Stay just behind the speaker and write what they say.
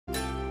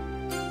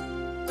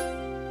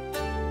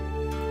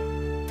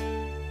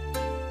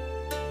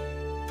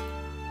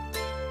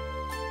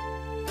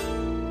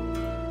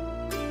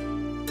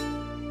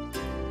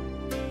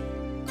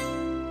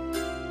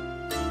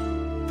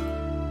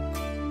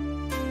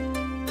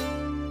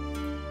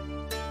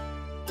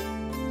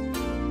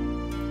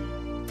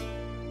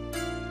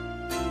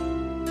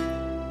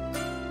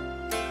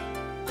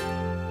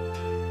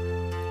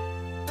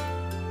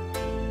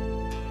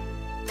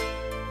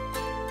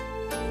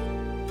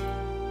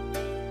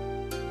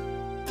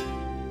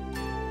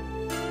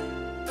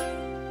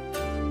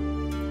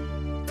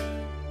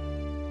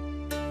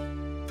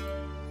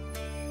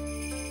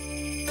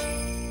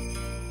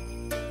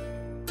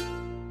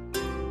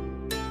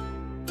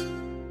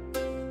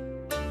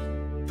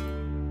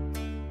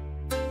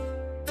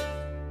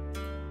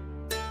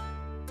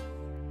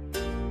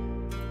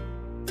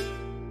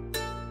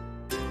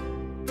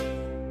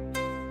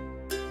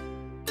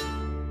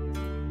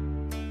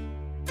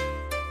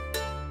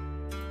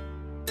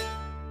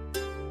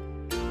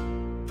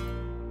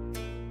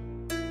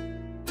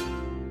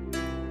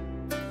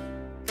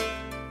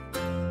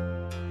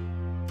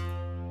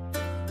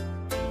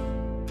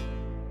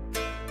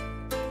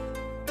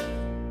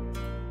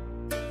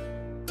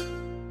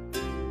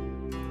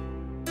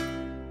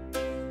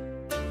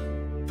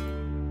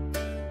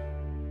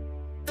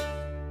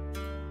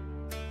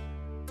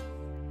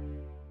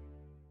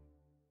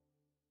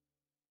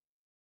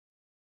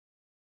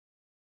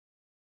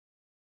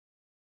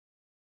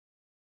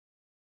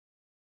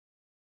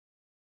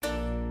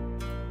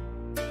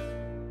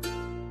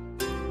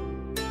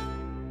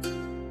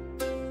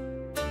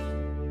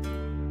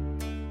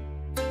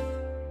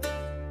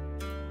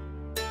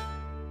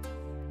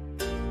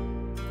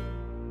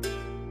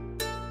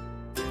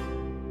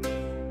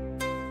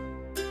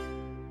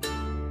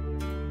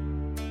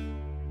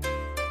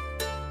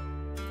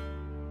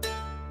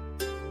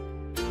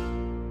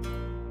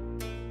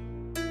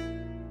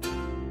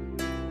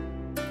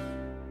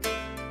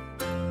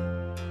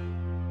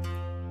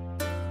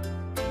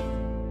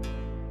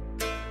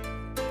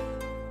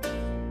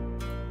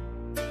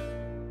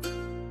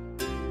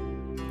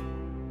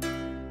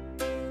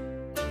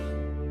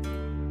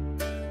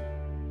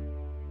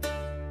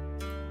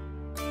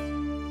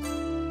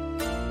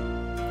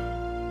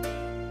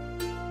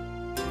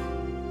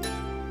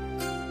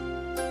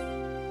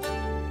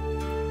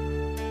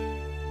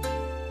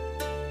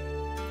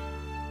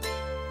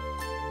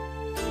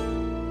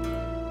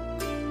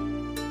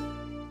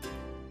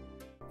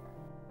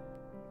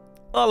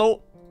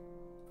Hello.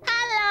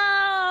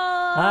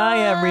 Hello. Hi,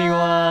 everyone.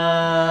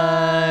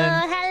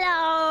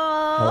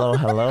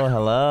 Hello.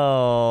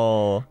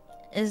 Hello.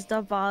 Is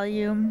the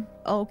volume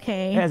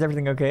okay? Yeah, is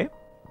everything okay?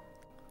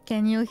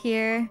 Can you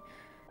hear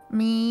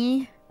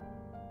me?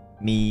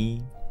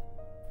 Me.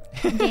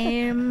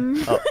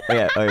 Game. Oh,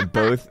 yeah.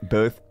 Both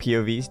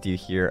POVs. Do you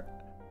hear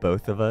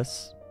both of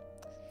us?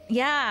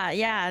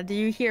 Yeah. Do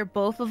you hear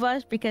both of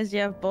us because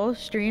you have both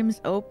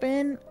streams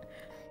open?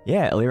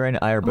 Yeah, Elira and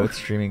I are both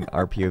streaming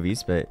our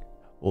POVs, but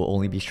we'll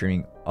only be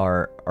streaming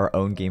our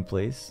own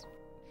gameplays.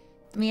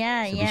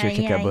 Yeah, so be sure to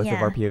check out both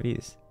of our yeah.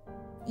 POVs.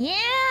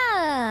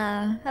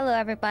 Yeah. Hello,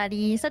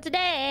 everybody. So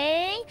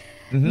today,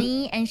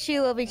 me and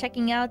Shu will be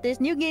checking out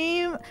this new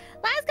game,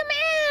 Last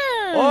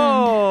Command.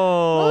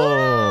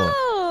 Oh.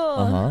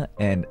 Whoa!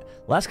 And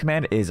Last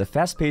Command is a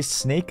fast-paced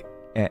snake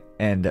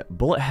and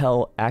bullet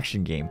hell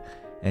action game.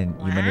 And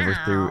you maneuver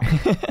through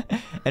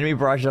enemy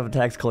barrage of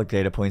attacks, collect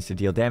data points to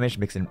deal damage,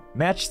 mix and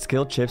match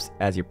skill chips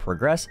as you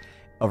progress,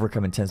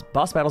 overcome intense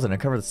boss battles, and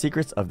uncover the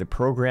secrets of the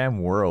program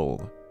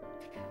world.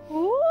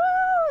 Ooh,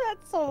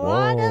 that's a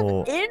lot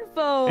of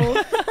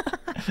info.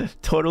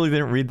 Totally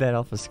didn't read that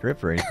off a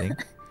script or anything.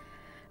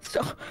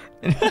 So,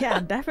 yeah,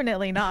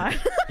 definitely not.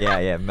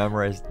 yeah,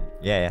 memorized.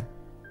 Yeah.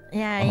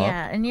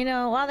 Yeah. And you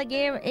know, while the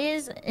game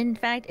is in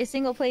fact a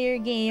single player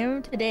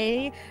game,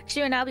 today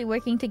Shu and I'll be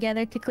working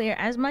together to clear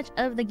as much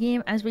of the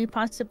game as we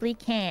possibly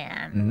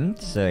can.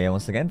 So yeah,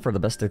 once again, for the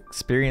best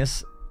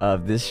experience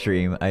of this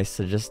stream, I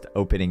suggest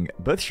opening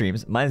both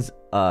streams. Mine's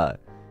I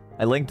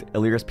linked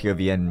Elira's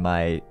POV in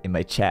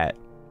my chat.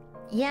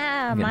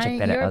 Yeah, your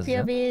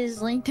POV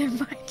is linked in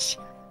my chat.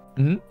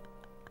 You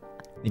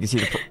can see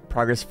the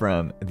progress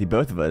from the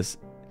both of us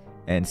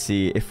and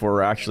see if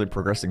we're actually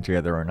progressing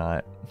together or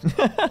not.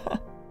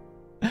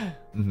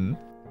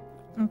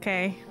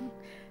 Okay.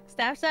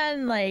 Staff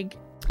son wrote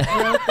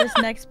this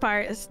next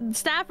part.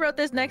 Staff wrote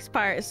this next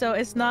part, so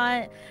it's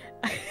not.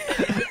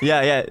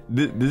 yeah.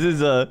 This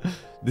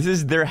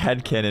is their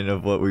headcanon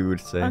of what we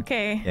would say.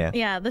 Okay.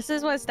 Yeah. This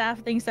is what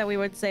staff thinks that we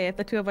would say if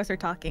the two of us are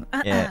talking.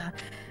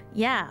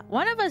 Yeah.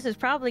 One of us is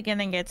probably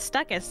gonna get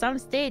stuck at some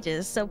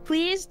stages, so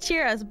please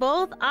cheer us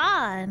both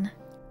on.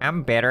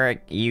 I'm better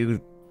at you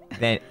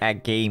than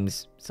at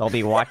games, so I'll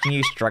be watching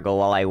you struggle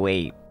while I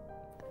wait.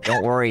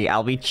 Don't worry,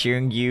 I'll be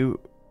cheering you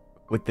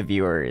with the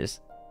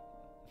viewers.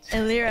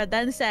 Elira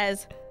then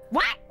says,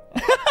 "What?"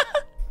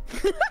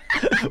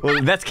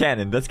 Well, that's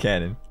canon. That's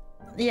canon.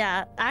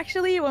 Yeah,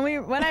 actually,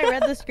 when I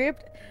read the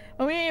script,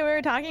 when we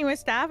were talking with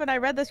staff and I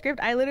read the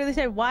script, I literally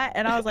said, "What?"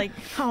 and I was like,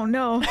 "Oh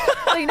no,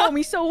 they know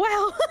me so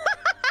well."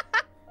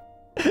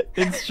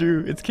 It's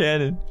true. It's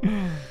canon.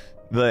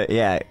 But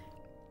yeah.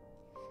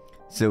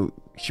 So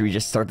should we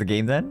just start the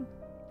game then?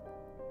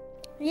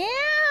 Yeah.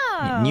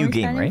 New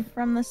game, right?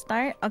 From the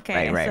start.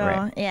 Okay.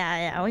 Right.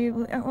 Yeah. We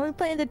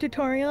played the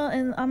tutorial,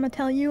 and I'm gonna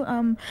tell you,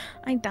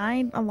 I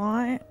died a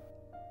lot.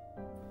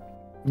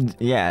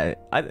 Yeah,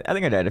 I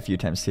think I died a few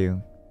times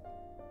too.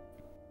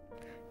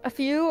 A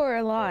few or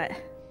a lot?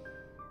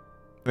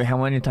 Wait, how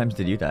many times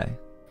did you die?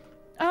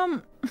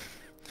 I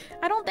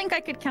don't think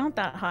I could count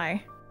that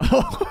high.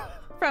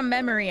 From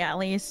memory, at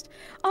least.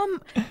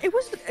 It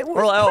was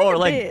or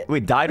like,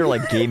 wait, died or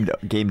like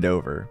gamed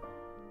over?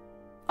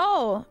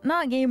 Oh,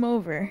 not game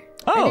over.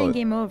 Oh. I didn't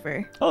game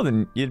over. Oh,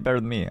 then you did better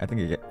than me. I think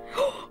you get...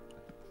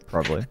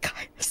 Probably.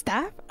 God,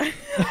 staff?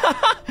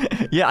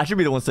 Yeah, I should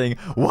be the one saying,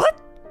 what?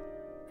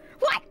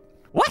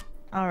 What?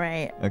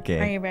 Alright. Okay.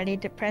 Are you ready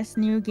to press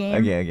new game?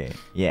 Okay.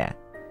 Yeah.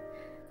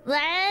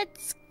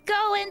 Let's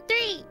go in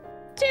 3,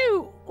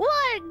 2, 1,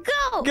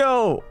 go!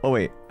 Go! Oh,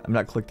 wait. I'm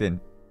not clicked in.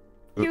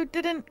 You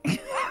didn't...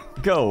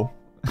 Go!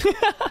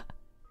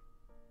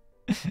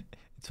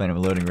 It's fine,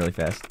 I'm loading really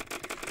fast.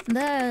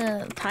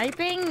 The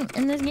typing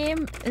in this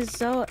game is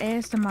so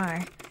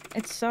ASMR.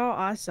 It's so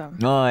awesome.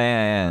 Oh,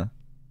 yeah.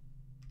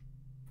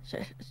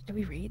 Should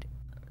we read?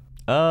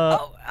 I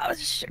Oh,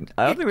 shit.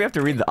 don't think we have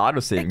to read the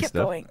auto-saving It kept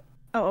stuff. going.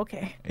 Oh,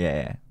 okay.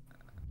 Yeah.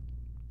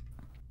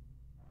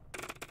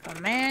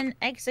 Command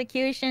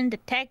execution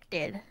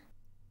detected.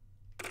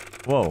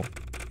 Whoa.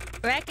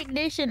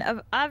 Recognition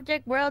of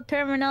object world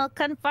terminal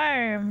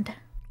confirmed.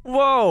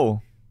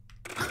 Whoa!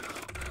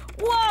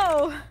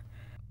 Whoa!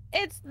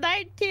 It's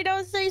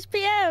 19:06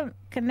 p.m.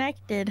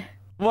 Connected.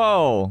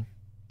 Whoa!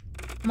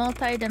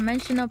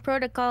 Multi-dimensional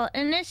protocol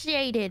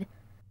initiated.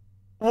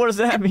 What does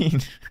that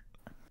mean?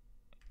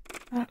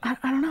 I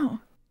don't know.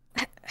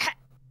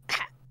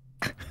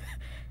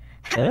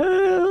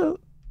 Hello?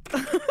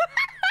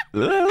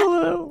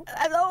 Hello?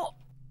 Hello?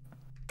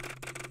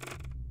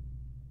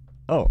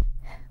 Oh.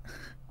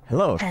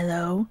 Hello.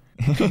 Hello?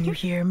 Can you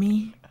hear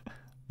me?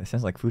 That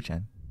sounds like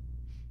Fuchan.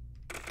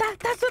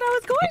 That's what I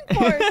was going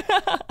for.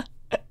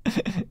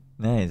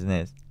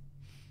 Nice.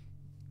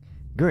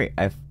 Great,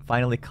 I've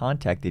finally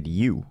contacted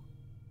you.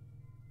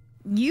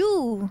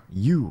 You.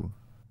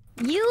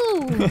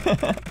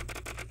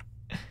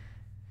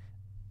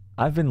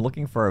 I've been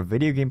looking for a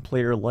video game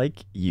player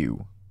like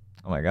you.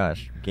 Oh my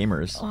gosh,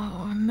 gamers.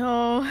 Oh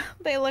no,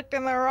 they looked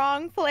in the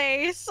wrong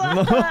place.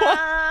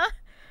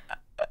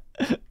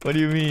 What do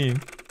you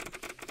mean?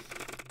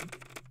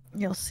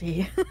 You'll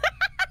see.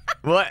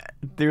 What?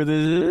 Through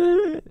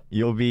this,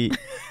 you'll be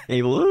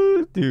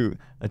able to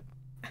a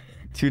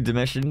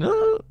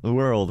two-dimensional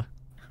world.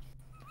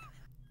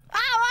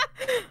 Ah!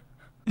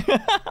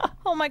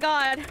 Oh my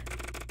god.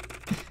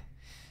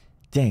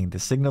 Dang, the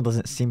signal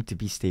doesn't seem to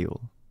be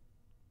stable.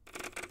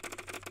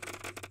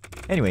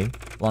 Anyway,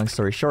 long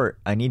story short,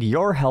 I need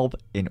your help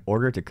in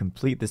order to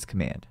complete this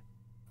command.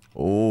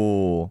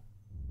 Oh.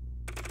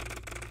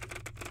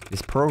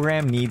 This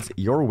program needs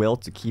your will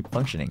to keep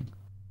functioning.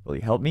 Will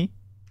you help me?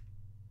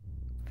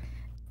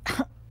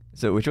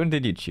 So, which one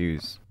did you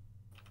choose?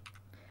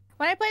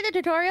 When I played the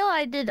tutorial,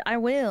 I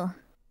will.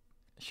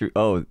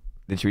 Oh,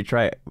 then should we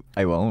try it?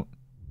 I won't.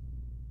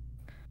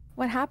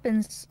 What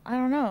happens? I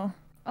don't know.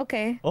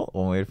 Okay. Oh,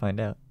 one way to find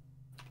out.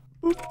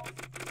 Oop.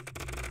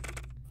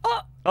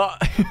 Oh! Oh!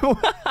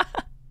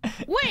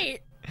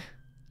 Wait!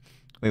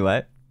 Wait,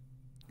 what?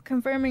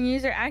 Confirming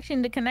user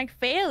action to connect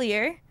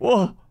failure.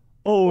 Whoa!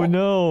 Oh, what?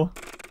 No!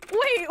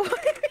 Wait,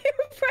 what did you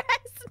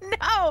press?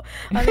 No!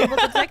 Unable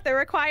to detect the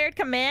required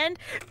command.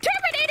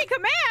 Terminating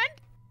command!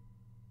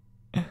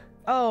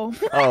 Oh.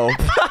 Oh.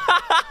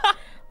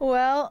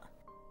 Well,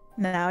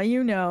 now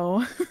you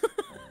know.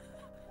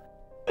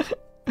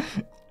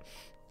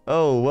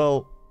 Oh,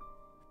 well.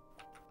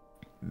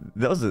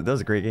 That was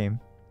a great game.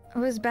 It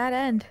was bad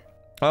end.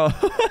 Oh.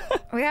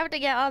 We have to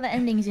get all the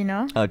endings, you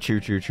know? Oh, true.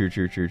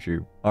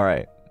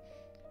 Alright.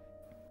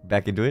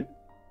 Back into it?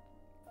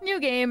 New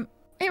game.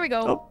 Here we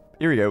go. Oh,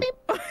 here we go.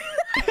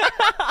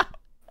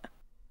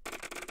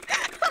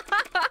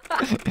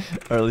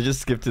 Alright, let's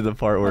just skip to the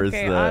part where it's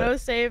the...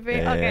 auto-saving.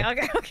 Yeah.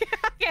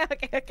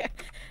 Okay.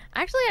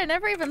 Actually, I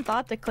never even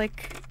thought to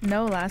click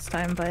no last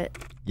time, but...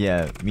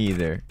 Yeah, me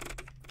either.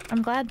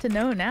 I'm glad to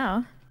know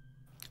now.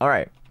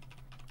 Alright.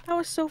 That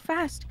was so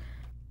fast.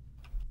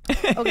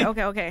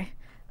 Okay.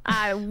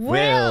 I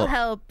will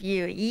help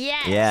you.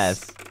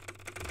 Yes.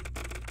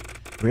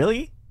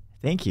 Really?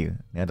 Thank you.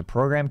 Now the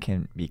program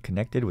can be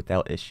connected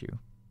without issue.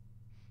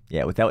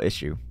 Yeah, without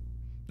issue.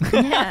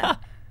 Yeah.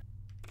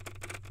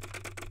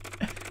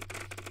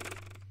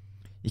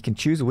 You can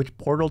choose which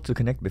portal to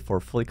connect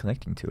before fully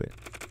connecting to it.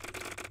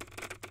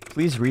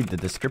 Please read the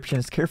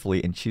descriptions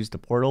carefully and choose the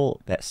portal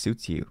that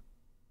suits you.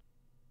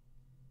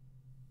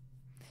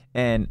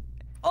 And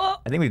I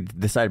think we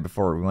decided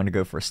before we want to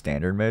go for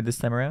standard mode this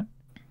time around.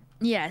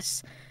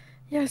 Yes.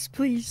 Yes,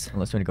 please.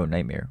 Unless we want to go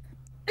nightmare.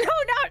 No.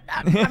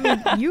 I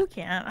mean, you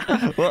can't.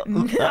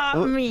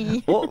 Not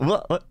me.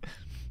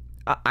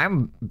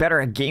 I'm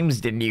better at games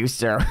than you,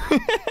 so...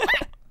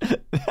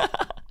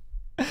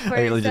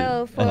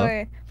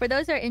 For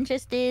those who are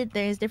interested,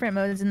 there's different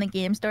modes in the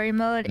game. Story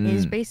mode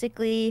is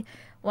basically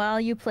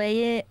while you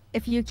play it,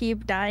 if you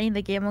keep dying,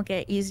 the game will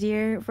get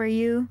easier for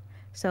you.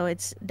 So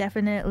it's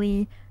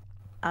definitely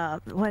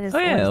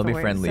it'll be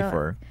friendly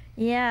for...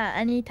 Yeah,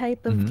 any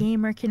type of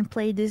gamer can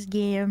play this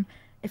game.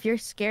 If you're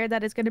scared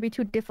that it's going to be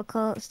too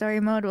difficult,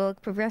 story mode will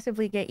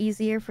progressively get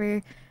easier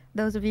for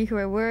those of you who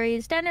are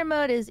worried. Standard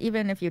mode is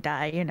even if you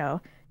die, you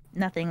know,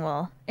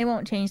 it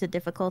won't change the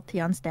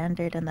difficulty on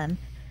standard, and then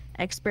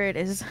expert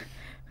and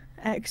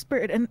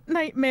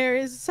nightmare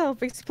is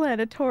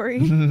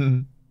self-explanatory.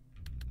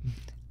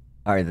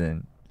 Alright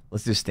then,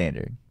 let's do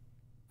standard.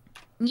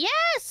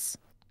 Yes!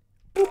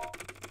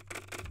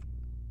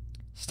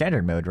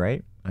 Standard mode,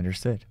 right?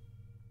 Understood.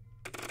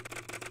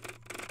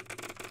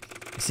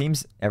 It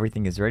seems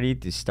everything is ready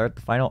to start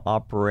the final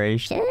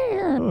operation.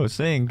 Oh,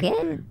 sing.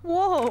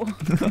 Whoa.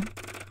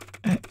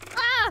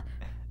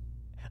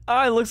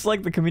 Ah, it looks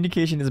like the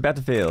communication is about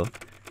to fail.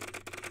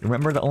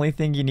 Remember, the only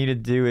thing you need to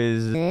do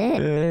is...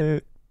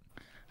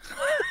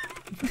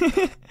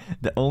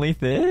 the only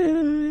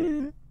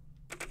thing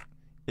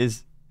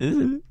is...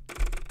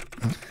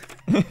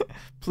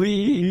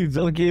 Please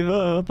don't give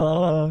up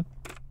on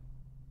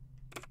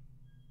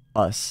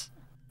us.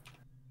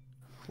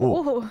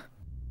 Whoa.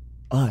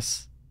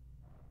 Us.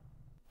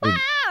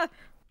 Ah!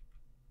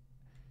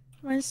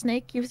 My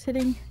snake keeps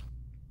hitting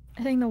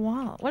the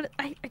wall. What?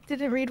 I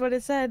didn't read what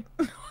it said.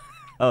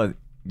 Oh,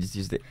 just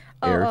use the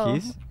arrow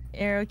keys?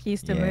 Arrow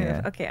keys to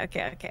move.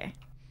 Okay.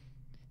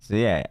 So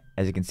yeah,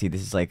 as you can see,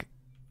 this is like,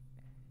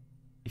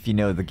 if you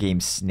know the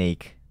game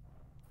Snake.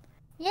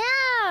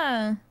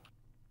 Yeah.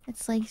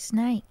 It's like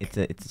Snake. It's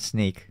a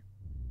snake.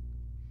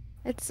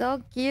 It's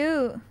so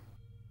cute.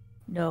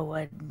 No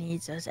one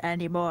needs us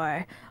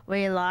anymore.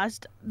 We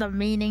lost the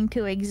meaning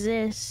to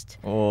exist.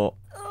 Oh.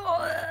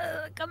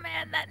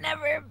 Command that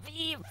never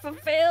be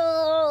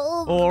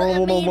fulfilled.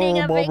 The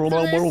meaning of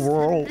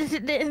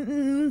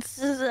existence.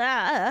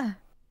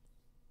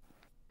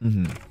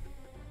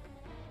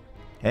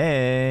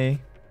 Hey.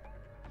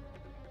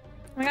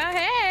 Oh,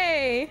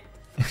 hey.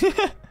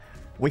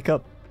 Wake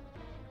up.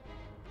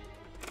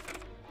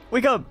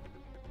 Wake up.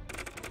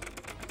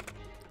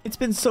 It's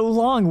been so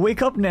long.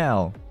 Wake up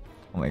now.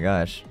 Oh my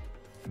gosh.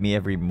 Me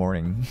every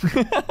morning.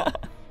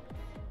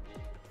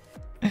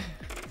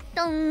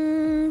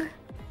 Dong.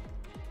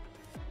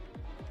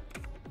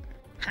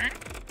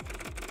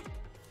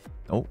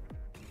 Oh.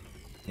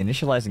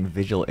 Initializing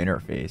visual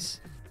interface.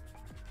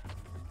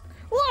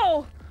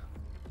 Whoa!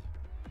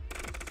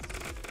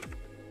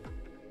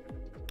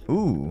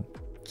 Ooh.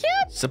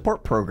 Cute!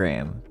 Support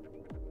program.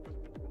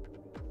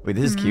 Wait,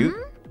 this is cute?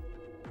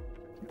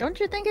 Don't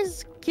you think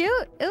it's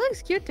cute? It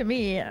looks cute to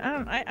me.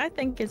 I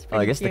think it's pretty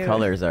Oh, I guess cute. the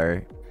colors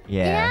are...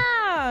 Yeah.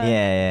 Yeah!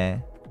 Yeah.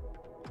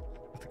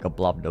 It's like a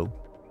blob dough.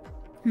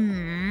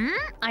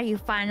 Are you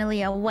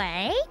finally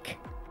awake?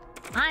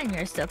 I'm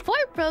your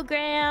support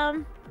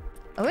program.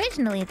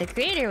 Originally, the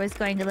creator was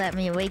going to let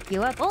me wake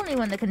you up only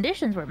when the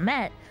conditions were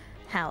met.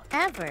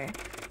 However,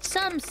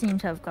 something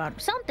seems to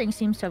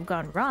have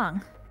gone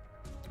wrong.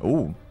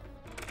 Ooh.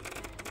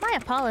 My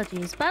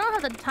apologies, but I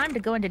don't have the time to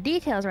go into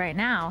details right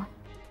now.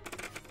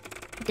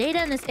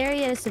 Data in this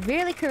area is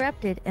severely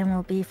corrupted and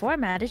will be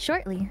formatted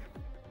shortly.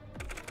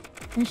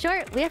 In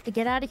short, we have to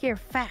get out of here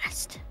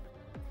fast.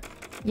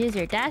 Use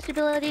your dash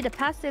ability to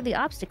pass through the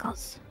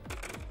obstacles.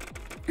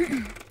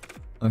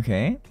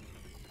 Okay.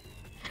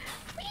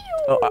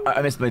 Oh,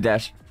 I missed my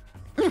dash.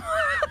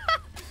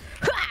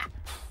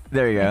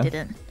 There you go. I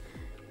didn't.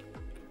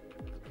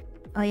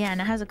 Oh yeah, and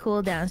it has a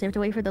cooldown, so you have to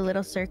wait for the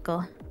little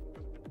circle.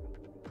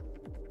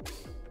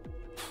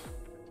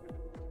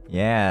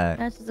 Yeah.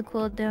 That's the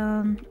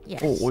cooldown.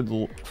 Yes.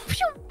 Oh,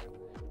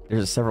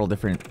 there's several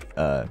different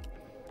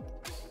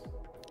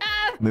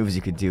moves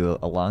you could do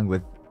along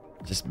with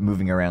just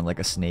moving around like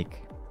a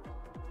snake.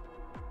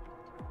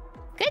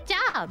 Good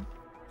job!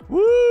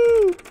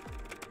 Woo!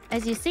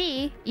 As you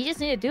see, you just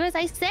need to do as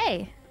I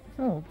say.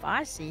 Oh,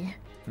 bossy.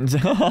 We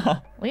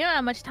don't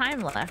have much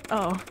time left.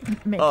 Oh,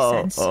 makes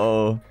sense.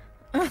 Oh.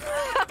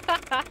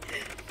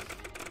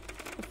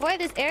 Before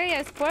this area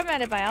is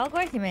formatted by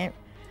algorithm,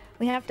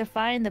 we have to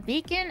find the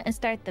beacon and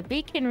start the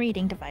beacon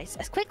reading device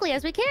as quickly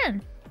as we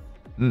can.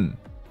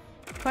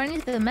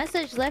 According to the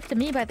message left to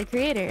me by the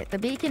creator, the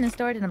beacon is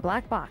stored in a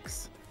black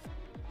box.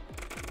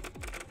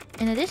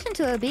 In addition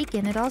to a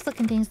beacon, it also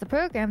contains the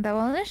program that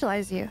will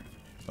initialize you.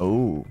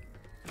 Oh.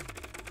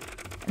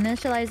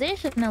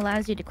 Initialization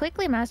allows you to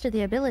quickly master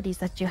the abilities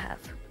that you have.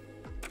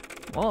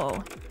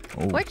 Whoa.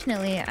 Oh.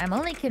 Fortunately, I'm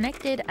only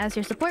connected as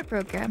your support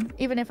program.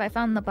 Even if I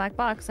found the black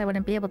box, I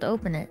wouldn't be able to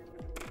open it.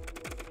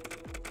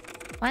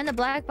 Find the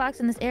black box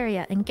in this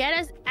area and get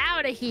us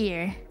out of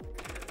here.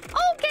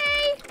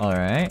 Okay!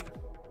 Alright.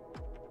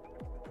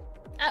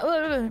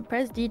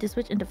 Press D to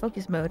switch into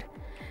focus mode.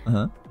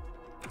 Uh-huh.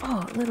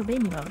 Oh, little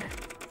baby mode.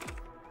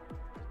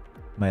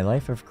 My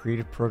life of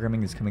creative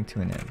programming is coming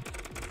to an end.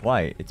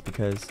 Why? It's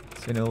because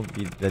soon it'll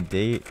be the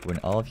day when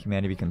all of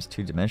humanity becomes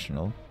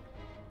two-dimensional.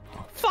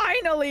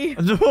 Finally!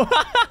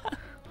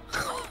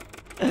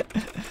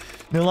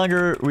 No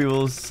longer we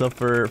will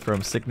suffer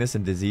from sickness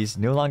and disease.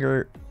 No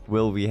longer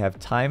will we have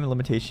time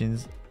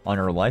limitations on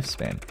our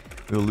lifespan.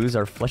 We will lose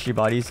our fleshy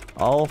bodies,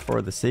 all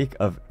for the sake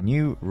of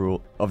the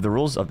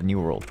rules of the new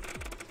world.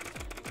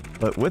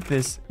 But with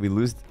this, we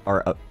lose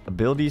our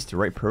abilities to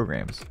write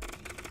programs.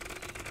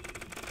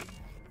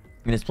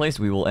 In its place,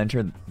 we will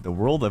enter the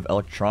world of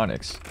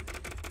electronics.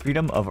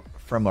 Freedom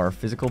from our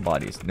physical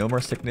bodies. No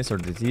more sickness or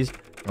disease.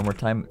 No more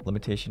time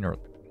limitation or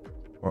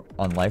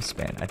on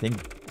lifespan. I think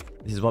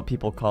this is what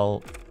people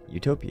call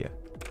utopia.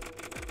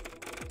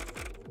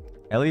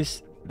 At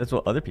least, that's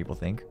what other people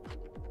think.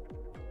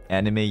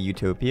 Anime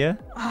utopia?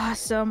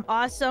 Awesome,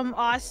 awesome,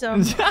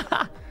 awesome.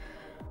 Oh,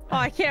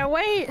 I can't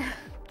wait.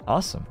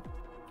 Awesome.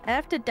 I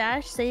have to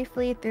dash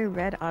safely through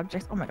red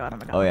objects. Oh my god, oh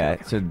my god. Oh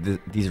yeah, so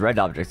these red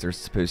objects are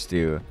supposed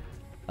to...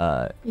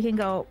 You can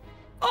go...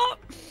 Oh!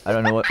 I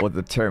don't know what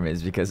the term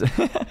is because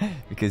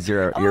because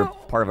you're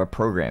part of a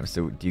program.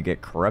 So do you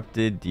get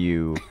corrupted? Do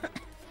you...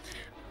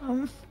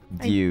 I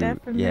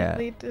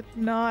definitely did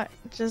not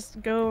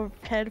just go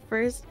head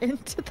first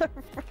into the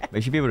red. But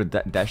you should be able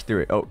to dash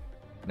through it. Oh,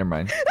 never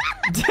mind.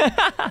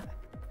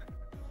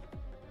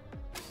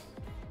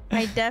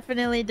 I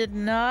definitely did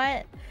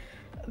not.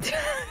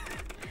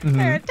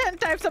 There are 10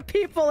 types of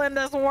people in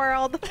this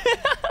world.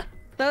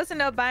 Those who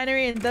know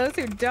binary and those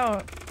who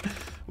don't.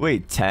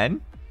 Wait,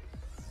 10?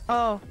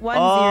 Oh, 1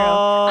 0.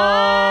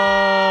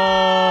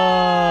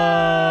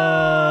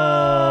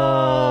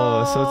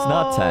 So it's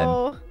not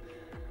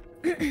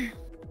 10.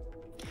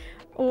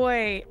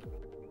 Wait.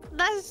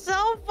 That's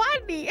so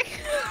funny.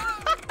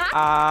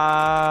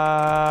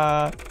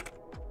 How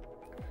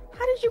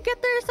did you get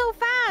there so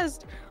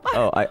fast?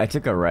 Oh, I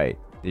took a right.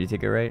 Did you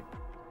take a right?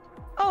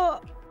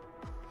 Oh.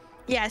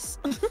 Yes.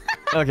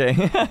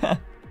 Okay.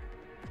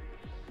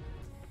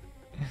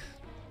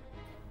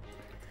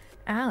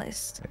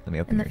 Alice. Wait, let me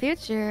open in the here.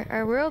 future,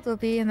 our world will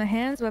be in the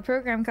hands of a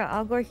program called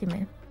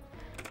algorithm.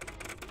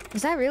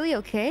 Is that really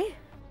okay?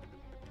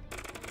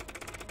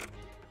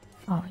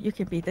 Oh, you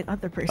can be the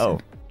other person. Oh,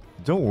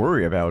 don't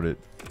worry about it.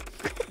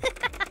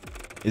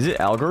 Is it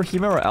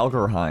algorithm or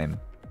algorithm?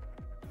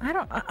 I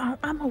don't.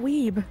 I'm a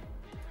weeb.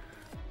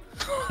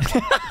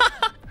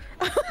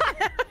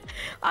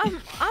 I'm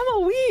a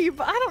weeb.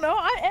 I don't know.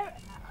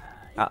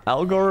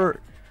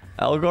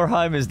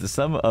 Algorithm is the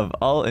sum of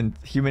all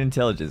human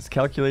intelligence,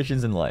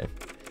 calculations, and life.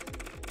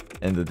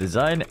 And the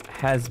design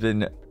has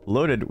been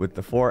loaded with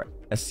the 4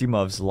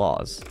 Asimov's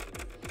laws.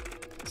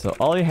 So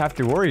all you have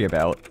to worry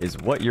about is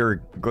what you're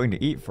going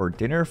to eat for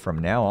dinner from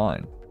now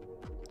on.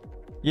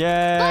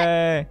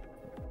 Yay!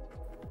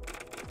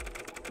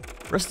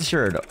 Rest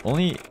assured,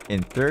 only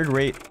in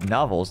third-rate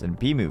novels and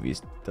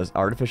B-movies does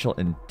artificial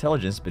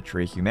intelligence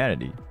betray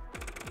humanity.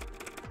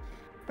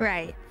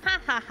 Right.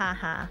 Ha ha ha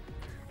ha.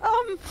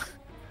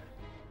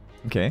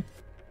 Okay.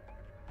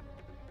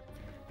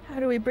 How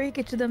do we break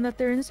it to them that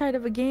they're inside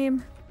of a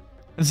game?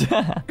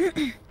 Or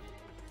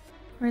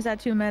is that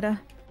too meta?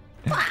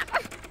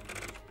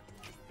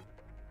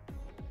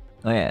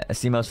 Oh yeah,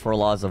 Asimov's 4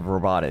 laws of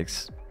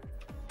robotics.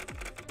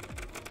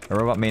 A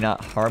robot may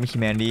not harm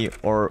humanity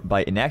or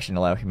by inaction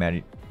allow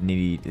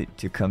humanity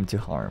to come to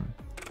harm.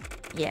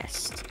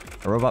 Yes.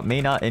 A robot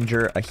may not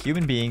injure a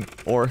human being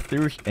or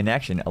through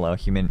inaction allow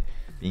human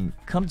being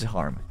come to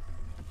harm.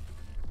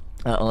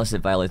 Unless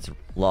it violates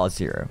law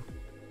 0.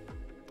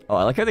 Oh,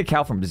 I like how they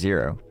count from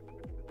 0.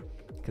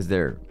 Because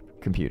they're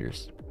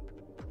computers.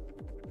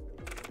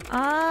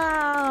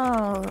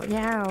 Oh,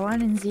 yeah,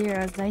 1 and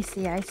 0s. I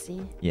see, I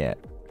see. Yeah.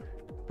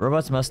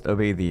 Robots must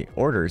obey the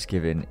orders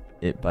given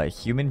it by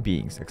human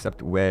beings,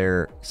 except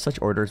where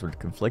such orders would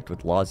conflict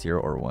with law 0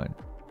 or 1.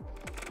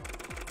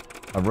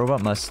 A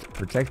robot must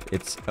protect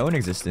its own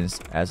existence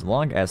as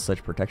long as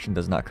such protection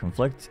does not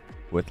conflict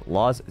with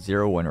laws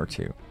 0, 1, or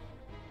 2.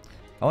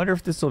 I wonder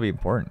if this will be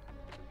important.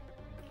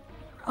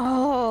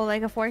 Oh,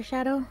 like a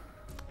foreshadow?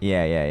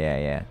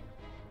 Yeah.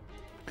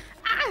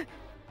 Ah!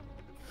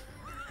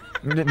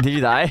 Did you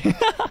die?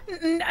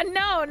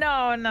 No.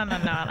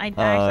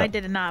 I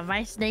did not.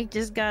 My snake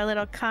just got a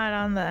little caught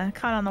on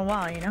the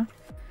wall, you know?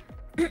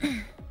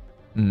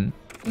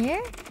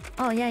 Here?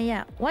 Oh,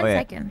 yeah. One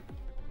second.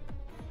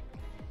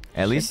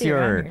 At least Should be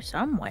around you're here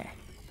somewhere.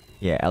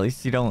 Yeah, at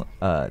least you don't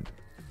oh.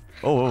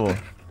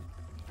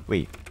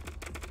 Wait.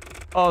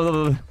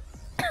 Oh,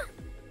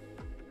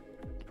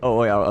 oh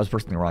wait, I was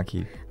pressing the wrong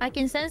key. I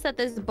can sense that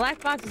this black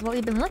box is what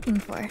we've been looking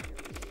for.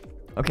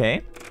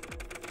 Okay.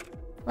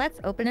 Let's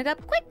open it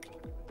up quick.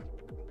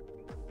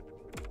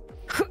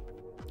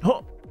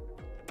 Oh.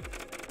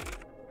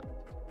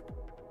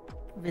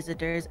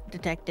 Visitors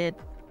detected.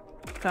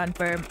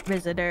 Confirm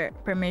visitor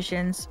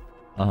permissions.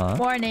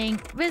 Warning,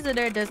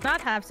 visitor does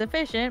not have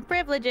sufficient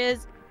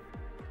privileges.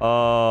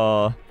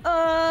 What's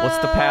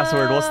the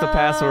password?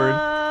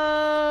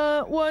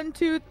 1,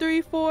 2,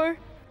 3, 4.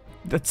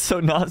 That's so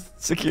not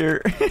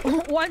secure.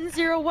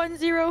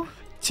 1010.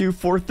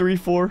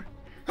 2434.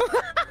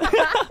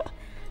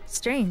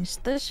 Strange.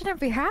 This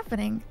shouldn't be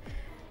happening.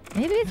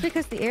 Maybe it's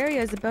because the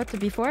area is about to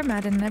be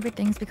formatted and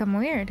everything's become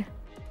weird.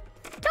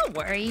 Don't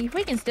worry.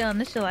 We can still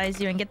initialize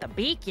you and get the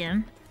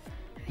beacon.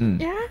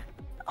 Yeah?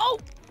 Oh!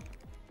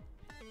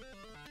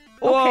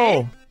 Whoa!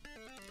 Okay.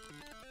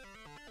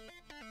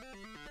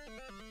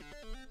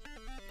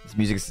 This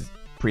music is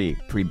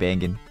pretty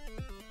banging.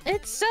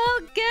 It's so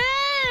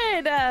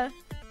good!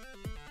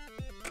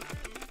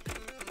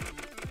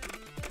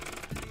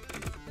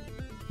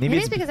 Maybe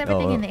it's because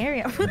everything in the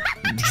area.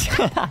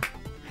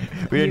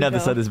 We did not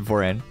decide this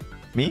beforehand.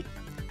 Me?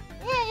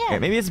 Yeah. Okay,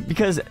 maybe it's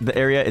because the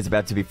area is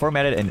about to be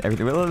formatted and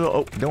everything.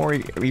 Oh, don't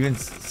worry. Even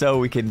so,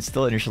 we can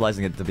still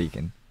initializing it to the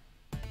beacon.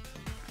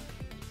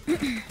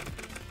 It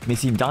may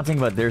seem daunting,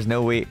 but there's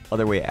no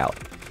other way out.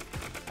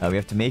 We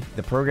have to make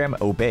the program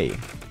obey.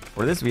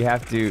 For this, we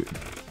have to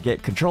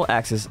get control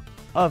access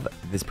of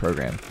this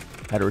program.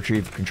 How to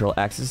retrieve control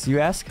access, you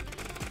ask?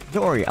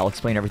 Don't worry, I'll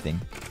explain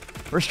everything.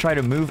 First, try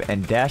to move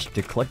and dash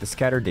to collect the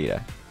scattered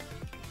data.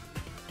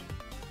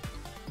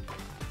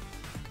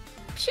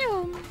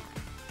 Shoo.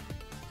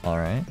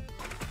 Alright.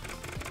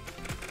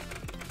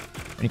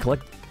 When you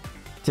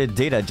collected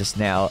data just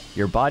now,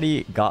 your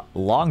body got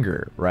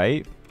longer,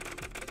 right?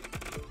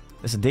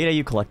 This is data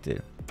you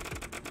collected.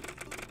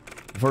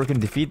 Before we can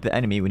defeat the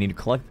enemy, we need to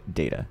collect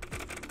data.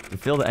 To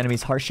fill the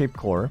enemy's heart-shaped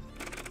core.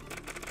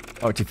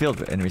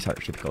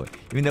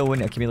 Even though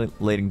when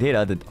accumulating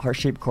data, the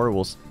heart-shaped core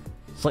will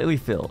slightly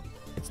fill.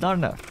 It's not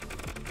enough.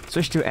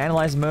 Switch to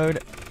analyze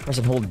mode, press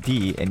and hold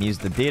D, and use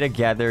the data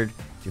gathered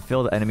to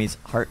fill the enemy's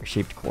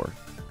heart-shaped core.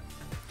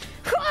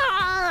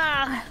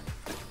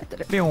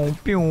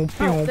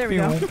 There we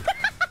go.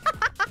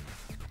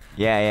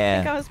 Yeah.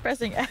 I think I was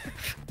pressing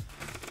F.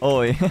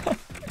 Oh, yeah.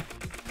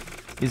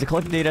 Use the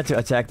collected data to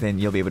attack, then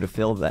you'll be able to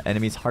fill the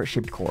enemy's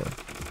heart-shaped core.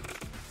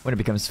 When it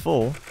becomes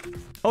full...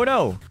 Oh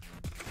no!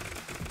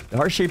 The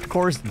heart-shaped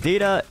core's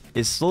data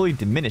is slowly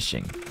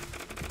diminishing.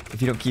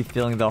 If you don't keep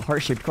filling the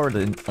heart-shaped core,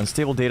 the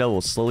unstable data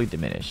will slowly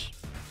diminish.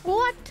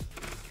 What?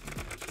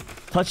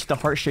 Touch the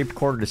heart-shaped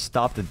core to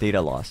stop the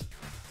data loss.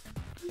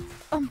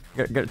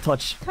 Gotta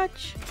touch.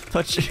 Touch.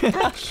 Touch.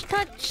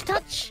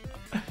 touch.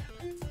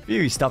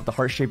 Phew, you stop the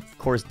heart-shaped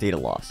core's data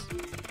loss.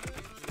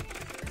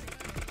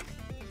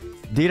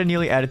 Data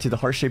newly added to the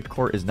heart-shaped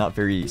core is not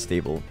very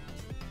stable.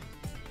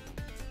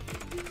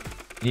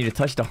 You need to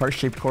touch the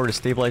heart-shaped core to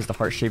stabilize the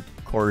heart-shaped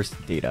core's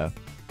data.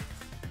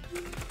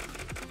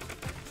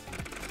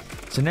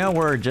 So now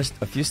we're just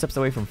a few steps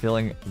away from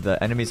filling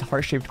the enemy's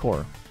heart-shaped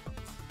core.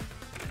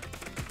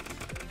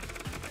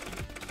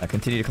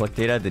 Continue to collect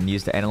data, then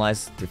use to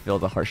analyze to fill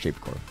the heart-shaped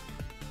core.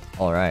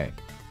 Alright.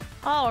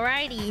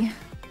 Alrighty.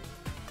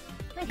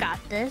 I got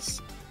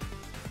this.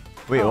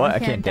 Wait, what? I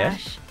can't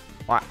dash?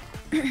 What?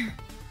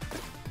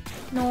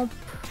 Nope.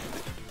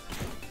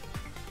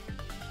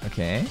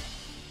 Okay.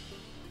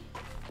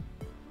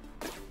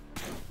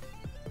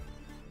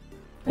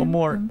 One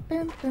more.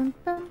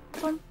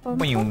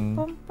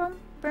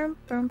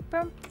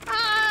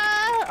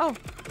 Ah! Oh,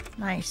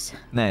 nice.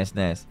 Nice,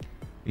 nice.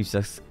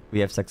 We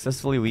have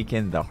successfully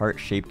weakened the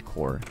heart-shaped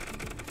core.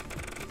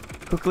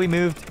 Quickly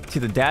move to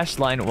the dash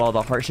line while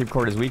the heart-shaped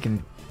core is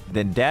weakened.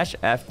 Then dash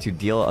F to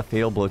deal a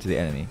fatal blow to the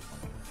enemy.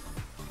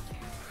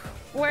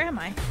 Where am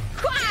I?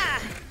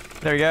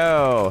 There we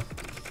go.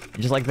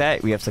 And just like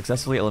that, we have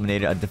successfully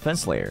eliminated a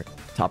defense layer.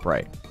 Top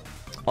right.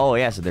 Oh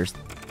yeah, so there's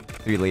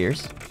 3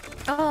 layers.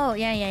 Oh,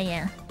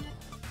 yeah.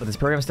 But this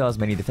program still has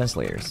many defense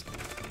layers.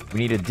 We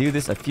need to do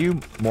this a few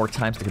more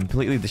times to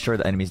completely destroy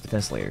the enemy's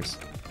defense layers.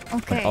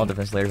 Okay. When all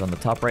defense layers on the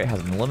top right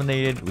has been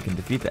eliminated, we can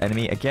defeat the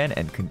enemy again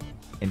and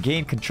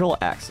gain control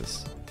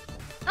access.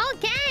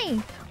 Okay.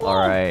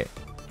 Alright.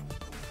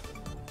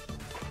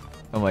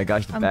 Oh my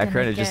gosh, the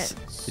background, it just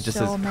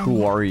says,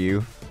 who are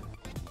you?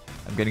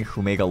 I'm getting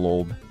Humega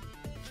Lobe.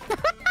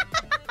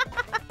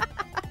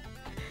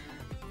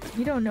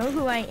 You don't know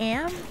who I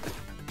am?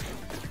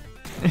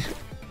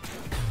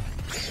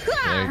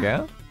 There you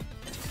go.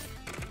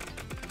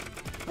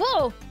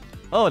 Whoa!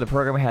 Oh, the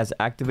program has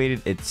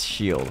activated its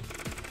shield.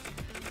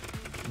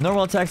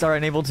 Normal attacks are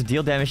unable to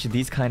deal damage to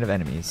these kind of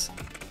enemies.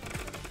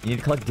 You need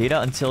to collect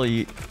data until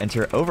you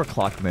enter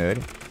overclock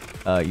mode.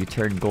 You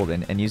turn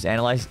golden and use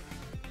analyze.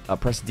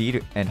 Press D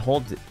and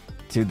hold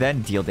to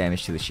then deal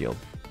damage to the shield.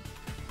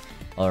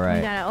 Alright.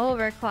 You gotta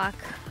overclock.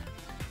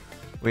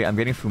 Wait, I'm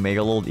getting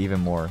Fumegaloled even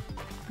more.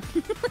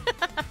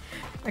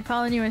 They're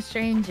calling you a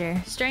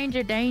stranger.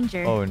 Stranger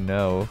danger. Oh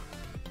no.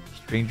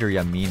 Stranger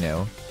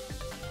Yamino.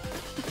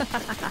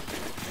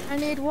 I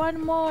need one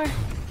more.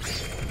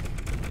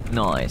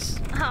 Nice.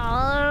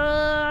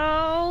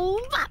 Oh.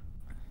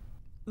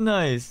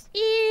 Nice.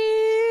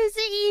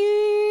 Easy.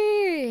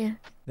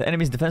 The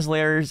enemy's defense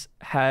layers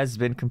has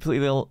been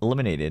completely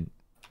eliminated.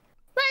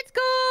 Let's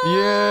go.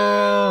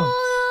 Yeah.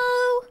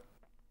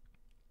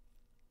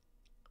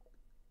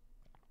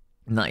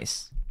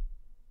 Nice.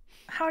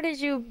 How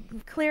did you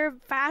clear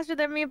faster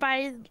than me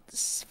by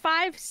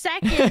 5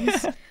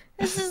 seconds?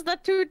 This is the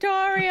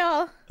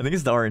tutorial. I think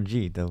it's the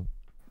RNG though.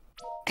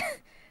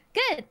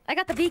 Good. I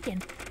got the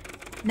beacon.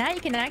 Now you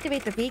can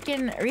activate the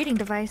beacon reading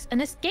device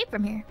and escape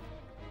from here.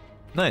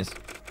 Nice.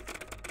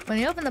 When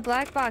you open the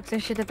black box, there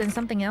should have been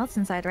something else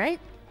inside, right?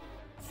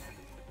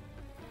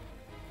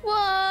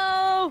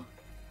 Whoa!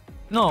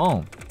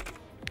 No.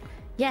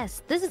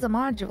 Yes, this is a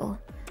module.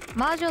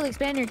 Module will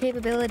expand your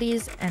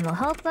capabilities and will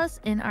help us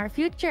in our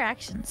future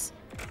actions.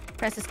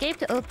 Press escape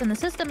to open the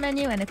system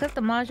menu and equip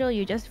the module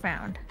you just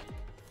found.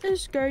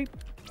 Escape.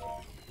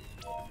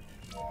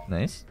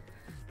 Nice.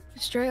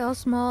 Destroy all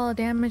small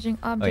damaging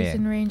objects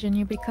in range and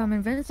you become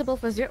invincible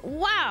for 0.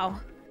 Wow!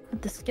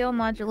 With the skill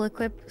module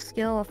equipped,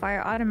 skill will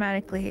fire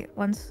automatically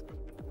once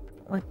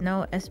with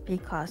no SP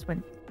cost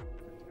when...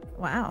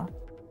 Wow.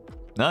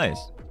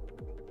 Nice.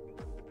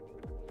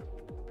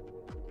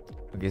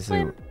 Okay,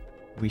 so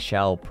we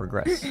shall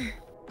progress.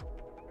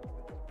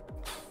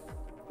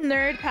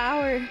 Nerd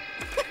power.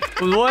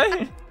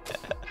 What?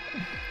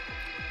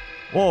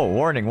 Whoa,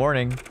 warning,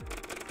 warning.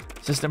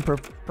 System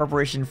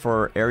preparation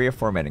for area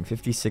formatting,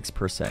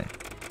 56%.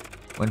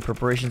 When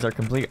preparations are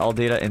complete, all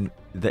data in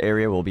the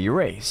area will be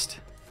erased.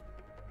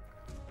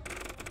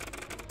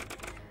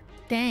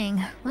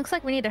 Dang, looks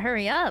like we need to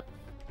hurry up.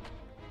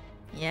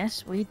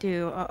 Yes, we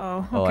do. Uh-oh.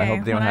 Okay, Oh, I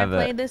hope they don't have when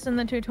I played this in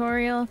the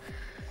tutorial,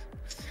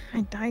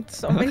 I died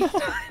so many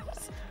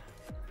times.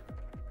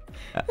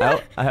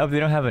 I hope they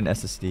don't have an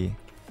SSD.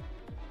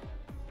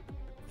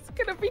 It's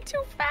gonna be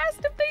too fast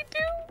if they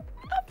do.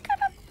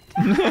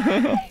 I'm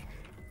gonna die.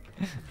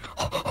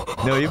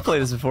 No, you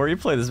played this before. You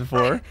played this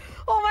before.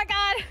 Oh my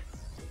god.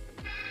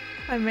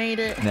 I made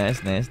it.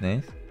 Nice, nice,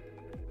 nice.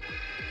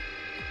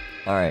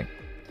 Alright.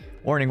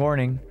 Warning,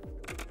 warning.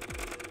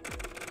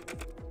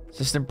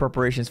 System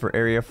preparations for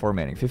area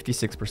formatting,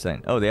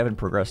 56%. Oh, they haven't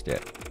progressed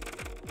yet.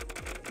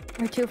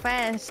 We're too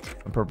fast.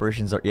 When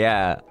preparations are...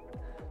 Yeah.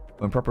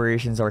 When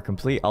preparations are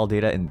complete, all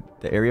data in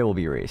the area will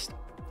be erased.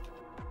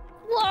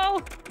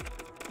 Whoa!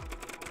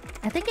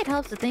 I think it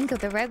helps to think of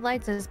the red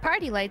lights as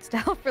party lights to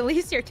help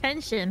release your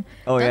tension.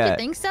 Oh, Don't yeah. you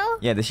think so?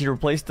 Yeah, they should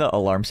replace the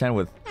alarm sound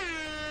with...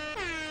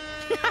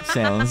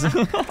 sounds.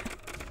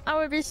 I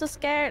would be so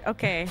scared.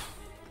 Okay.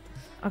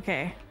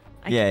 Okay.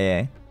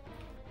 Yeah.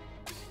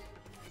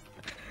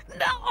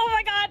 No! Oh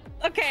my god!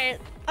 Okay.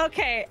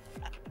 Okay.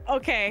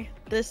 Okay.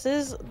 This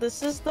is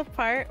the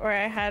part where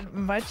I had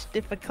much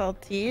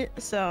difficulty,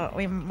 so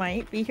we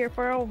might be here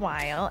for a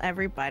while,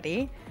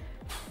 everybody.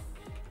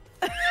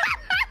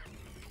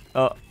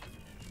 Oh.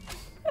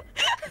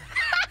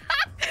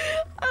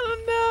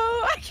 Oh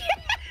no! I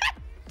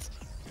can't!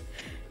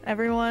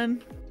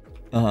 Everyone.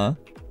 Uh-huh.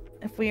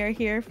 If we are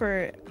here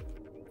for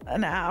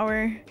an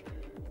hour,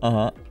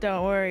 Uh-huh.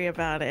 Don't worry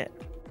about it.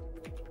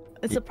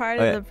 It's a part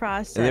of the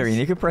process. There,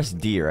 you could press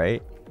D,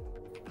 right?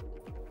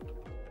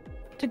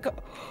 To go...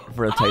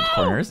 For the tight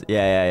corners?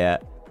 Yeah.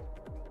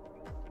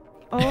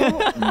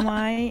 Oh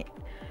my...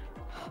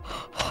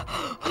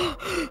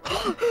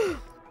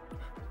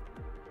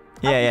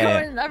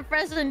 Yeah. I'm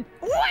pressing...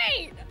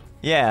 Wait!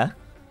 Yeah.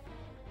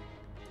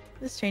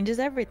 This changes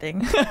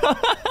everything.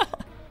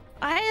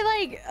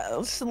 I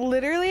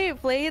literally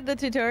played the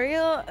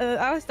tutorial.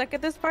 I was stuck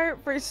at this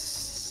part for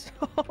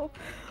so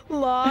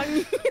long.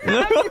 You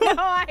have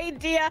no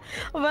idea,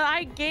 but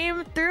I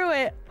gamed through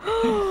it.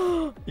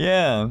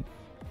 Yeah.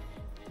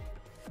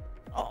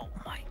 Oh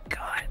my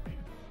god.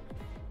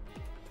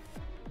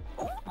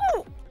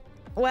 Ooh.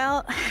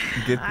 Well,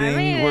 good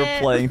thing we're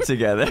playing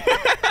together.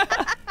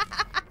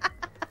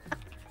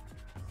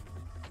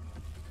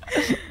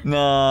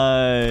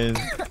 Nice.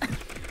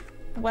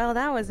 Well,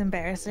 that was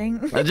embarrassing.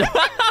 That's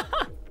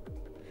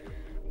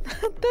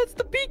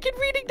the beacon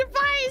reading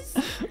device.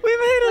 We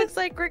made it. Looks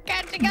like we're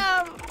catching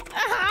up.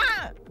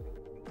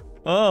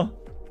 Oh,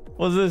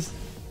 what's this?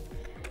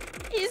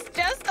 He's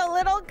just a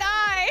little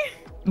guy.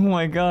 Oh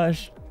my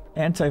gosh.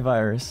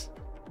 Antivirus.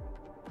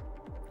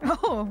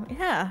 Oh,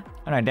 yeah.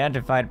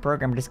 Unidentified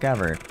program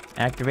discovered.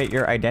 Activate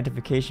your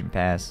identification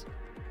pass.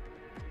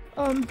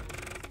 Well,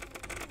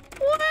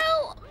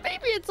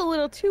 maybe it's a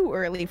little too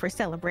early for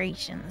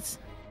celebrations.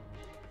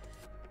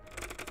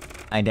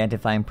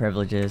 Identifying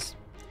privileges.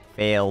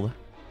 Failed.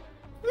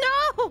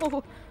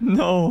 No!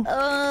 No.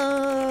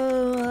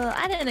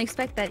 I didn't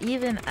expect that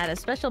even at a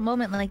special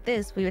moment like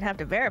this, we would have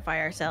to verify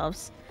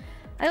ourselves.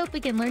 I hope we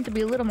can learn to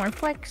be a little more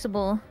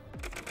flexible.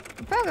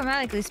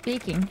 Programmatically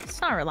speaking,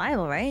 it's not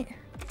reliable, right?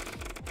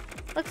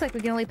 Looks like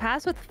we can only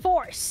pass with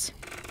force.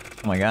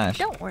 Oh my gosh.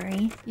 Don't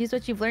worry. Use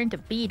what you've learned to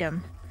beat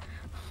him.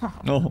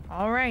 No.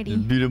 Alrighty.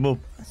 Just beat him up.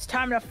 It's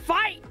time to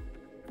fight!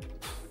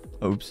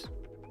 Oops.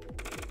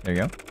 There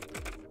you go.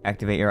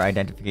 Activate your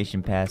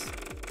identification pass.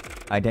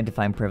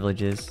 Identifying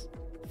privileges.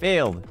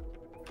 Failed.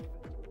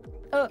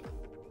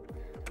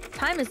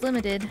 Time is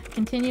limited.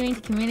 Continuing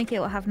to communicate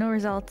will have no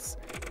results.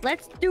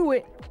 Let's do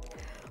it!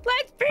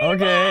 Let's beat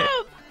him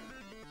up!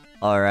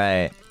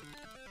 Alright.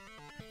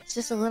 It's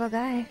just a little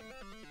guy.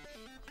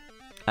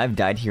 I've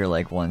died here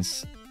like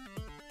once.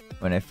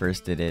 When I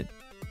first did it.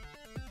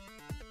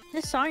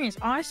 This song is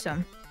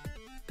awesome.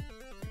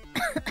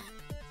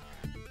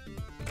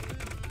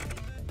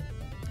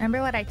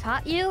 Remember what I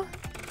taught you?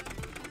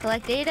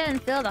 Collect data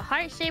and fill the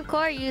heart-shaped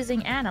core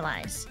using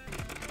Analyze.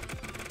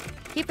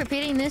 Keep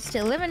repeating this to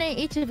eliminate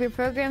each of your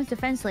program's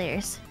defense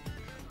layers.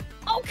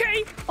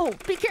 Okay! Oh,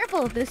 be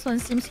careful! This one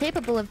seems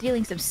capable of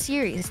dealing some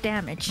serious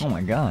damage. Oh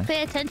my god.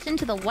 Pay attention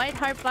to the white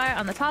heart bar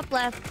on the top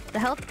left. The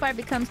health bar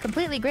becomes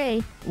completely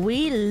gray.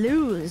 We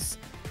lose.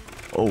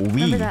 Oh,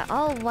 we. Remember that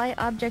all white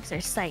objects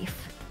are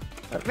safe.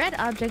 But red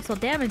objects will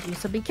damage you,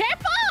 so be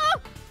careful!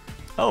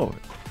 Oh.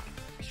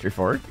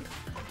 Straightforward.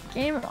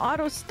 Game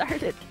auto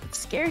started. It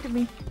scared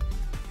me.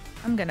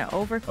 I'm gonna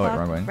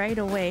overclock right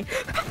away.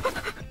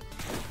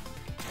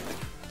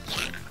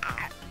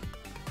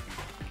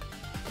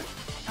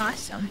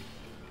 Awesome.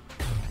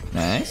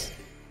 Nice.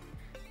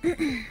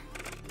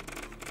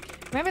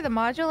 Remember the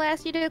module I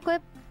asked you to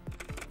equip?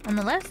 On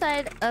the left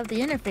side of the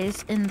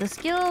interface in the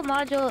skill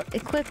module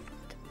equipped,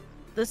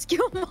 the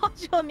skill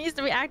module needs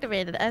to be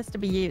activated, S to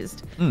be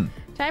used.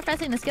 Try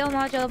pressing the skill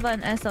module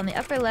button S on the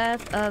upper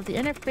left of the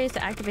interface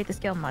to activate the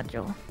skill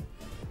module.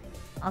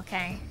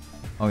 Okay.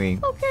 Okay.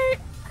 Okay.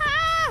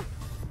 Ah!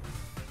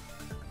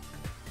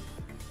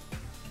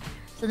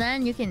 So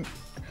then you can...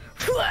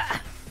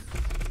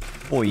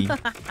 Oi.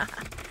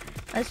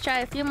 Let's try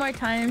a few more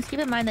times.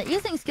 Keep in mind that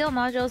using skill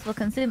modules will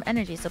consume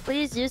energy, so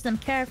please use them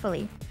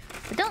carefully.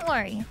 But don't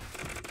worry.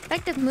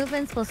 Effective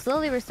movements will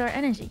slowly restore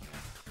energy.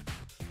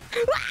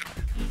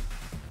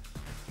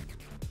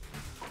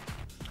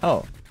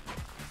 Oh.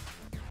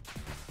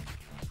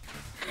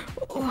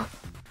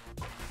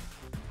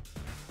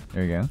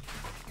 There you go.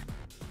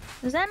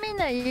 Does that mean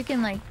that you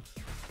can, like...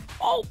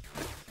 Oh!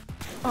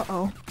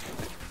 Uh-oh.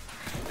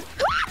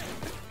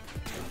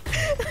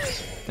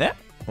 Yeah?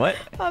 What?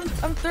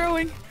 I'm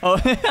throwing. Oh.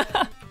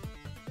 I'm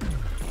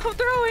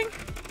throwing.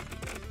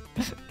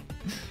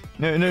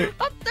 No.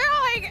 I'm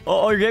throwing.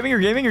 Oh, you're gaming?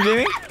 You're gaming? You're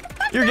gaming?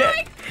 I'm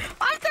throwing.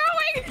 I'm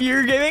throwing.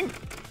 You're gaming?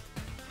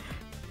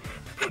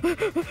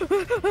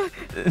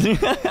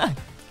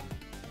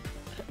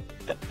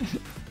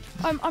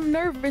 I'm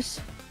nervous.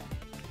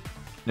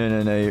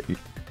 No.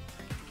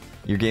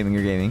 You're gaming.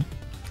 You're gaming.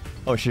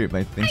 Oh shoot,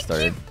 my thing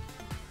started.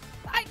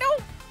 I know.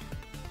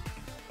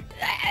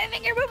 I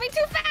think you're moving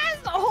too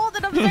fast. Hold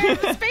it up there.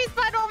 The space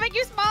button will make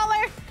you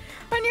smaller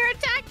when you're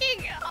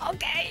attacking.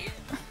 Okay.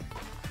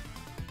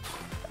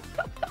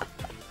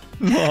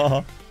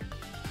 Aw.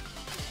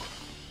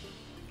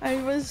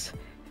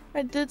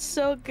 I did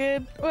so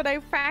good when I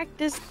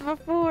practiced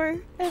before,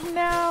 and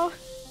now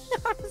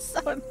I'm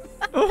so.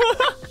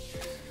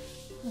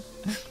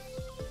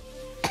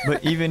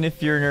 But even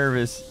if you're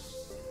nervous,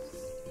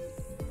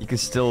 you can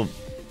still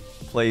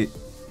play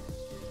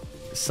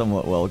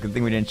somewhat well. Good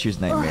thing we didn't choose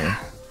Nightmare.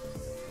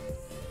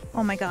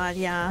 Oh my god,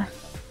 yeah.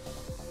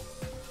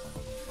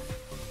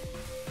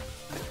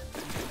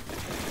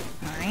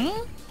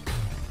 Alright.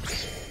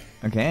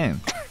 Okay.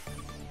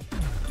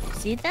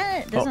 See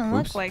that? It doesn't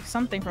look oops. like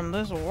something from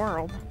this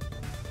world.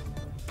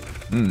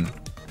 Hmm.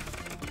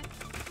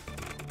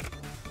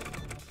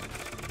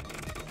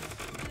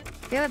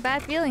 If you have a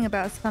bad feeling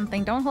about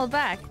something, don't hold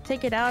back.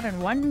 Take it out in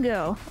one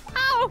go.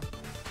 Ow!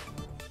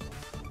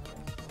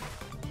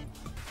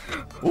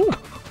 Ooh.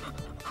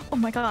 Oh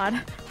my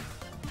god.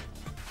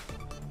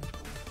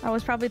 That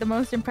was probably the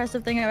most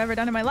impressive thing I've ever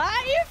done in my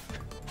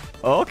life!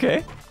 Oh,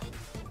 okay.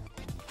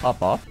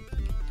 Pop off.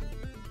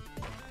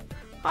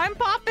 I'm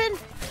popping!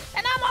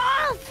 And I'm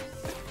off!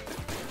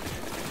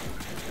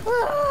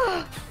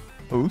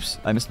 Oops,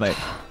 I missed my...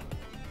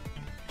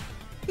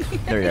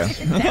 There we go.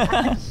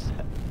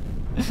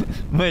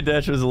 My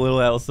dash was a little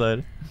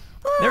outside.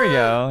 There we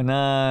go.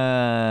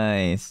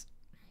 Nice.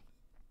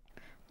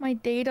 My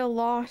data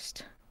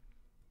lost.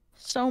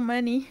 So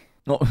many.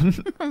 Oh.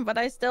 But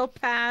I still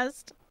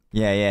passed.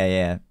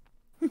 Yeah.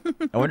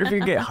 I wonder if you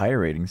can get higher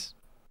ratings.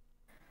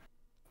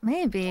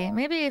 Maybe.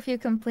 Maybe if you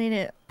complete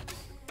it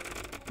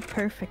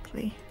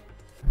perfectly.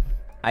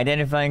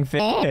 Identifying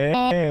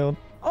failed.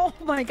 Oh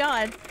my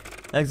god.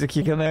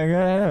 Execute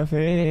command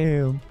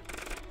failed.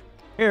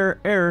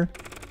 Error.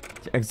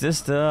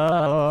 Exist.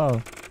 Error.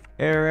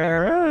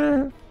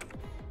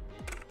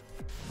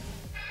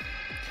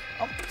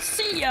 Oh,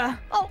 see ya.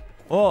 Oh.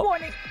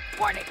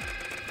 Warning.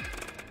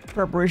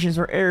 Preparations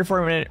for area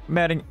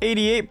formatting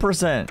 88%.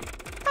 That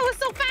was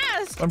so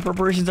fast. When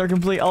preparations are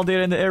complete, all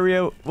data in the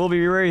area will be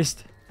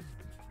erased.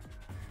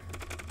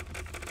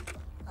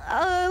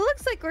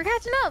 Looks like we're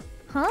catching up.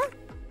 Huh?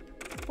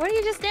 What are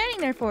you just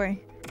standing there for?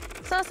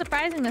 It's not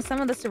surprising that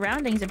some of the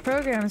surroundings and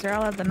programs are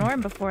all at the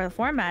norm before the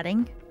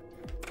formatting.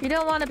 If you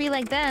don't want to be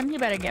like them, you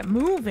better get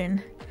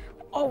moving.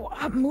 Oh,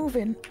 I'm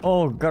moving.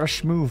 Oh, gotta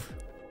schmoove.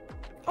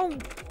 Oh,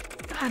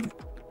 God.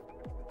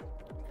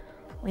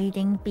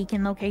 Waiting,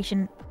 beacon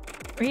location.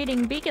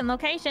 Reading, beacon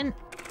location.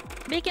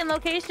 Beacon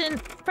location.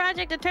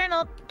 Project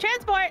Eternal.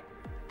 Transport.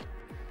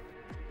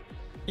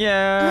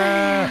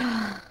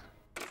 Yeah.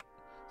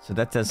 So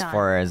that's as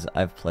far as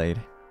I've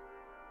played.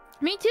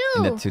 Me too.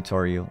 In the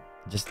tutorial.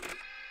 Just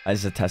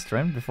as a test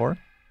run before.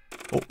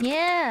 Oh.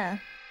 Yeah.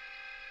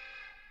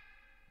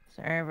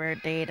 Server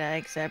data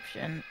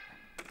exception.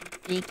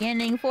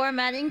 Beginning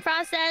formatting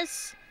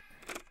process.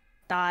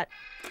 Dot.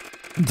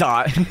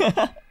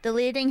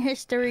 Deleting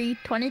history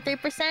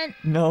 23%.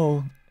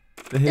 No.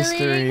 The history.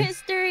 Deleting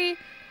history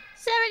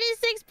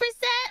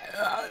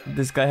 76%.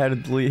 This guy had to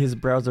delete his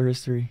browser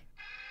history.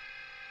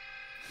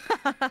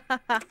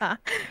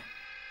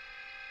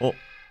 Oh.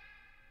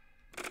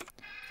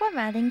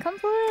 Formatting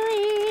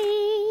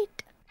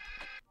complete.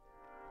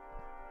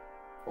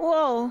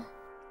 Whoa.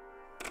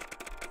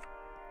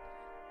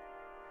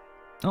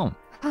 Oh.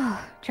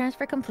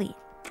 Transfer complete.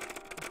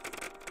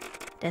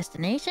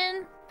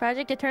 Destination,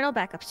 Project Eternal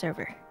Backup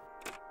Server.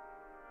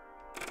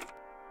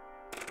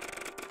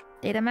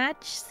 Data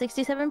match,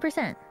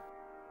 67%.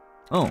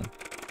 Oh.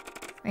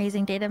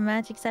 Raising data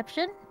match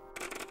exception.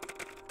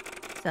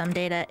 Some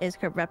data is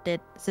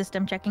corrupted.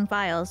 System checking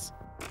files.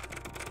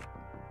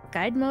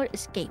 Guide mode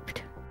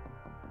escaped.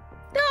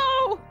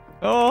 No!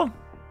 Oh.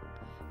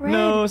 Red.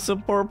 No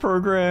support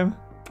program.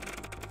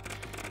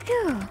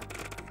 Phew.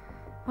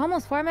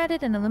 Almost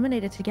formatted and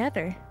eliminated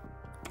together.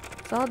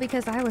 It's all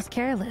because I was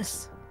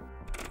careless.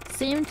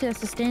 Seemed to have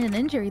sustained an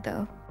injury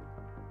though.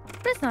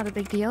 But it's not a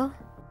big deal.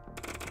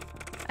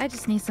 I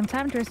just need some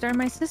time to restore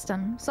my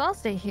system, so I'll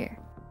stay here.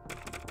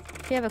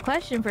 If you have a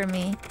question for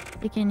me,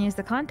 you can use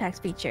the contacts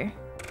feature.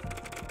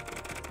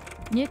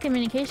 New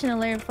communication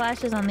alert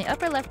flashes on the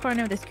upper left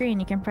corner of the screen.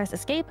 You can press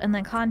escape and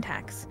then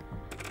contacts.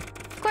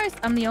 Of course,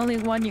 I'm the only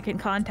one you can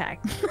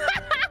contact.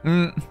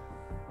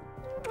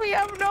 We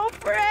have no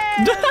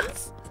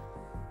friends!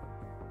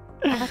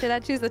 After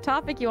that, choose the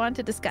topic you want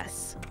to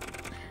discuss.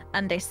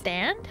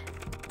 Understand?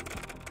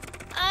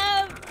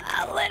 I'm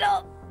a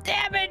little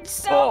damaged,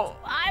 so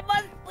I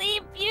must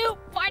leave you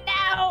for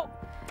now.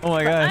 Oh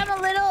my god. I'm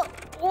a little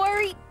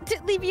worried to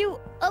leave you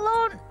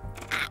alone.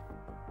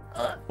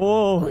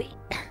 Whoa.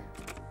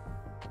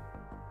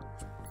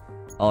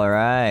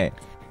 Alright.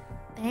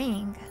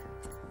 Dang.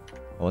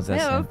 What was that?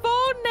 I have a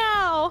phone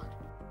now.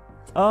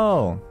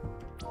 Oh.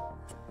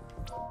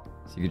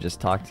 So you could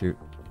just talk to...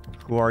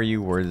 Who are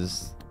you?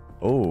 Where's...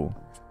 Oh.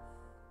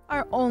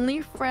 Our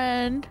only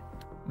friend.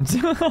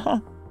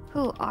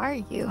 Who are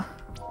you?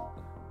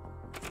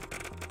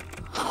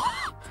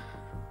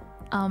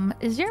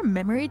 Is your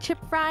memory chip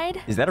fried?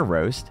 Is that a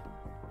roast?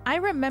 I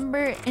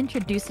remember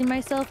introducing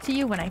myself to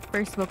you when I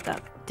first woke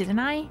up, didn't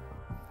I?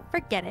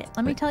 Forget it.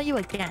 Let me tell you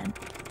again.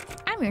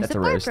 I'm your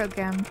support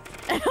program.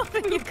 And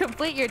helping you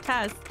complete your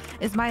task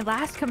is my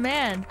last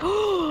command.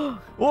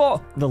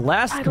 Whoa! The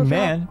last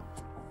command?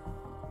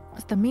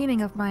 What's the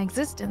meaning of my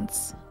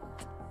existence?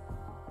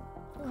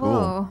 Cool.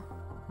 Whoa.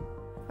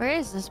 Where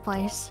is this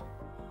place?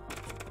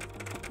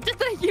 Did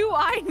the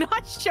UI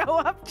not show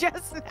up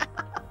just now?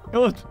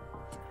 Oh.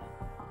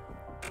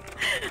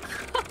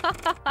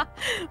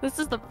 This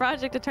is the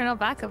Project Eternal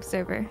backup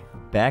server.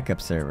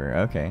 Backup server,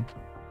 okay.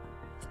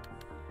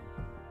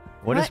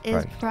 What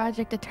is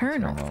Project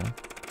Eternal?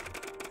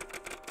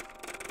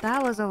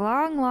 That was a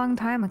long, long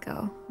time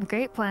ago. The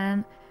great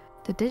plan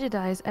to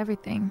digitize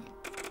everything.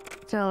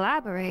 To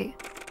elaborate,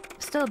 I'm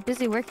still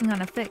busy working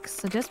on a fix,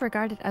 so just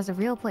regard it as a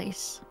real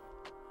place.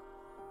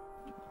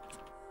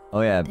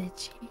 Oh yeah.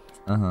 Digi.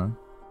 Uh-huh.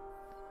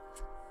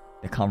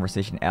 The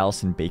conversation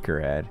Allison Baker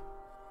had.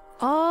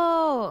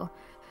 Oh!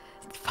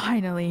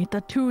 Finally,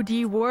 the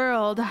 2D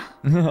world.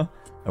 I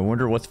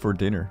wonder what's for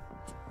dinner.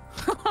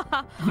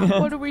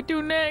 What do we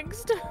do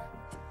next?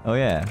 Oh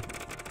yeah.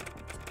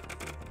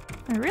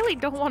 I really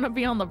don't want to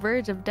be on the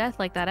verge of death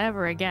like that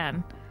ever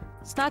again.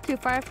 It's not too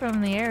far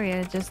from the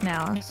area just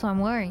now, so I'm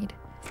worried.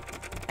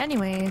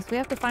 Anyways, we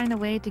have to find a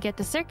way to get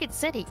to Circuit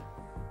City.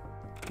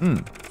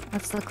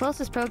 That's the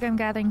closest program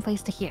gathering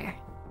place to here.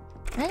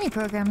 Many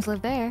programs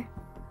live there.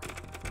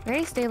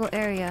 Very stable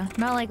area,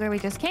 not like where we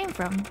just came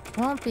from.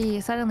 Won't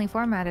be suddenly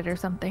formatted or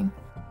something.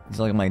 It's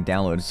like my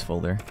downloads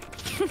folder.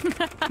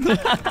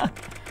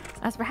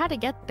 As for how to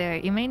get there,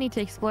 you may need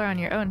to explore on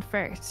your own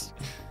first.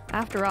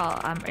 After all,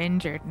 I'm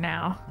injured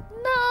now.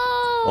 No!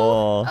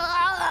 Oh.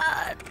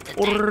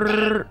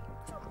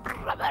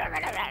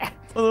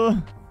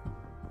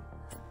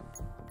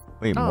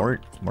 Wait,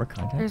 more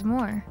content? There's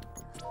more.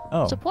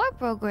 Oh. Support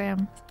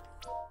program.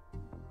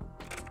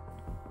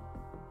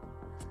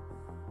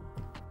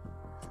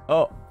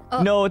 Oh.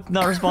 No, it's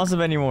not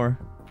responsive anymore.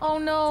 Oh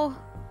no.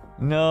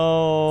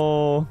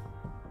 No.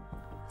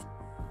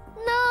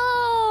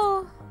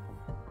 No!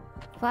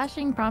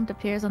 Flashing prompt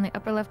appears on the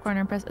upper left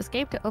corner. Press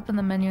escape to open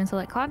the menu and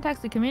select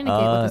contacts to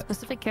communicate with a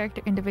specific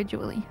character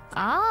individually.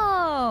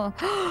 Oh!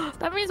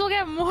 That means we'll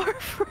get more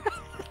friends.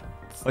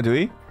 Oh, do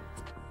we?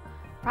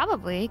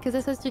 Probably, because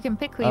it says you can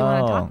pick who you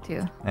want to talk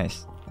to.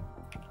 Nice.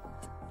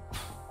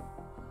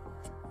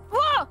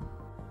 Whoa!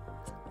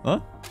 Huh?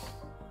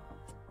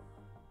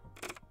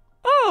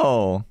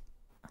 Oh!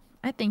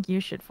 I think you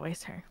should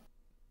voice her.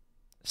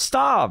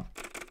 Stop!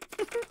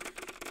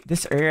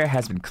 This area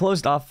has been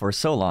closed off for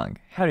so long.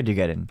 How did you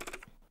get in?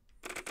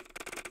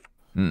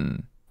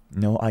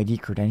 No ID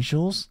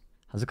credentials?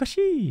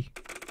 Hazukashi!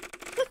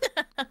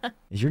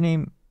 Is your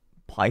name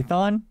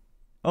Python?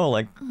 Oh,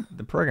 like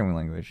the programming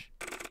language.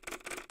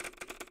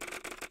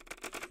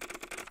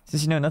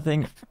 Since you know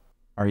nothing,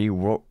 are you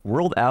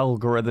World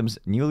Algorithm's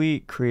newly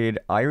created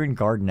Iron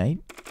Guard Knight?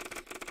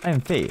 I am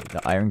Faye,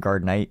 the Iron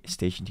Guard Knight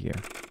stationed here.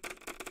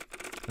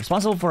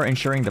 Responsible for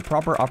ensuring the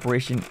proper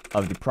operation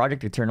of the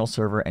Project Eternal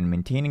server and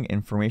maintaining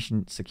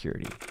information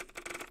security.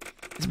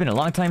 It's been a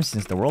long time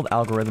since the World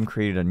Algorithm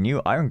created a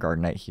new Iron Guard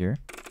Knight here.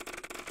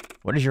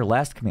 What is your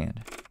last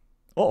command?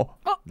 Oh,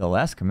 the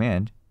last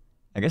command?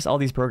 I guess all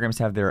these programs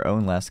have their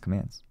own last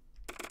commands.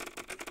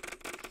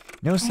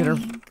 No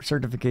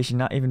certification,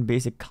 not even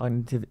basic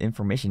cognitive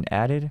information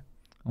added?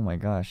 Oh my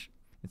gosh.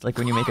 It's like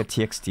when you make a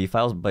TXT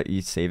file, but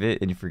you save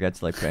it and you forget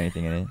to like put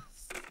anything in it.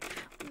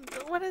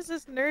 What is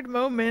this nerd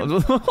moment?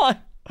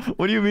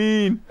 What do you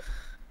mean?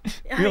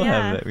 We all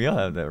have that. We all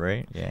have that,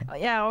 right? Yeah.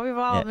 Yeah, we've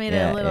all made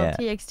a little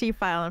TXT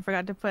file and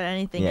forgot to put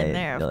anything in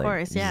there, of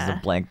course, This is a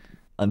blank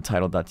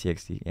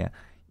untitled.txt. Yeah.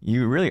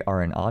 You really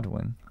are an odd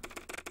one.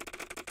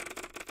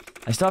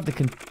 I still have to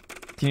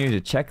continue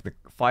to check the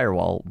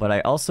firewall, but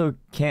I also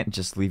can't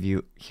just leave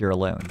you here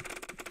alone.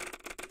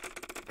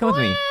 Come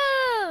with me.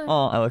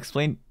 Oh, I'll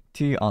explain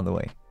to you on the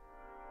way.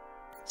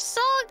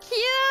 So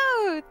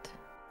cute!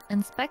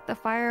 Inspect the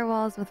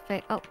firewalls with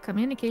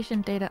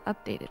communication data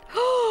updated.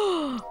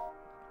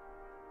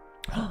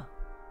 Yeah!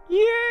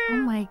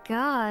 Oh my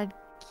god,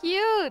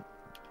 cute!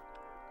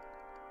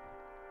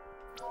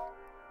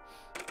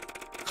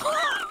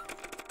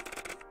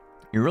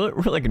 You're really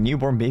like a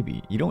newborn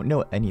baby. You don't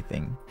know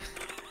anything.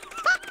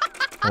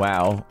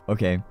 Wow,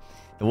 okay.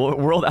 The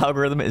world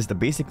algorithm is the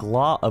basic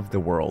law of the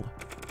world.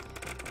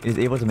 It is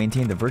able to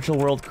maintain the virtual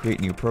world, create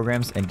new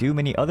programs, and do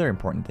many other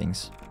important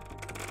things.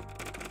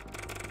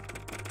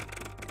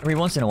 Every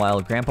once in a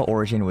while, Grandpa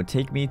Origin would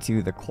take me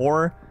to the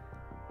core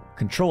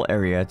control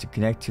area to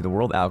connect to the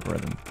world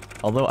algorithm.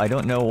 Although I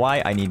don't know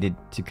why I needed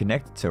to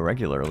connect so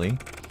regularly.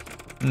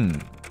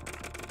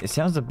 It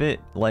sounds a bit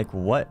like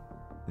what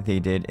they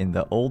did in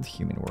the old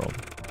human world.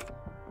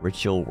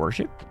 Ritual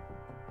worship?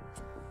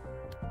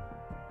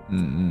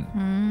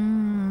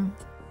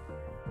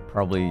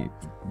 Probably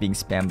being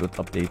spammed with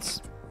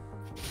updates.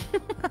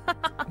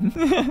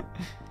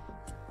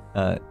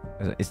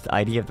 It's the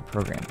ID of the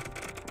program.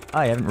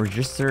 I haven't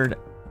registered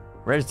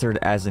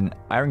as an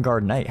Iron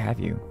Guard Knight, have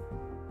you?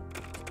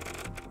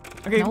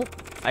 Okay, nope.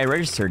 I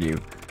registered you.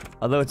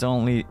 Although it's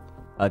only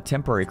a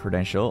temporary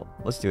credential,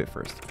 let's do it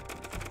first.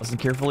 Listen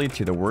carefully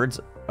to the words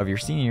of your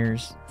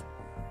seniors.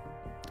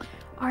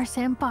 Our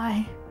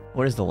senpai.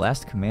 What is the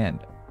last command?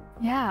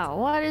 Yeah,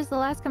 what is the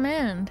last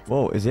command?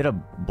 Whoa, is it a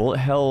bullet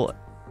hell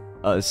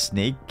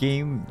snake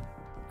game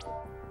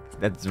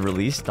that's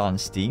released on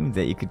Steam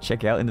that you could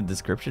check out in the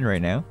description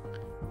right now?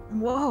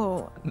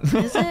 Whoa,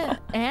 is it?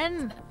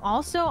 And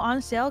also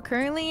on sale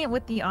currently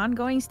with the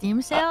ongoing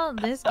Steam sale.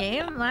 This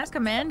game, Last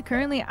Command,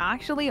 currently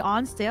actually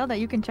on sale that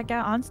you can check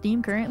out on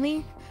Steam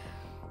currently.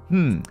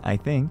 I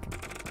think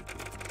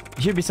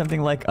it should be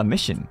something like a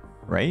mission,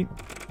 right?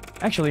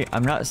 Actually,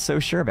 I'm not so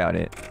sure about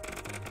it.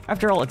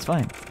 After all, it's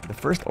fine. The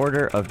first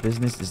order of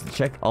business is to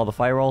check all the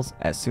firewalls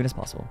as soon as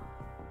possible.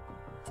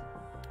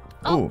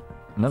 Oh. Ooh,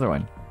 another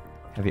one.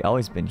 Have you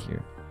always been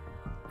here?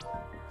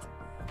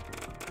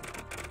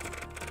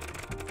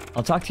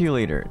 I'll talk to you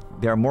later.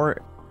 There are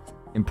more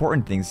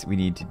important things we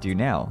need to do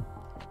now.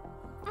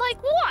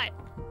 Like what?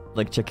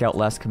 Like check out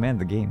Last Command,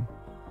 the game.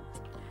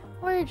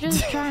 We're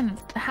just trying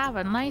to have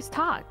a nice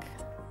talk.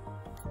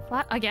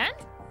 Again?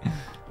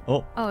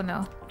 Oh. Oh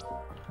no.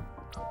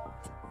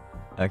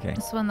 Okay.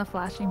 This one, the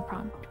flashing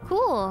prompt.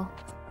 Cool.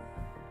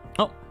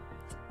 Oh.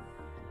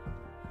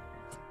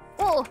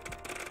 Oh.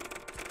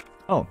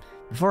 Oh.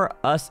 Before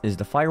us is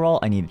the firewall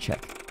I need to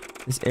check.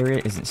 This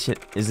area isn't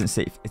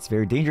safe. It's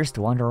very dangerous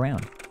to wander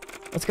around.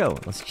 Let's go.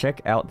 Let's check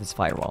out this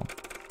firewall.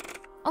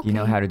 Okay. Do you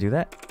know how to do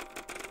that?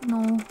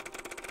 No.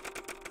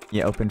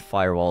 Yeah, open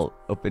firewall.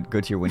 Go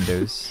to your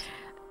Windows.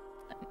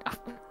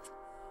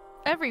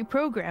 Every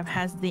program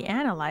has the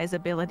analyze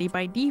ability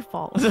by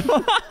default.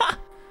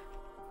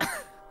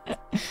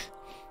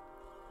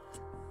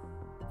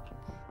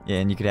 Yeah,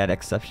 and you could add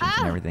exceptions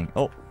and everything.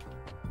 Oh.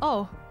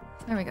 Oh,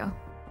 there we go.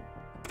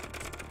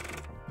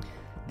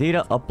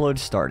 Data upload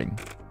starting.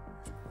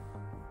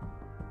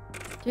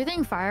 Do you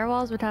think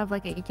firewalls would have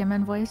like a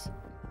Ikemen voice?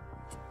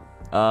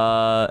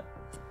 I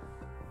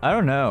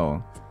don't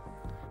know.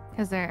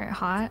 Because they're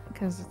hot?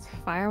 Because it's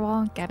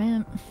firewall? Get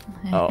it?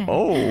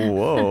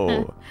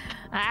 Whoa.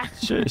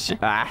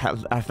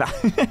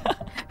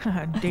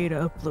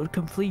 Data upload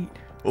complete.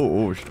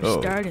 Oh.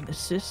 Starting the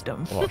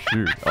system.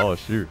 Oh,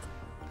 shoot.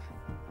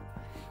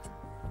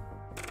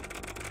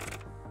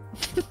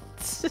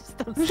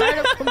 System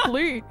startup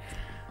complete.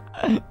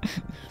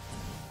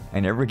 I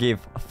never gave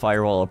a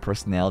firewall a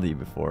personality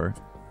before.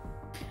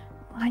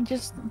 I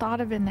just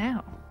thought of it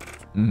now.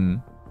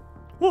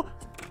 Whoa!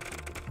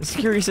 The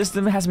security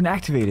system has been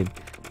activated.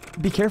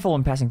 Be careful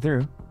when passing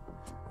through.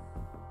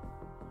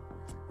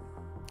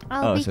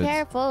 I'll be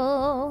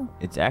careful.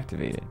 It's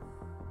activated.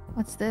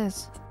 What's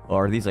this? Oh,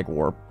 are these like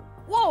warp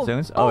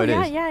zones? Oh, it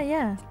is.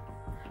 Yeah.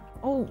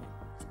 Oh.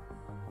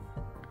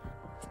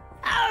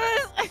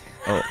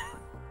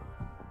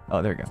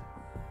 Oh, there we go.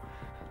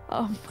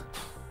 Oh.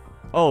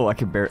 Oh, I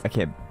can't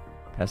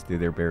pass through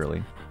there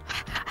barely.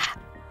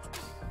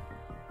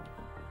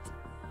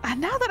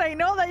 Now that I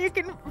know that you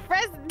can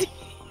press D.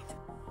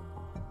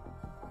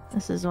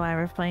 This is why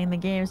we're playing the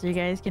game, so you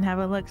guys can have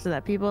a look, so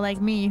that people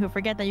like me who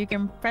forget that you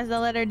can press the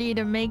letter D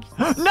to make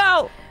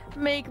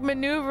make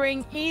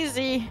maneuvering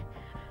easy.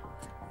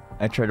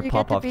 I tried to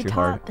pop off too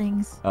hard.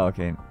 Things. Oh,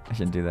 okay. I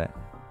shouldn't do that.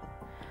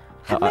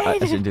 I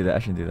shouldn't do that. I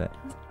shouldn't do that.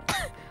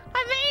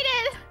 I made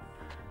it.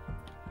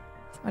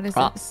 What is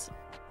this?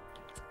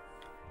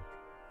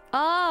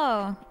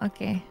 Oh,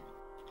 okay.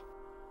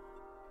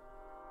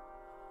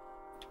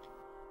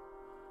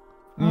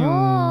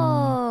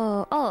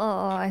 Oh,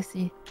 I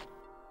see.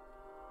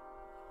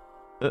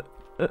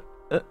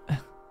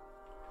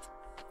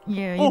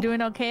 Yeah, you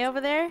doing okay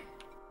over there?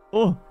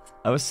 Oh,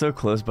 I was so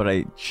close, but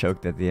I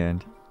choked at the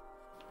end.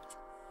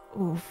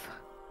 Oof.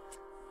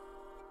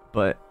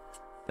 But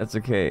that's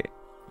okay.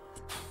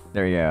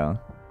 There you go.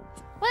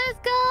 Let's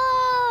go!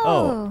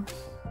 Oh.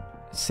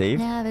 Save?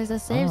 Yeah, there's a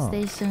save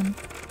station.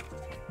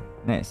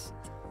 Nice.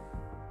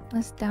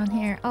 What's down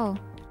here? Oh,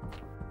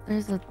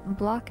 there's a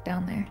block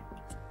down there.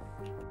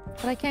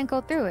 But I can't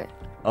go through it.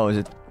 Oh, is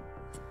it?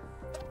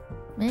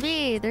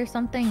 Maybe there's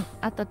something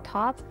at the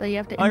top that you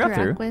have to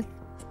interact with.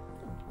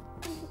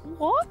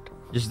 What?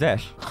 Just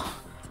dash.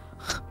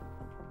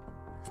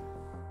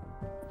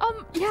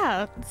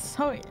 Yeah,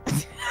 so...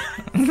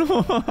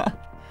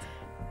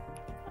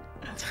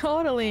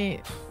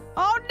 Totally.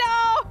 Oh,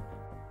 no!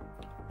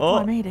 Oh,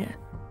 I made it.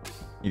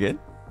 You good?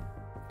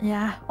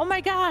 Yeah. Oh,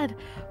 my God.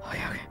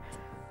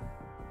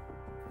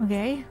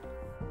 Okay.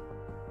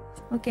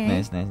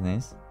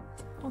 Nice.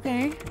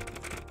 Okay.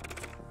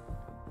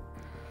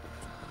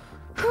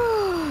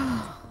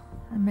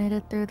 I made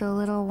it through the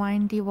little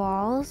windy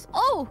walls.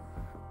 Oh!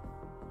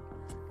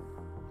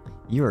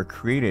 You were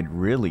created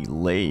really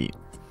late.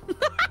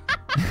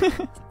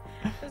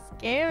 This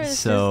game is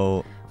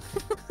so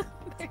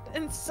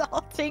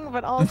insulting,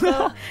 but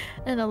also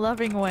in a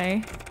loving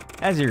way.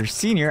 As your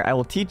senior, I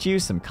will teach you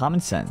some common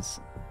sense.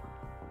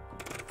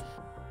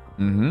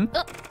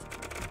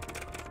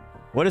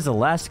 What is the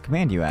last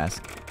command, you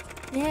ask?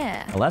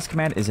 Yeah. The last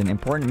command is an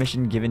important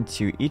mission given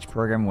to each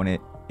program when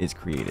it is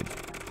created.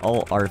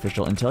 All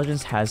artificial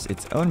intelligence has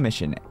its own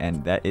mission,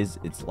 and that is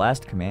its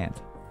last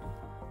command.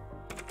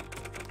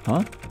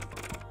 Huh?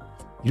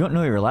 You don't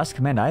know your last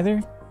command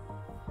either?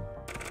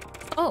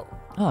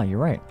 Oh, you're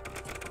right.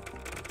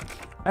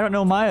 I don't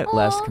know my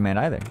last command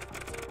either.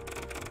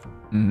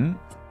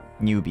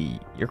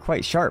 Newbie, you're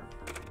quite sharp.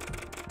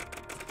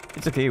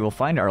 It's okay, we'll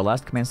find our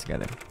last commands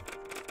together.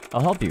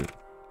 I'll help you.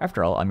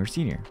 After all, I'm your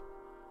senior.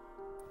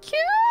 Cute!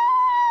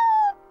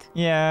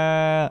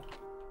 Yeah.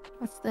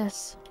 What's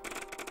this?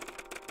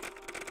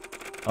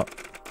 Oh.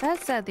 That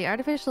said, the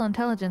artificial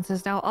intelligence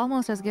is now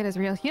almost as good as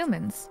real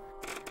humans.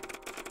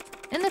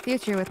 In the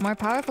future, with more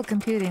powerful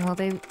computing, will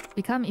they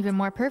become even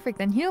more perfect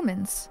than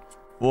humans?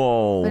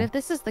 Whoa. But if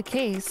this is the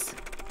case,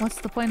 what's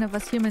the point of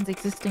us humans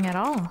existing at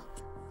all?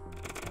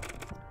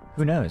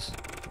 Who knows?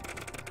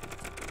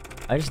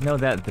 I just know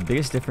that the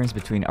biggest difference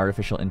between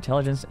artificial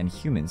intelligence and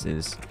humans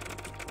is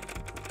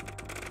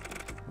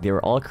they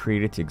were all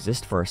created to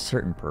exist for a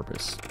certain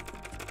purpose.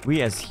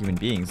 We as human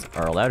beings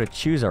are allowed to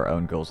choose our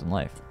own goals in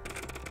life.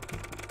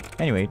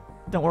 Anyway,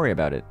 don't worry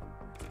about it.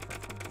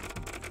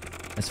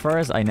 As far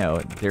as I know,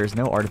 there is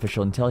no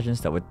artificial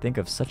intelligence that would think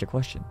of such a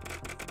question.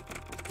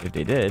 If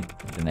they did,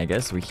 then I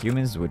guess we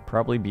humans would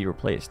probably be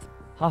replaced.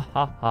 Ha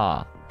ha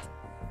ha.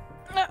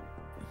 No.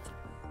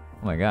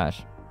 Oh my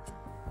gosh.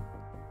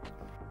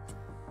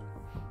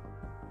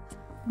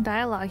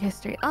 Dialogue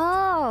history.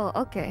 Oh,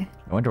 okay.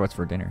 I wonder what's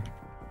for dinner.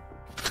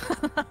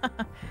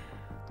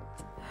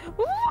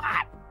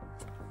 What?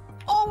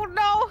 Oh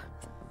no!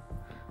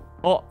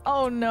 Oh!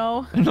 Oh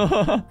no.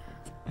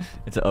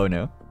 It's a oh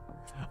no.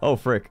 Oh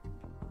frick.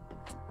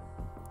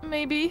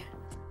 Maybe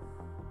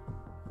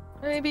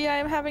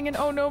I'm having an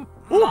oh no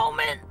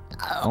moment.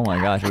 Oh my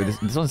gosh, wait,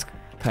 this one's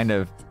kind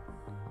of...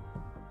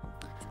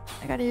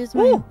 I gotta use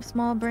my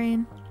small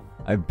brain.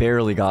 I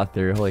barely got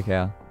through, holy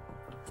cow.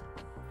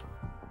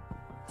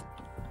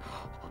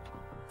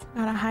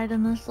 Gotta hide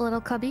in this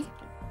little cubby.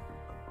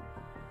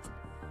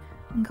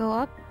 And go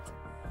up.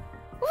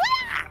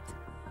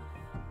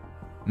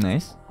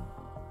 Nice.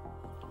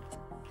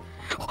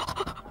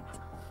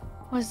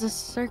 What's this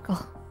circle?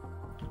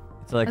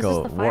 It's like Is a this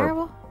the warp.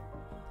 firewall?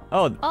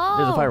 Oh,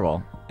 there's a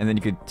firewall. And then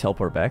you could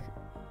teleport back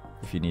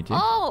if you need to.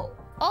 Oh,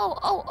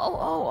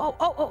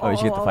 You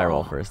should get the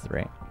firewall first,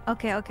 right?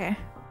 Okay.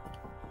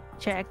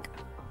 Check.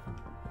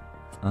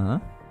 Uh-huh.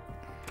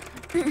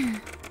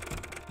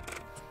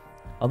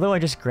 Although I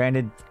just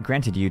granted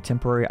you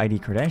temporary ID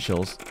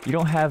credentials, you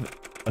don't have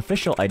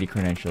official ID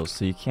credentials,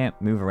 so you can't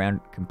move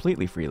around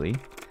completely freely.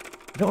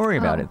 Don't worry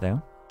about it,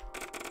 though.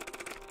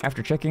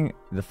 After checking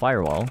the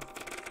firewall,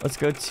 let's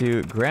go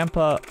to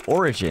Grandpa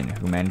Origin,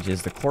 who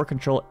manages the core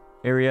control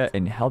area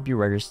and help you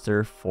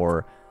register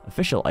for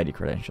official ID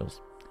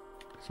credentials.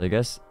 So I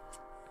guess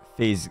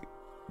Faye's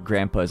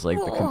grandpa is like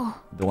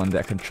the one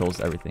that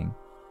controls everything.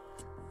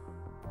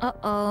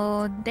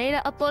 Uh-oh.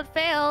 Data upload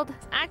failed.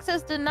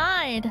 Access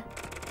denied.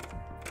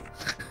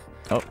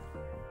 Oh.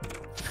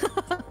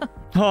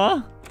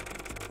 Huh?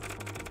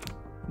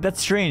 That's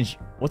strange.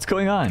 What's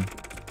going on?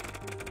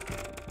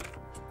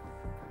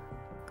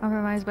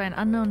 Compromised by an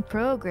unknown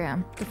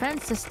program.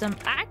 Defense system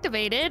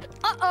activated.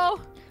 Uh-oh.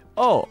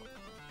 Oh.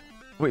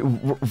 Wait,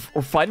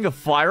 we're fighting a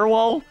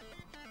firewall?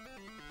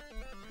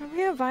 Are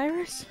we a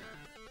virus?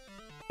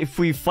 If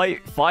we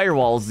fight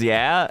firewalls,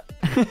 yeah.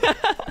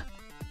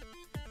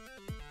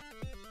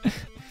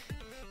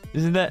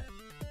 Isn't that...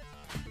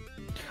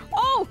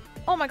 Oh!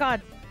 Oh my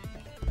god.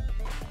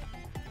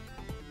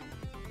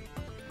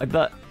 I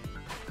thought...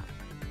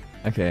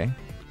 Okay.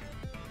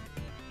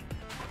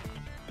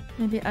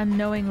 Maybe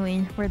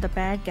unknowingly, we're the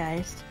bad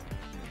guys.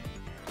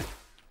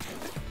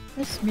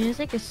 This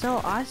music is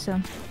so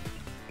awesome.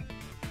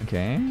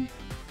 Okay.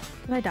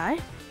 Did I die?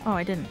 Oh,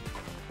 I didn't.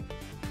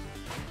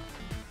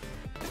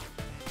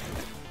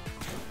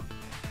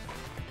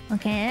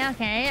 Okay.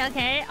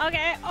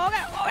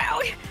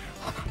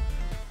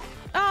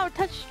 Oh,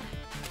 touch.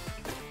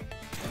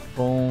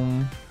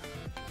 Boom.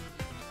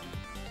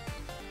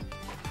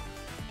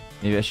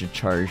 Maybe I should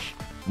charge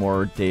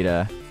more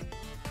data.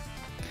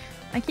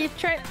 I keep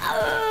trying.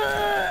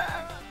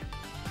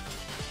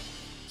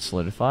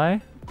 Solidify?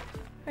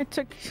 I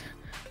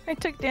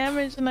took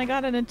damage and I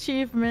got an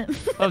achievement.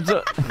 Oh,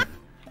 so...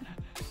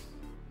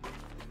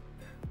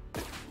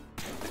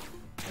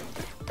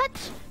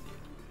 Touch.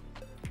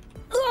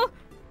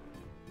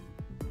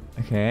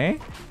 Okay.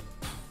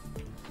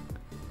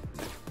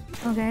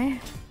 Okay.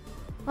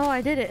 Oh,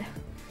 I did it.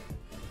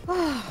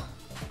 Oh.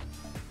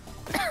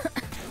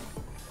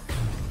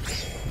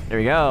 There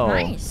we go.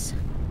 Nice.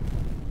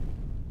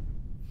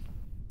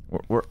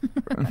 We're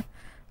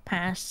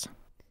Pass.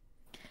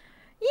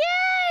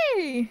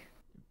 Yay!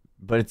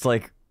 But it's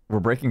like we're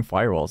breaking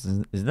firewalls.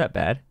 Isn't that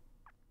bad?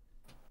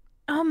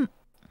 Well,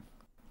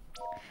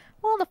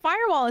 the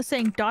firewall is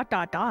saying ...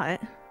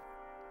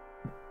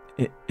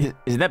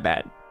 Isn't that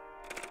bad?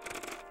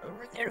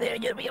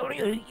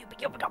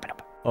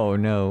 Oh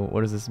no!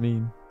 What does this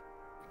mean?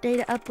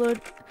 Data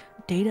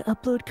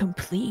upload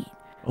complete.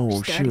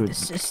 Oh Starting shoot! the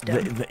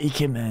system. The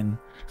Ikemen.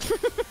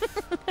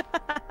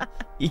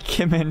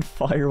 Ikemen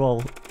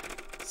firewall.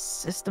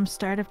 System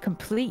startup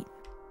complete.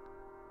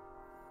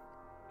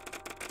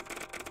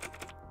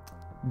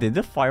 Did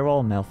the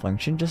firewall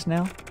malfunction just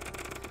now?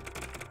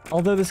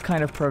 Although this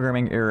kind of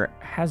programming error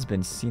has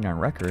been seen on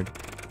record,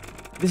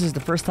 this is the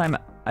first time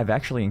I've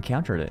actually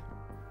encountered it.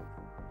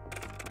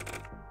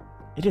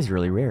 It is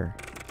really rare.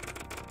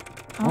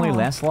 Only Oh.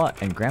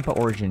 Lancelot and Grandpa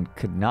Origin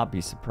could not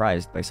be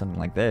surprised by something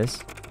like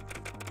this.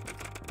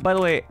 By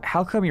the way,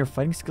 how come your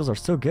fighting skills are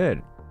so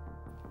good?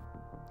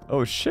 Oh,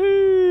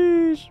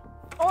 sheesh.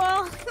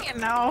 Well, you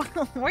know,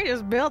 we're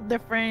just built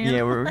different.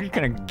 Yeah, we're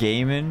kind of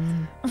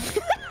gaming.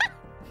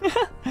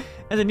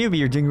 As a newbie,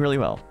 you're doing really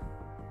well.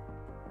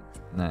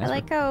 Nice. I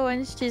like how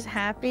when she's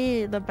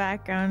happy, the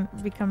background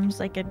becomes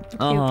like a cute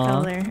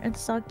color. It's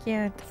so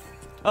cute.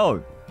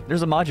 Oh,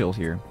 there's a module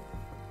here.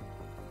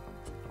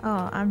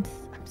 Oh, I'm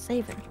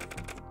saving.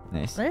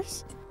 Nice.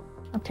 This?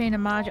 Obtain a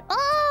module.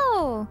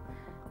 Oh!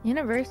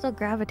 Universal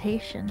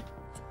gravitation.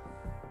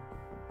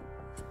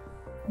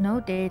 No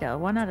data.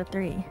 1 out of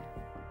 3.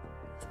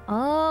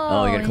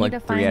 Oh, you gotta need collect to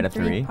 3 find out of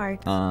 3.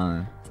 Parts.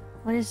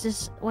 What is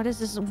this? What is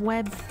this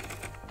web?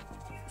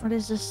 What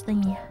is this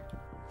thingy?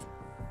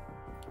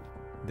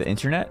 The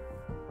internet?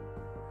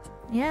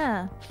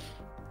 Yeah.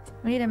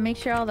 We need to make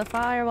sure all the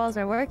firewalls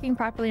are working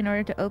properly in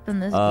order to open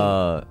this gate.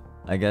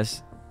 I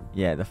guess,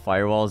 yeah, the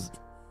firewalls,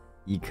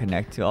 you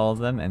connect to all of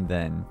them and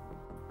then...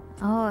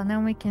 Oh, and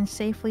then we can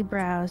safely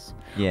browse.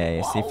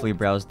 Yeah, safely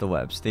browse the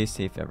web. Stay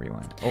safe,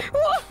 everyone. Oh.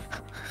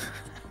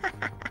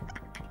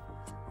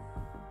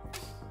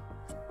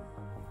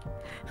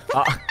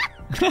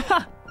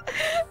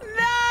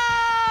 No!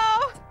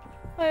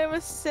 I'm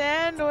a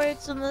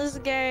sandwich in this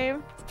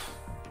game.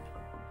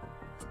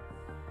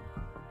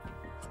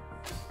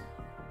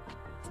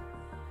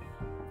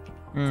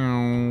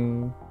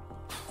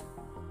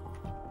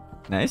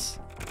 Nice.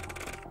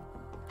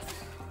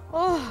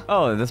 Oh,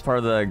 Oh, that's part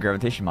of the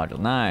gravitation module.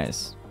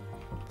 Nice.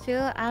 2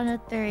 out of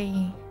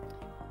 3.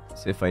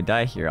 So if I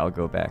die here, I'll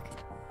go back.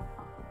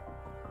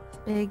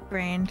 Big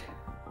brained.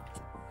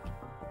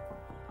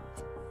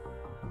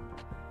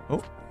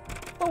 Oh.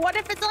 But what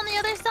if it's on the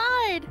other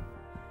side?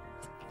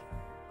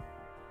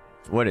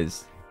 What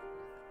is?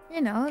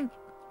 You know,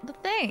 the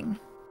thing.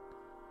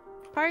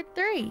 Part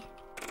 3.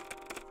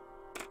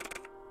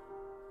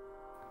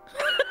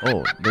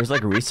 Oh, there's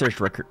like research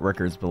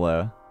records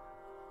below.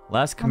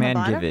 Last On the command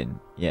bottom? given.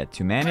 Yeah,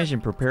 to manage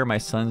and prepare my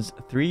son's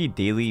 3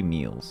 daily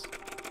meals.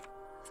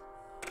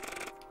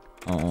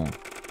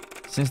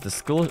 Since the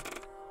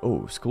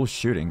school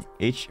shooting,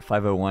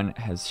 H501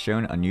 has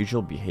shown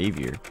unusual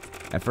behavior.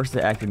 At first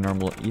it acted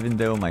normal even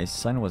though my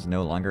son was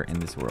no longer in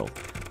this world.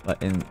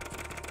 But in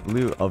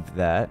lieu of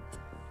that,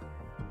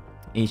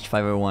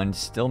 H501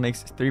 still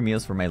makes 3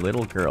 meals for my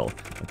little girl.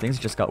 But things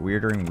just got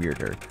weirder and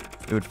weirder.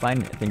 It would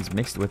find things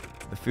mixed with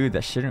the food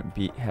that shouldn't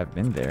have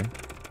been there.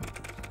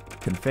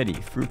 Confetti,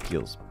 fruit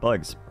peels,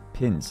 bugs,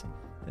 pins.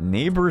 The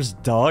neighbor's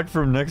dog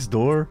from next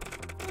door?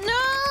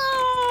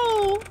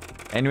 No!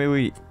 Anyway,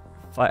 we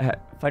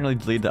finally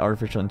deleted the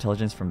artificial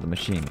intelligence from the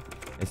machine.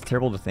 It's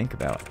terrible to think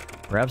about.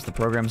 Perhaps the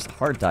program's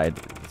heart died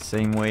the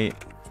same way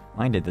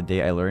mine did the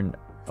day I learned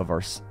of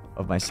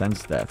my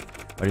son's death.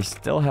 But I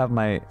still have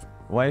my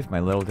wife, my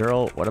little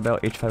girl. What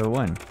about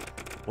H501?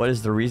 What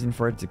is the reason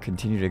for it to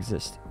continue to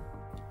exist?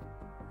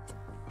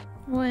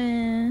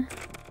 When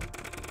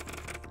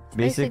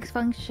basic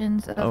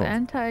functions of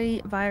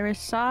antivirus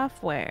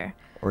software.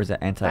 Or is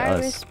that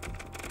anti-us?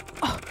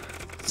 Oh,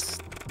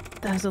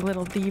 that's a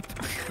little deep.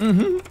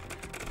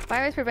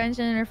 Virus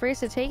prevention refers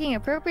to taking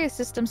appropriate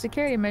system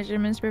security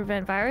measurements to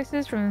prevent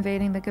viruses from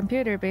invading the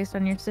computer based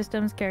on your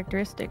system's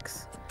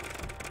characteristics.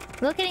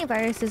 Locating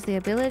viruses is the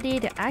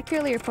ability to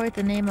accurately report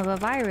the name of a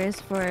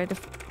virus for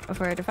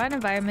a defined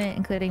environment,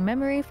 including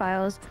memory,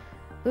 files,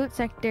 boot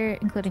sector,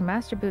 including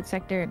master boot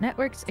sector,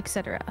 networks,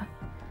 etc.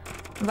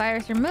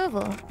 Virus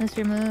removal. This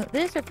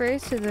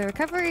refers to the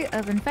recovery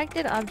of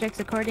infected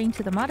objects according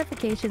to the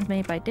modifications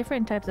made by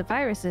different types of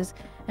viruses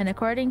and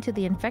according to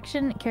the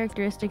infection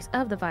characteristics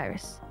of the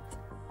virus.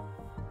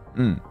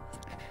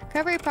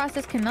 Recovery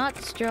process cannot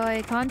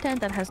destroy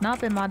content that has not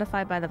been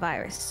modified by the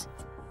virus.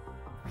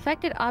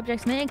 Affected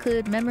objects may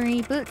include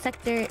memory, boot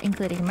sector,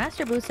 including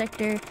master boot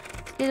sector,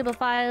 executable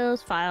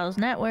files,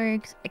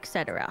 networks,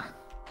 etc.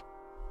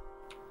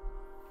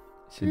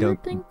 So Do you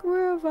think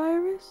we're a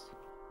virus?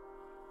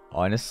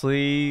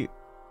 Honestly,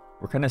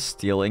 we're kind of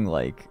stealing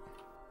like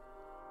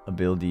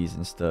abilities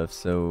and stuff,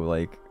 so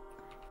like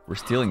we're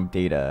stealing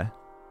data,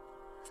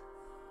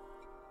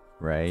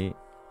 right?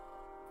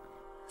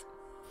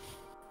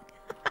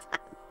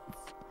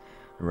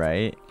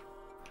 Right?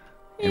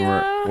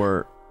 Yeah. And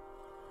we're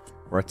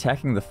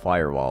attacking the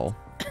firewall.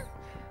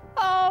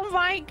 Oh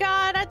my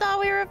god, I thought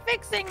we were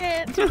fixing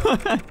it!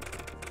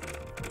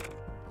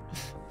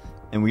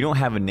 And we don't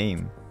have a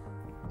name.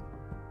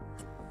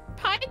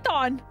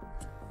 Python!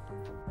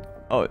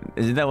 Oh,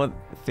 isn't that what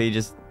Faye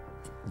just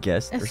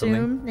guessed or something?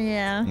 Assume,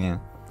 yeah. Yeah.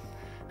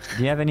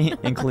 Do you have any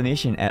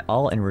inclination at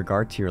all in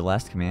regard to your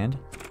last command?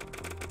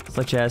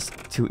 Such as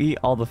to eat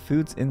all the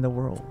foods in the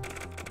world.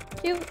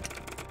 Cute.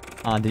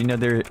 Do you know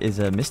there is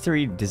a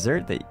mystery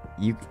dessert that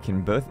you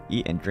can both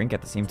eat and drink at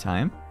the same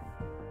time?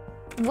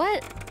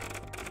 What?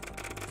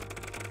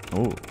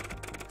 Oh.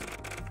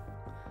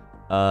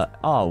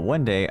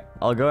 One day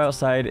I'll go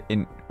outside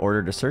in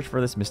order to search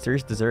for this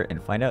mysterious dessert and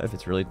find out if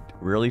it's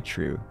really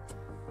true.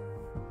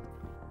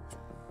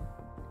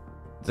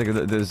 It's like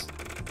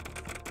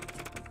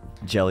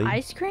Jelly?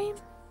 Ice cream?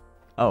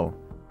 Oh.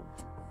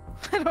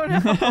 I don't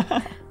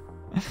know.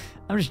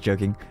 I'm just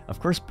joking. Of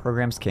course,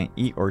 programs can't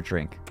eat or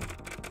drink.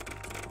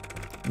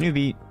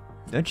 Newbie,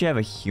 don't you have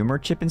a humor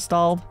chip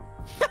installed?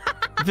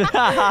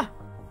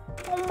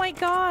 Oh my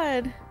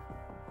god.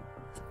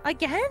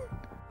 Again?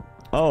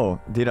 Oh,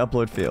 data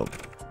upload failed.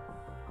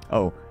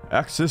 Oh,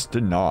 access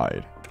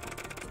denied.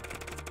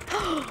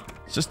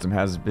 System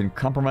has been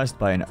compromised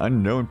by an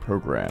unknown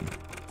program.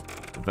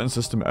 Defense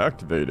system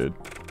activated.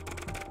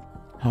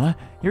 Huh?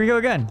 Here we go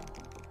again.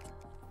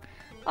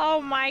 Oh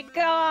my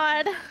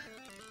god.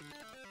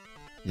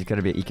 There's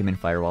gotta be an Ikemen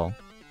firewall.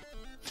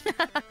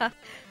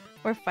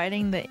 We're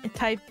fighting the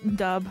type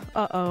dub.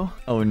 Uh-oh.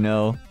 Oh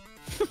no.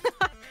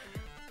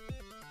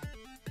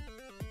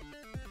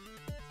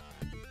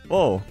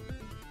 Whoa.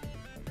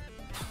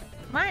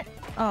 What?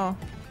 Oh.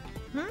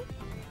 Hmm?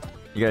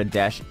 You gotta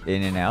dash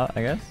in and out,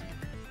 I guess?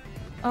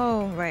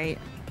 Oh, right.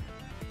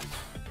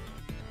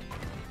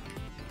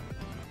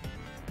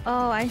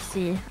 Oh, I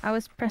see. I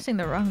was pressing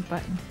the wrong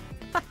button.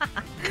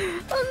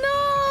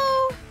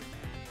 Oh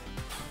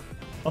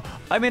no! Oh,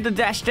 I meant to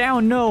dash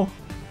down, no!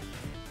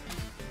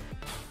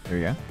 There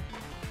we go.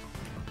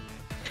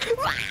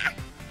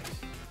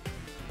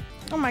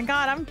 Oh my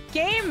god, I'm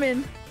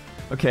gaming!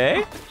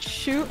 Okay.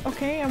 Shoot,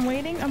 okay, I'm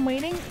waiting.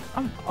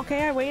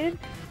 Okay, I waited.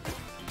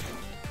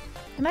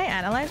 Can I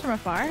analyze from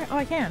afar? Oh,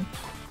 I can.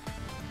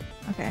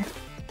 Okay.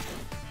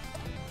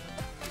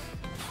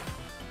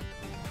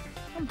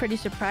 I'm pretty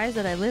surprised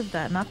that I lived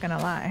that, not gonna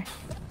lie.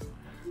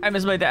 I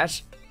missed my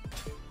dash.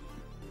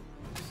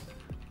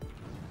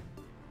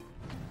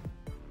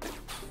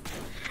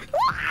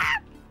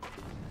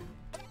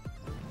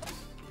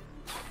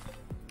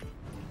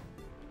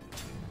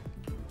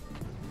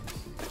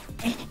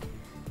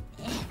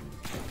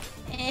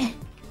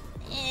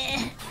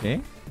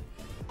 Okay.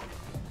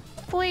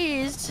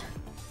 Please.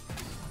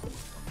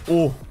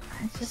 Oh.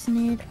 I just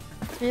need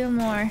a few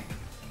more.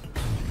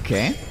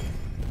 Okay.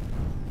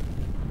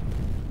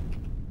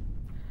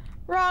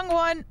 Wrong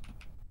one.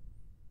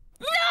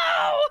 No!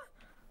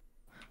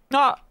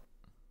 Ah.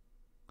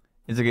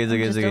 It's okay. It's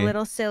okay. I'm It's just okay. a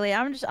little silly.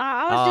 I was just being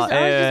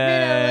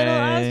a little.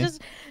 I was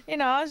just, you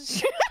know, I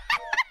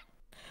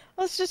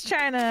was just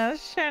trying to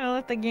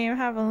let the game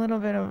have a little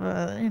bit of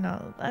a, you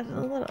know, a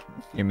little.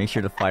 Yeah, make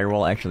sure the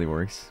firewall actually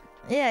works.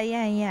 Yeah.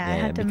 I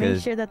had to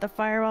make sure that the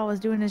firewall was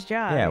doing his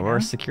job. Yeah, you we're know?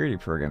 security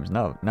programs,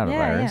 not a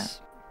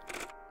virus.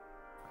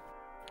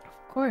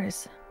 Of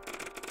course.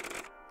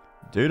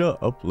 Data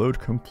upload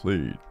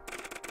complete.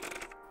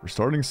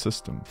 Restarting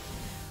system.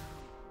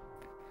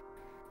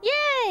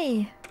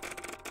 Yay!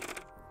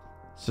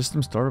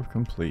 System startup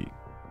complete.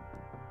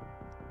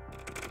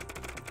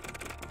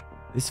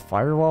 This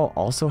firewall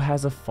also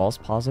has a false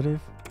positive?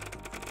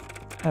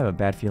 I have a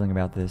bad feeling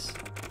about this.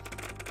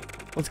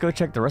 Let's go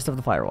check the rest of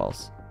the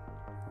firewalls.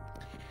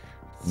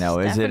 Now,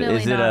 is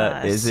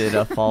it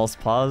a false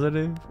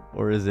positive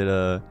or is it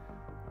a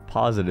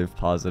positive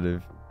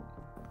positive?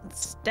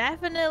 It's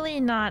definitely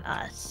not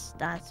us.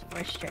 That's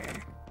for sure.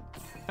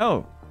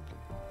 Oh,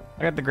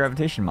 I got the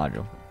gravitation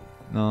module.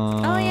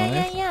 Oh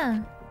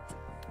yeah.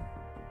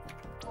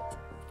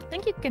 I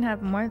think you can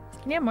have more.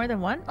 Can you have more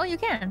than one? Oh, you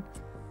can.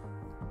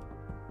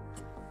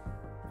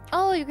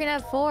 Oh, you can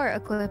have 4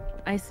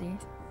 equipped. I see.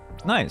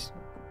 Nice.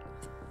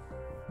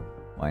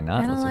 Why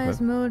not?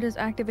 Analyze mode is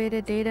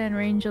activated. Data and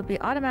range will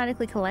be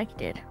automatically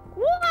collected.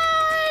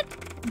 What?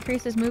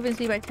 Increases movement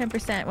speed by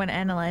 10% when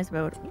analyze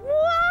mode.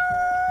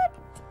 What?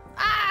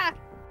 Ah!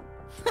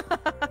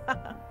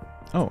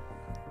 Oh.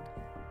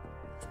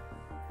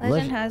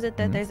 Legend has it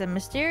that there's a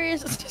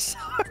mysterious.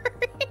 Sorry.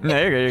 No,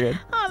 you're good. You're good.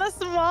 On a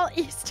small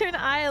eastern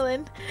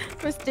island,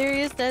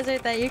 mysterious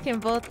desert that you can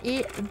both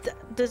eat.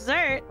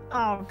 Dessert.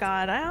 Oh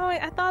God,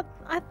 I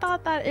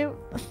thought that it.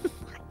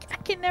 I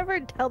can never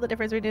tell the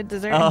difference between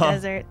dessert and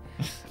desert.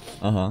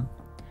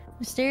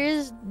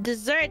 Mysterious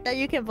dessert that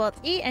you can both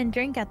eat and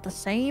drink at the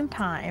same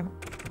time.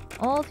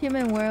 Old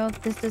human world.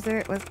 This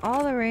dessert was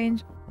all the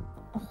rage,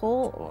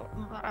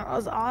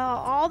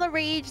 all the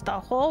rage the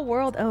whole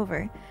world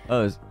over.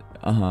 Oh,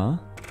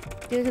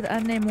 Due to the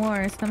unnamed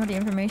wars, some of the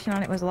information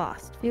on it was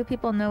lost. Few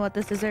people know what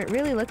this dessert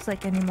really looks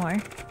like anymore.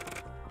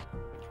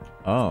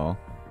 Oh.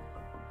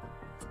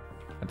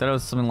 I thought it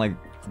was something like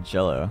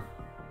Jello.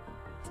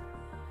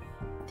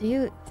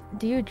 Do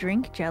you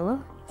drink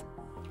Jello?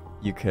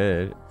 You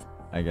could,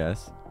 I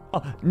guess.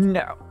 Oh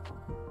no!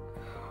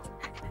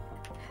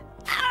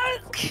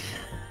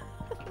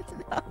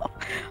 No,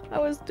 I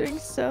was doing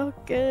so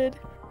good.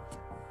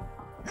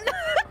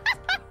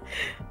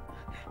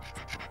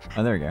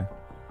 Oh, there we go.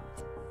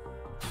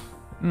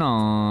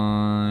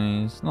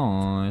 Nice.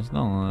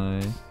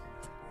 Oh,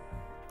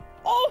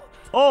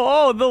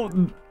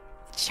 the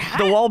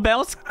wall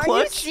bounce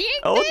clutch. Are you seeing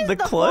this? The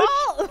clutch.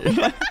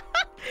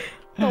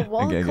 The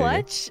wall Okay.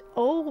 clutch.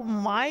 Oh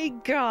my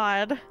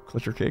God.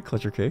 Clutch or kick.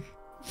 No.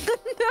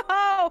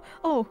 Oh.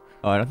 Oh,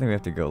 I don't think we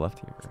have to go left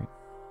here, right?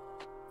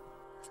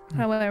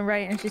 I went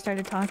right and she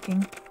started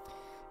talking.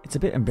 It's a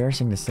bit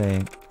embarrassing to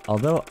say,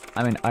 although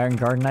I'm an Iron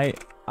Guard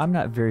Knight, I'm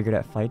not very good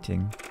at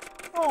fighting.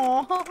 Aw.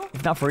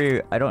 If not for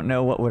you, I don't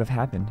know what would have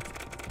happened.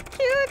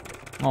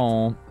 Cute.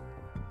 Oh,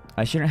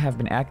 I shouldn't have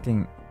been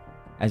acting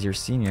as your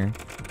senior.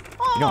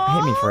 You don't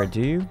hate me for it,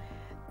 do you?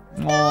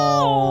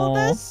 No,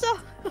 that's so...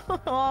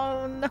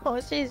 Oh no,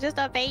 she's just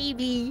a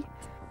baby.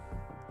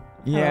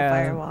 Yeah.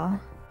 Firewall.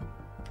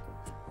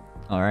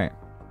 Alright.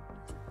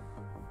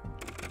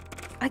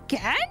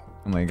 Again?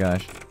 Oh my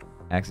gosh.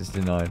 Access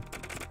denied.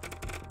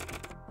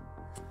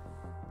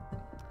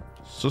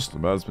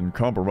 System has been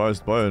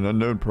compromised by an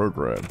unknown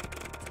program.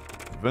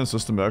 Event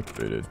system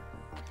activated.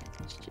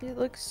 She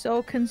looks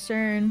so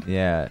concerned.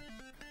 Yeah.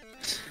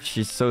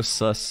 She's so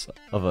sus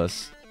of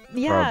us.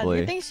 Yeah,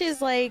 probably. you think she's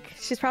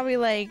probably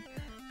like,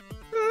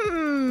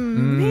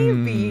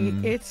 maybe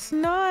it's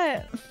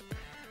not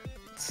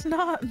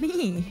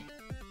me.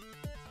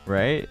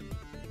 Right?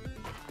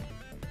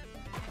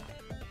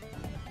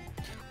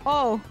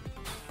 Oh.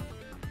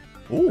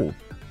 Ooh.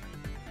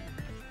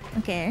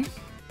 Okay.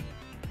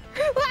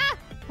 Ah!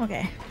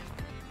 Okay.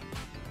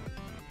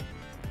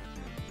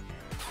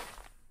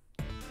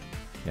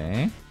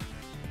 Okay.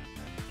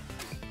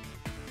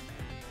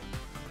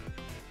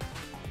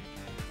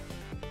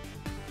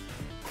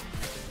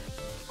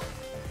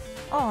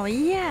 Oh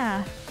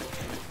yeah.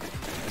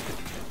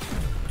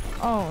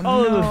 Oh,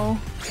 Oh. no.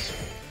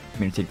 I'm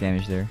gonna take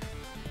damage there.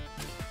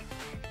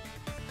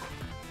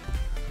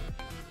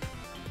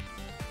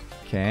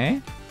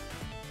 Okay.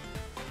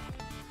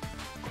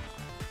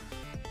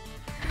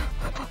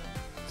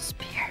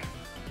 Spear.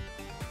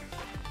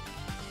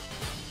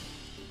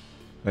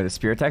 But the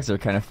spear attacks are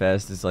kind of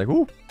fast. It's like,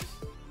 ooh.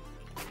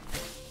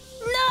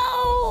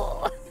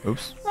 No!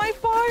 Oops. My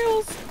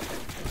files.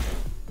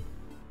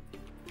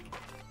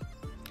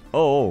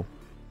 Oh.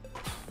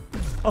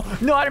 Oh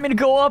no! I didn't mean to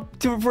go up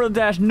for the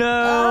dash. No.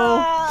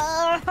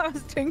 I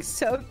was doing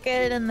so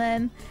good, and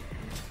then.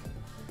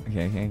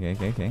 Okay.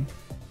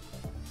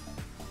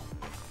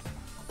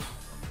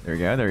 There we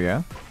go. There we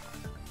go.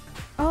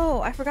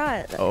 Oh, I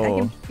forgot.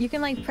 Oh. You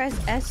can like press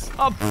S,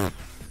 Oh.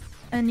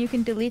 and you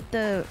can delete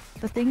the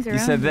things around.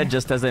 You said that you.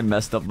 just as I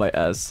messed up my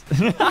S.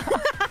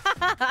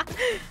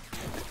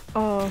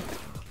 Oh.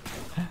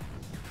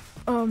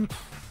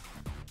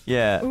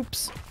 Yeah.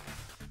 Oops.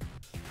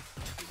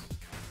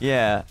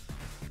 Yeah.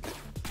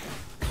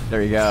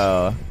 There you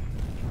go.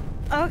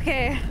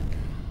 Okay.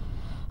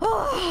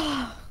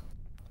 Oh.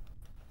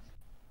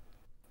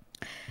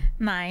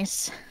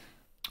 Nice.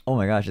 Oh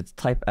my gosh, it's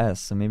type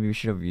S, so maybe we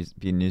should have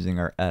been using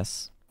our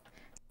S.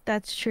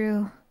 That's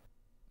true.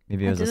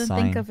 Maybe it I was a didn't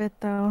sign. think of it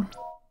though.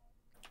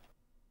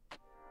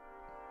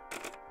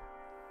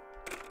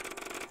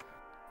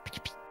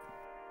 Data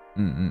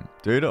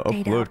Data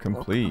upload upload.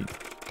 complete.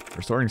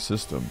 Restoring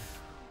system.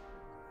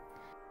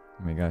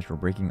 Oh my gosh, we're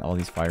breaking all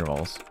these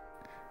firewalls.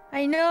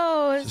 I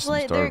know. It's System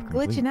like they're startup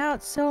complete. glitching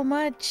out so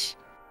much.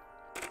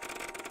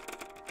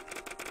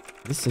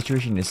 This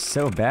situation is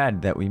so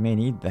bad that we may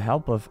need the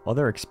help of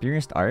other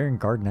experienced Iron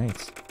Guard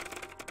Knights.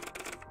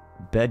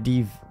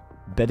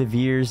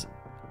 Bedivere's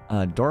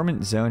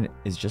dormant zone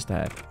is just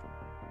ahead.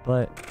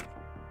 But...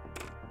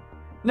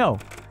 No!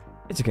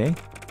 It's okay.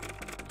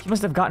 She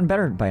must have gotten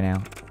better by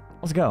now.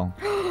 Let's go.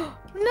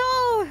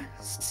 No!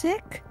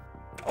 Sick?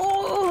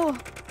 Oh!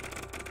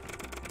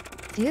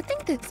 Do you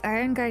think this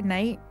Iron Guard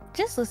Knight...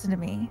 Just listen to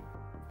me.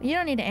 You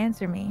don't need to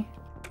answer me.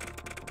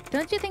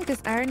 Don't you think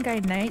this Iron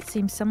Guard Knight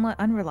seems somewhat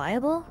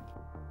unreliable?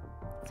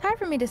 It's hard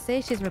for me to say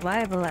she's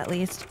reliable, at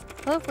least.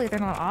 Hopefully they're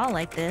not all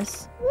like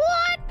this.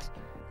 What?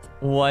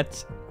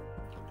 What?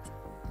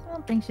 I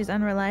don't think she's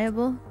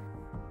unreliable.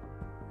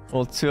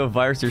 Well, to a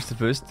virus, you're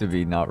supposed to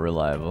be not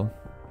reliable.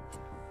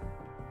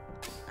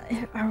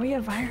 Are we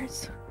a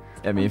virus?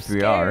 I mean, I'm if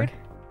we are. scared.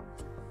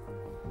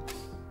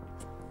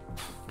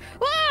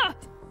 Ah!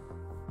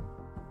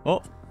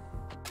 Oh.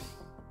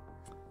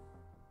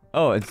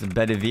 Oh, it's a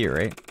Bedivere,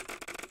 right?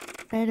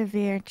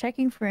 Bedivere,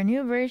 checking for a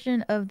new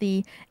version of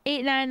the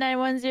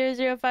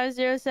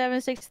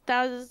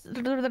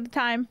 8991005076000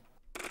 time.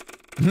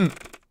 There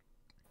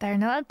are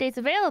no updates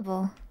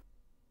available.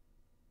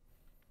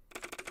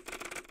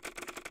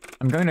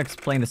 I'm going to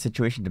explain the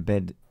situation to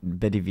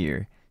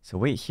Bedivere, so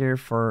wait here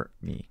for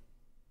me.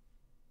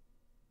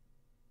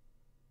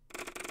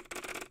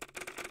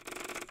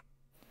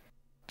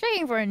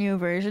 Checking for a new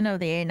version of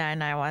the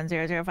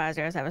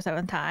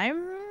 89910050777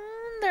 time.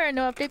 There are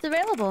no updates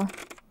available.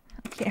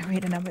 I can't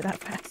read a number that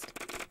fast.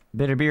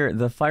 Bedivere,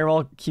 the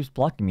firewall keeps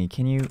blocking me.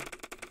 Can you...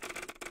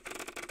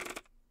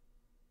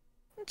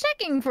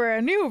 Checking for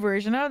a new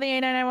version of the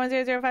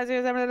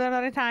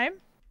 89910050777 time.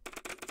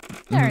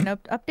 There are no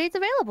updates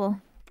available.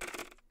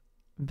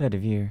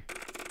 Bedivere.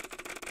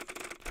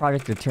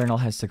 Project Eternal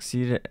has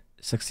succeeded,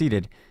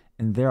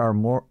 and there are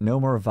no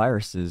more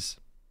viruses.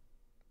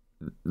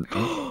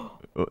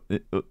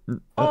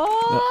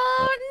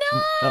 Oh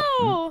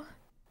no!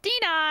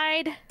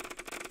 Denied!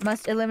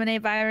 Must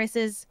eliminate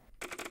viruses.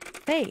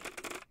 Hey,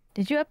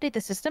 did you update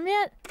the system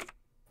yet?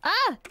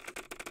 Ah!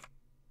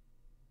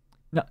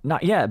 No,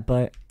 not yet,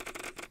 but...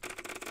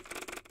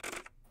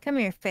 Come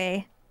here,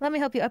 Faye. Let me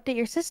help you update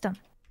your system.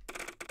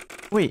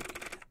 Wait,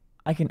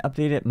 I can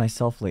update it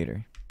myself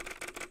later.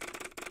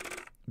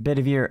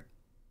 Bedivere,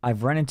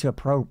 I've run into a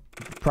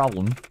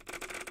problem.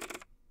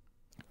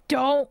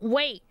 Don't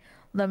wait.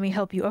 Let me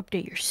help you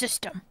update your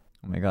system.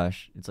 Oh my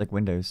gosh, it's like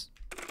Windows.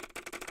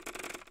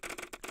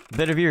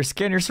 Bedivere,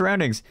 scan your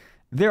surroundings.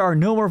 There are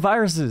no more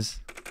viruses.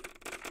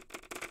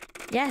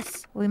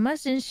 Yes, we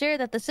must ensure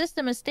that the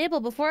system is stable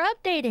before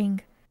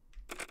updating.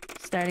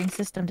 Starting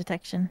system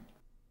detection.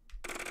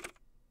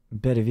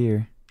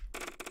 Bedivere.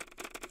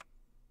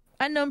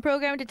 Unknown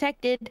program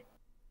detected.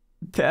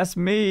 That's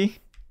me.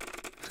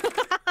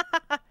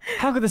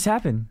 How could this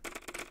happen?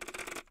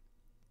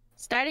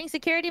 Starting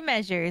security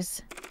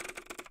measures.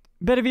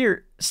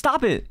 Bedivere,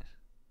 stop it.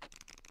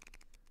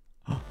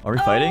 Are we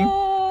fighting?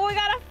 Oh, we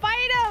gotta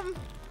fight him.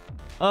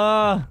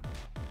 Dun,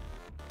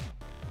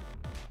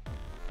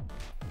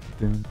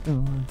 dun,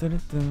 dun,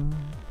 dun, dun.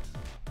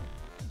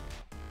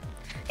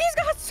 He's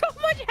got so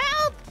much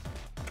health.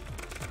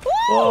 Woo!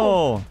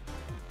 Oh.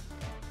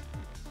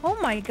 Oh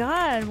my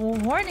god.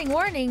 Warning,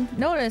 warning.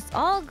 Notice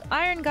all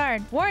Iron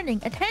Guard. Warning,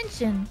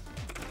 attention.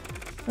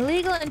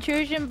 Illegal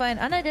intrusion by an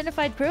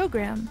unidentified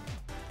program.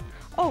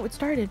 Oh, it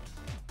started.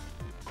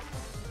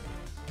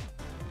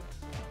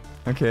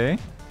 Okay.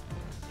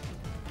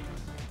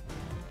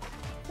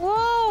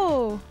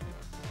 Whoa.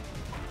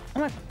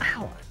 I'm like,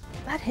 ow.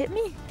 That hit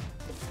me?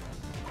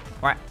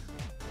 What?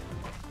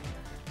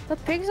 The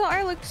pixel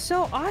art looks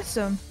so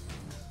awesome.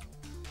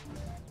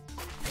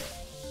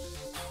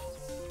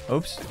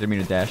 Oops, didn't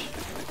mean to dash.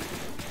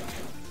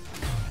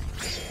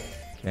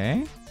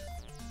 Okay.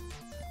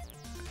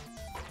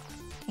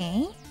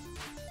 Okay.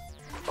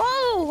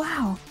 Oh,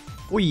 wow.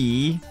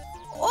 Wee.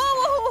 Whoa,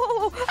 whoa,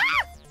 whoa, whoa.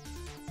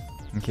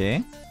 Ah!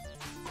 Okay.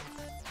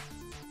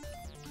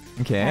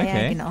 Okay,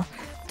 Diagonal.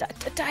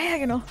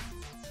 Diagonal.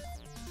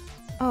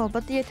 Oh,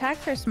 but the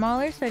attacks are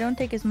smaller, so I don't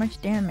take as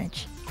much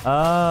damage. okay.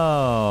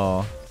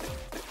 Oh.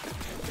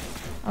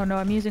 Oh no,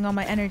 I'm using all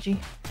my energy.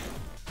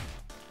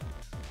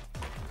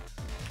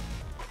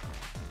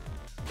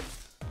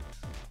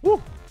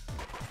 Woo.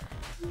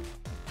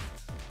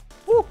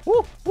 Woo,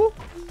 woo, woo.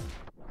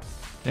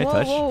 Can I Whoa,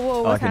 touch? whoa, whoa,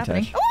 Oh, I what's can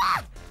happening? touch.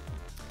 Ah!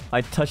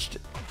 I touched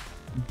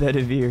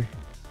Bedivere.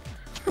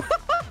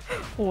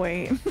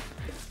 Wait.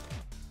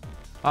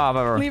 Ah,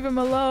 but Leave him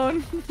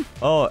alone.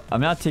 oh,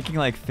 I'm not taking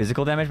like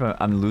physical damage, but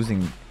I'm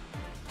losing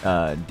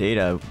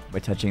data by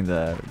touching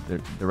the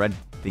red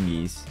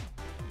thingies.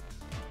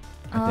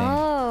 I think.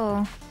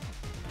 Oh.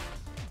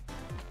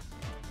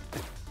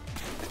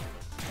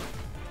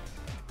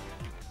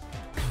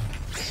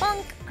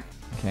 Bonk.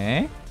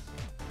 Okay.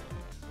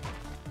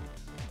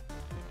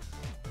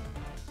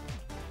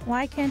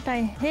 Why can't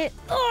I hit?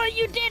 Oh,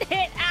 you did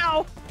hit!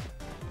 Ow!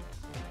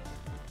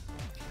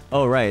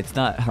 Oh, right. It's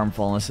not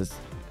harmful unless it's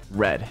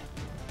red.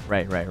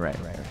 Right.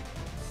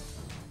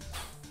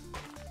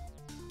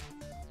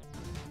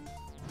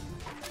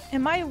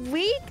 Am I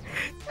weak?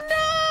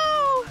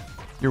 No!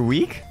 You're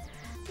weak?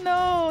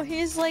 No,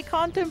 he's like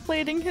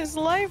contemplating his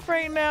life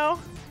right now.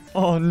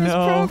 Oh His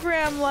no.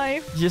 program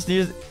life. You just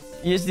need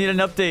an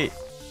update.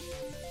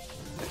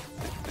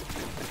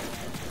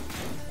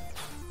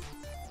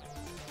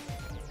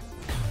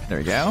 There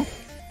we go.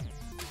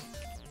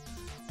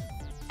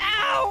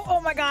 Ow!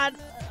 Oh my god.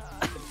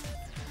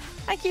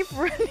 I keep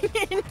running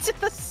into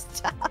the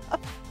stuff.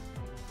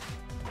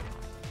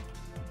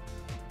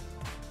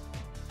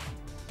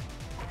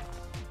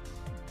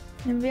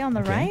 Maybe on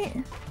the Okay.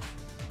 right?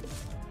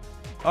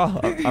 Oh,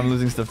 I'm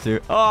losing stuff too.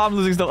 Oh, I'm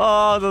losing stuff.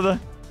 Oh, the.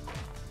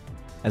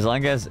 As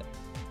long as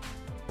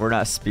we're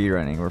not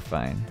speedrunning, we're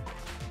fine.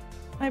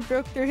 I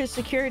broke through his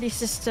security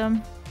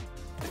system.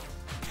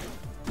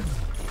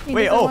 He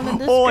Wait, doesn't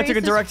wanna oh, I took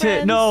a disgrace his direct hit.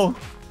 friends. No.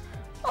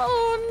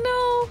 Oh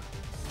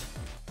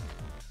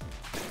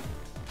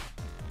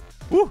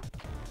Woo. no.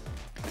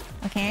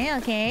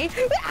 Okay.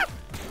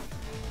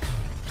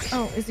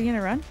 Oh, is he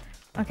gonna run?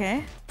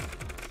 Okay.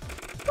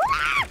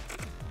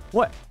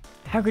 What?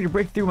 How could you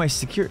break through my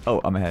secure? Oh,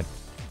 I'm ahead.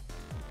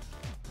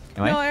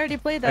 Am No, I? I already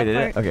played Oh, that I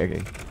did part. it?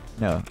 Okay.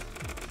 No.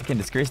 I can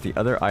disgrace the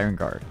other Iron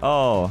Guard.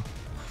 Oh.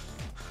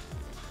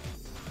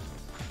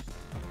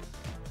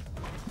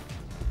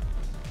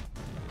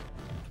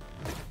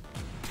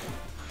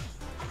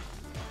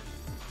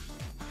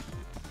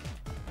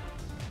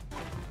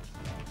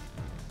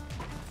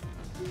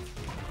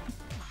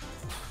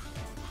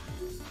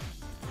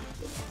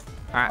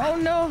 Oh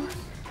no.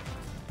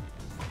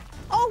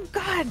 Oh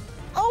god.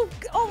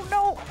 Oh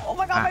no. Oh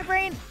my god, my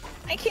brain.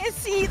 I can't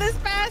see this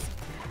fast.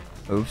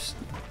 Oops.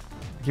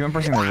 I keep on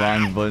pressing the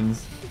wrong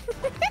buttons.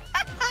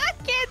 I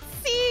can't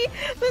see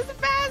this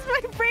fast.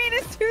 My brain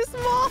is too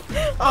small.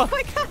 Oh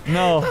my god.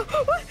 No.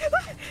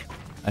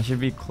 I should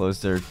be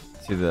closer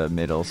to the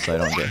middle so I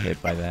don't get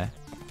hit by that.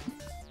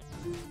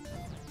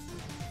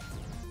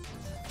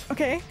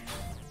 Okay.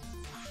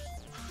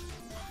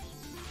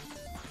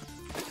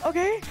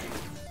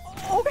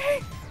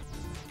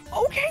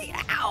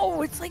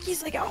 Ow! It's like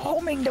he's like a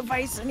homing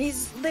device and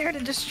he's there to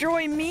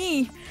destroy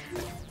me.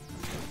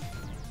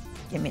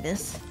 Give me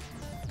this.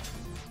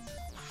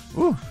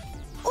 Ooh.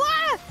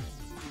 Ah!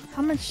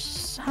 How much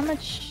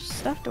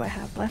stuff do I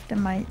have left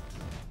in my...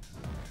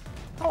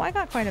 Oh, I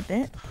got quite a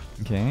bit.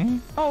 Okay.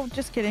 Oh,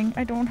 just kidding.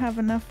 I don't have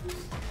enough.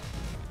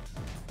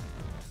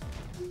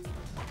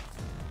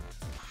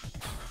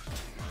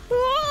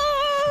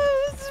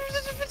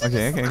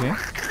 Okay. There's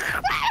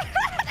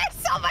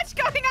so much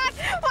going on.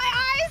 My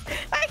eyes.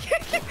 I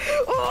can't.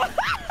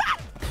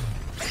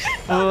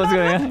 Oh, what's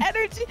going on?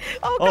 Energy.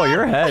 Oh, Oh, God.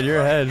 you're ahead. You're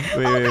ahead.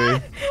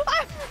 Wait.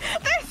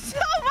 There's so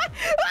much.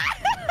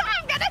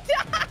 I'm gonna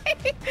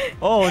die.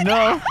 Oh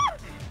no.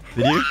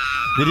 Did you?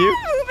 I'm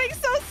moving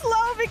so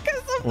slow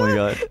because of Oh my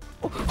god.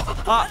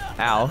 Ah!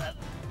 Ow.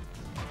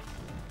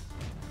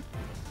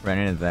 Ran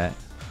into that.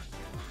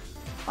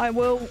 I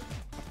will.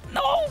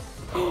 No.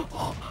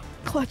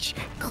 Clutch.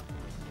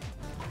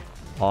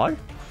 Hog?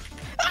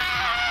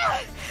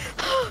 Ah!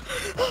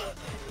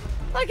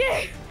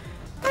 Okay.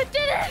 I did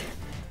it.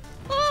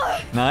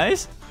 Oh.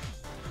 Nice.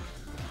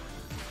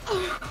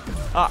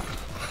 Ah!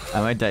 I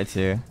might die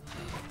too.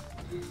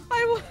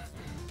 I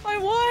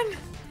won.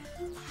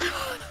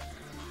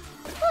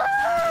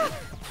 Ah!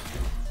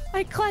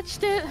 I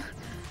clutched it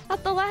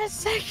at the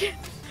last second.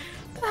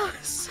 That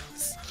was so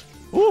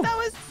scary. Ooh. That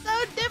was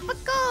so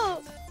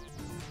difficult.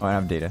 Oh, I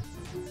have data.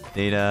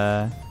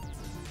 Data.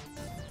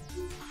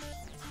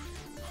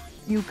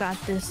 You got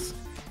this.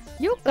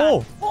 You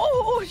got.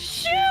 Oh,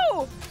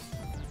 shoot!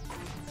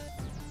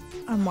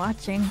 I'm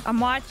watching. I'm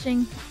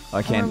watching. Oh,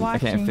 I can't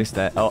watching. fix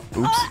that. Oh,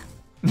 oops.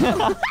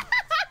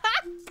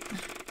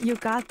 You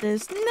got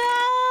this.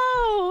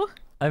 No!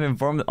 I've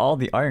informed all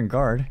the Iron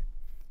Guard.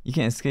 You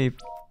can't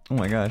escape. Oh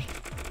my gosh.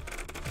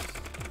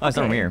 Oh, it's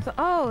over here.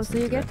 So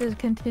you get to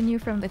continue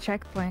from the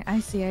checkpoint. I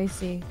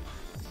see.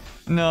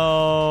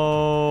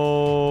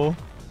 No.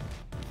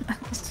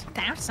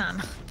 Damn,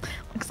 son.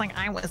 Looks like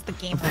I was the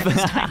gamer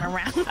this time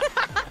around.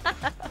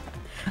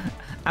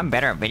 I'm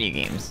better at video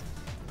games.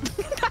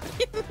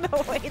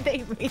 No way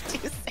they made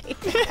you say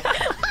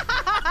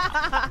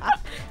that.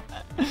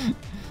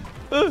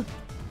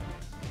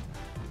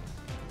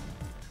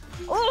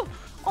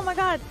 Oh my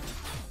god.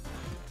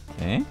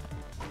 Okay.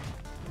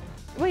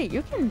 Wait,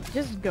 you can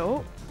just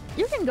go.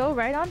 You can go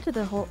right onto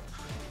the whole.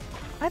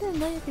 I didn't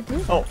know you could do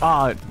that.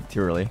 Oh, too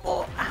early.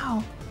 Oh,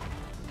 ow.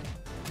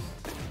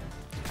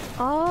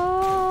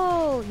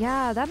 Oh,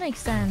 yeah, that makes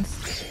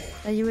sense.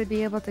 That you would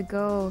be able to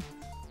go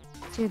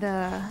to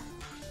the.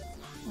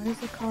 What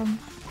is it called?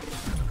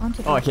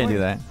 Onto the Oh, I can't do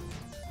that.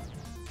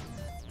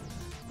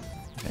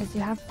 Because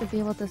you have to be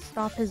able to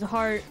stop his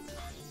heart.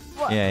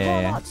 Well,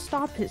 Yeah. not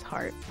stop his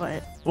heart,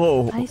 but.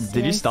 Whoa, I see,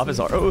 did you I stop his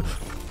see. heart? Oh.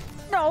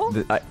 No!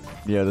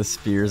 Yeah, the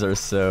spears are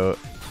so...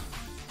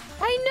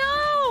 I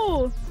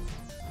know!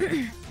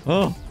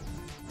 Oh.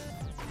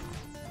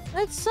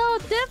 It's so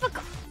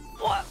difficult.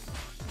 What?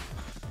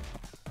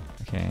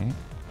 Okay.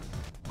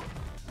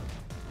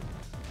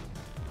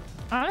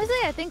 Honestly,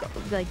 I think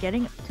like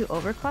getting to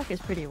overclock is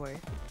pretty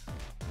worth.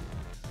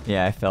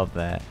 Yeah, I felt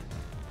that.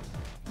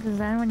 Because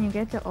then when you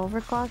get to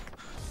overclock,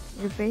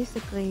 you're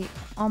basically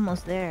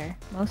almost there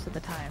most of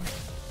the time.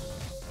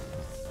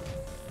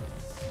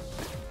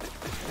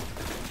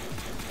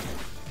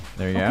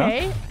 There you go.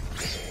 Okay.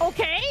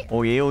 Okay.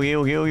 Oh yeah.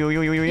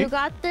 You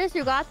got this.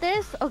 You got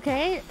this.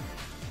 Okay.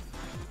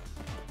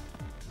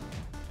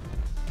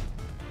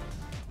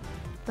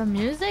 The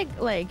music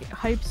like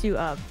hypes you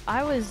up.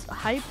 I was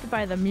hyped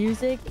by the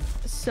music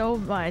so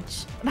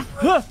much.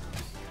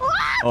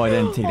 Oh, I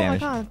didn't take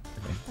damage. Oh my god.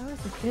 Okay. That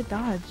was a good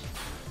dodge.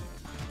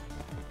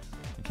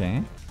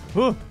 Okay.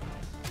 Whoa.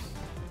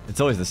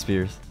 It's always the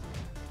spears.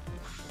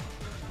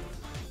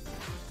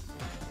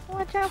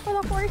 Watch out for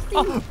the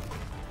horsey.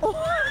 Oh.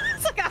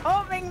 It's like a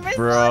homing missile.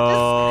 Bro.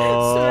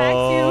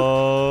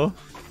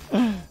 Just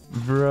smacks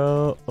you.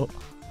 Bro. Oh.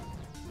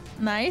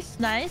 Nice.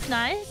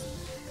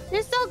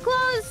 You're so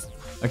close.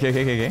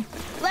 Okay.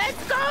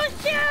 Let's go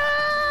shoot!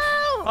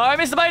 Oh, I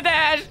missed my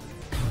dash.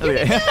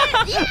 Okay.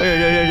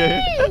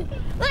 Okay.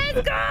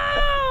 Let's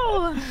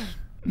go!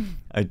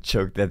 I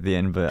choked at the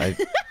end, but it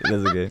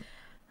was okay.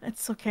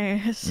 It's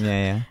okay. It's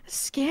Yeah.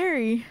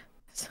 scary.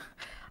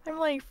 I'm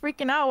like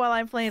freaking out while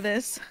I play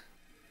this.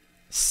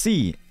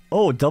 C.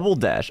 Oh, double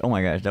dash. Oh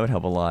my gosh, that would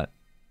help a lot.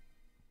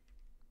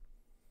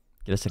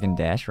 Get a second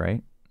dash,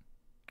 right?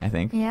 I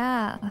think.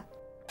 Yeah.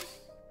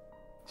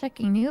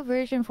 Checking new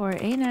version for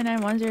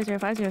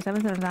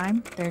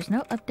 89910050779. There's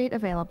no update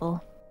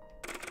available.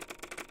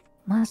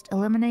 Must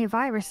eliminate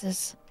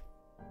viruses.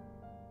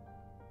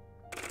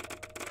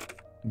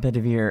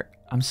 Bedivere,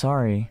 I'm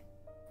sorry.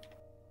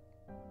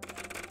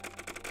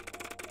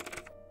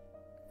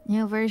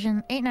 New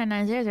version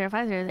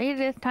 899005008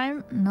 this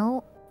time.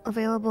 No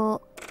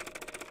available.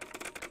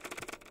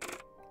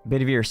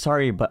 Bedivere,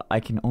 sorry, but I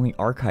can only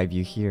archive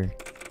you here.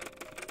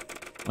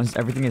 Once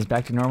everything is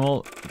back to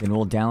normal, then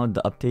we'll download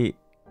the update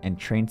and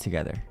train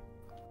together.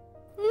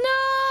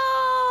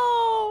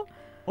 No!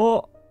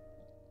 Oh!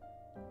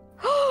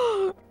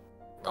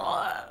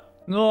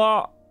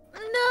 No!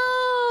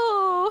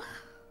 No!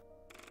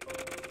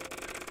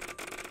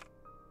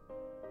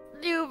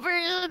 New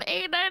version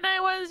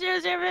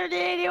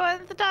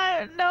 899100508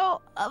 time.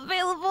 No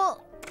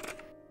available.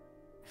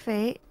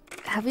 Fate,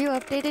 have you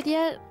updated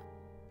yet?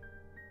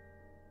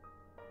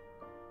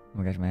 Oh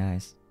my gosh, my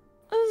eyes.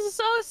 This is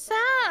so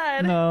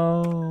sad.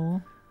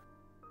 No.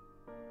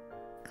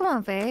 Come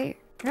on, Faye.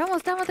 You're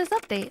almost done with this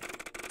update.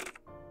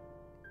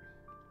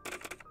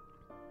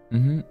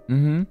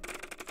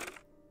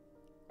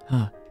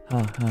 Huh.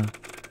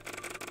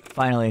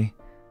 Finally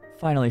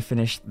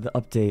finished the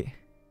update.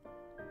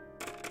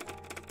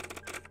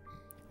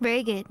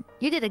 Very good.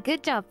 You did a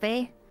good job,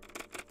 Faye.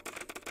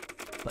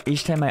 But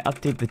each time I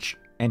update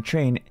and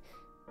train,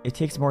 it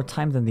takes more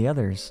time than the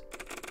others.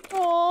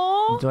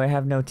 Aww. Do I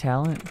have no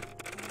talent?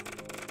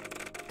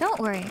 Don't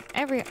worry.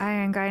 Every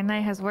Iron Guard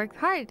Knight has worked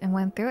hard and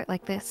went through it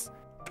like this.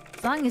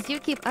 As long as you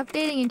keep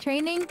updating and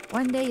training,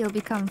 one day you'll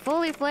become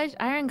fully fledged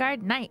Iron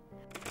Guard Knight.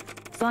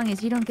 As long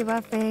as you don't give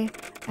up, Faye,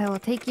 I will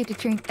take you to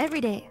train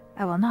every day.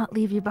 I will not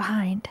leave you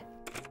behind.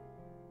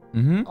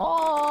 Oh.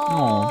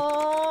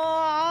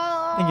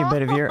 Thank you,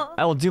 Bedivere.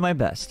 I will do my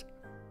best.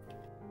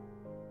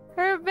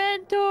 Her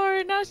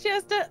mentor. Now she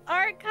has to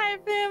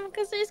archive him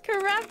because he's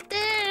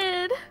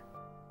corrupted.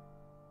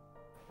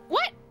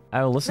 What?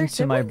 I will listen They're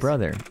to my siblings?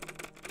 brother.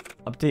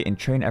 Update and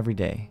train every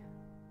day.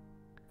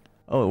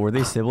 Oh, were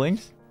they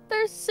siblings?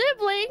 They're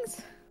siblings.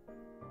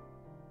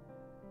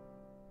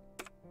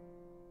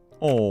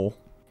 Oh,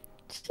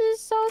 She's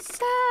so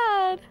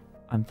sad.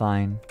 I'm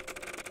fine.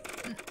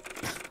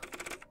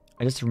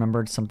 I just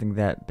remembered something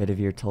that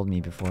Bedivere told me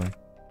before.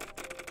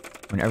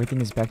 When everything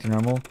is back to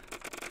normal,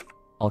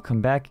 I'll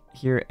come back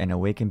here and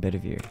awaken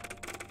Bedivere.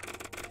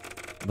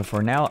 But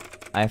for now,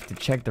 I have to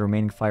check the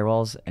remaining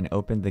firewalls and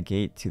open the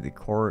gate to the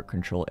core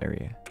control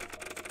area.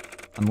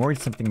 I'm worried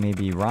something may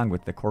be wrong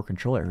with the core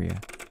control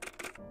area.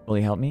 Will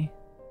you help me?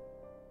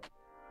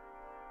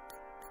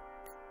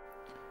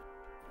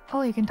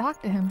 Oh, you can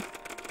talk to him.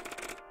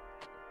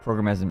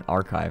 Program has been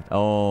archived.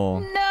 Oh.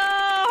 No!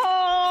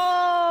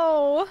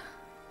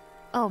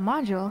 Oh,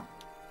 module.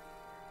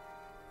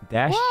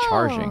 Dash Whoa.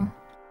 charging.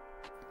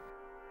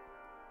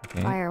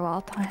 Okay.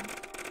 Firewall time.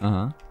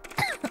 Uh-huh.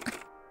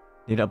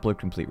 Need to upload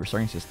complete.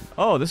 Restarting system.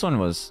 Oh, this one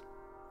was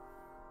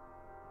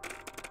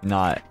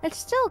not It's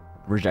still,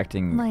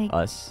 rejecting like-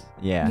 us.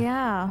 Yeah.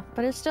 yeah,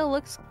 but it still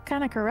looks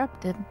kind of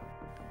corrupted.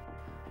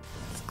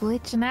 It's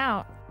glitching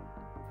out.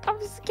 I'm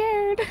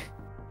scared.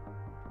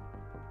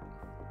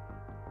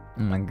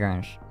 Oh my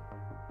gosh.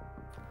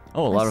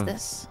 Oh, a lot of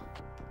this?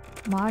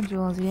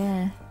 Modules,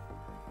 yeah.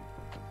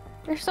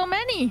 There's so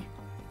many.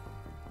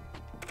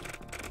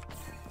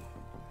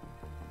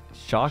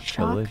 shock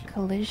collision.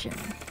 collision.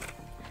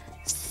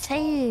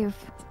 Save.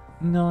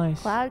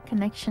 Nice. Cloud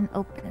connection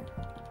open.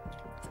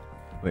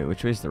 Wait,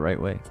 which way is the right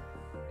way?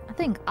 I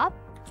think up.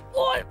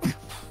 What?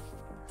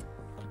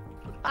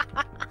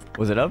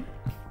 Was it up?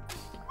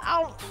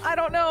 Ow, I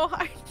don't know.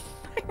 I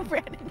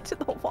ran into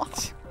the wall.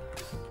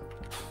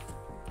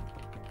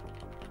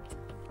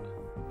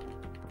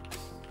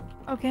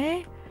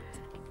 Okay.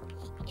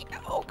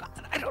 Oh god,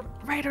 I don't.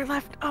 Right or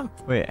left?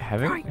 Wait,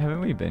 Right. haven't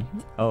we been?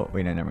 Oh,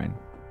 wait, no, never mind.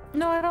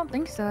 No, I don't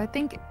think so. I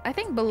think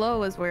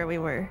below is where we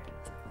were.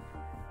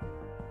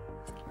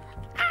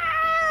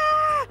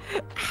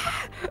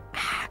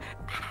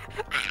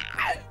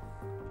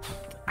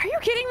 Are you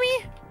kidding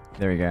me?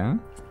 There we go.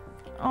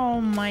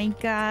 Oh my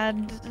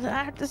god.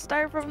 I have to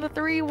start from the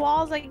 3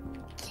 walls again.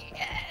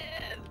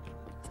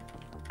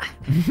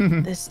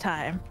 This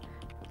time.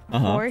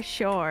 Uh-huh. For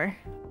sure.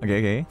 Okay,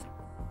 okay.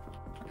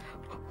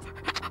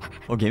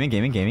 Oh, gaming.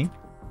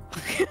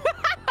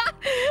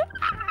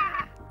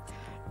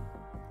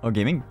 Oh,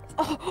 gaming.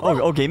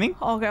 Oh, gaming.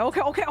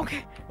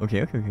 Okay.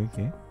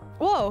 Okay.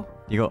 Whoa.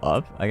 You go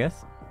up, I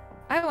guess.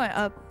 I went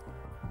up.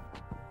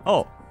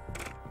 Oh.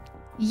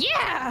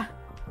 Yeah!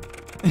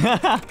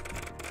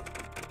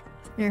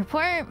 Your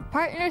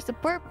partner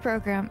support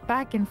program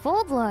back in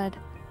full blood.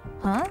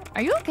 Huh?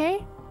 Are you okay?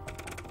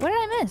 What did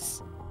I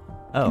miss?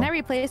 Oh. Can I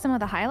replay some of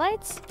the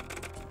highlights?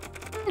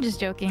 I'm just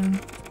joking.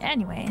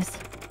 Anyways.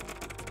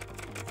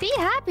 Be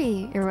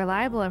happy. Your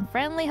reliable and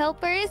friendly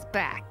helper is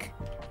back.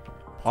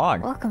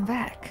 Pog. Welcome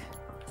back.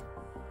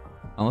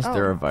 Unless Oh.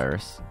 they're a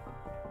virus.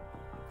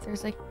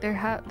 There's like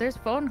there's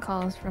phone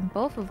calls from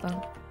both of them.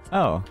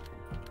 Oh.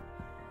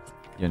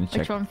 You want to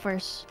check? Which one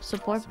first?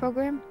 Support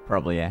program?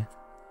 Probably, yeah.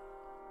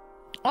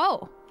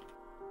 Oh.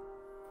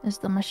 Is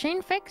the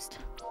machine fixed?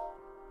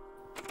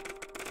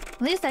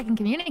 At least I can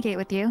communicate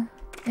with you.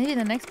 Maybe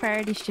the next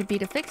priority should be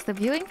to fix the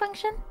viewing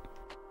function?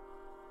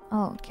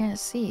 Oh, can't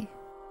see.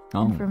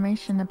 Oh.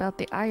 Information about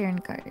the Iron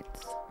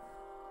Guards.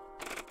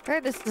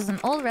 Heard this is an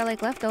old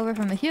relic left over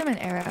from the human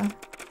era.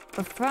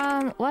 But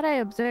from what I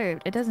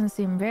observed, it doesn't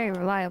seem very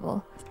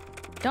reliable.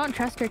 Don't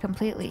trust her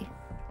completely.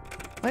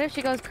 What if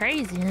she goes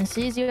crazy and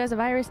sees you as a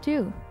virus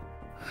too?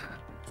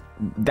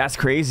 That's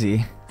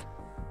crazy.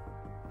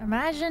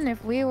 Imagine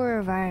if we were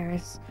a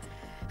virus.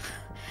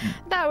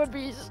 That would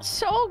be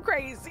so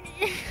crazy.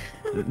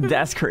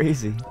 That's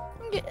crazy.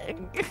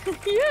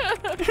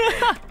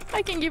 Yeah.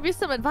 I can give you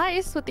some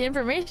advice with the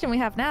information we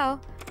have now.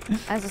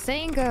 As the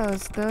saying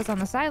goes, those on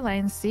the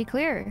sidelines see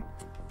clearer.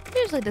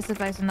 Usually this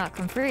advice will not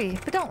come free,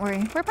 but don't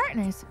worry, we're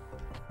partners.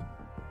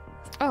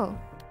 Oh,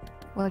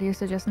 what do you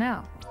suggest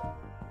now?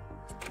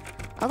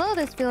 Although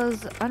this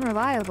feels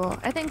unreliable,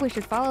 I think we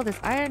should follow this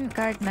Iron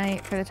Guard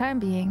Knight for the time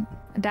being.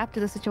 Adapt to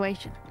the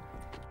situation.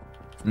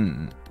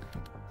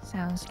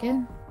 Sounds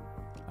good.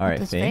 Alright,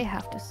 what does Faye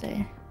have to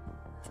say?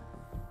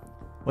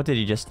 What did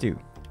he just do?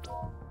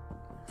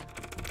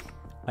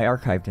 I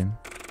archived him.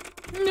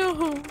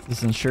 No.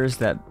 This ensures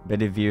that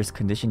Bedivir's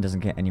condition doesn't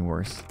get any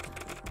worse.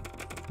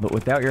 But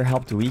without your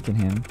help to weaken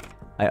him,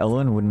 I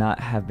alone would not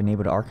have been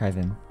able to archive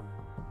him.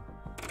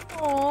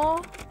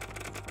 Aww.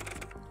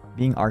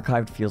 Being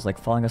archived feels like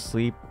falling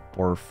asleep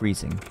or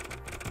freezing.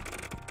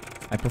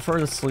 I prefer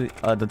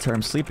the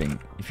term sleeping.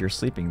 If you're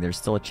sleeping, there's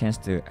still a chance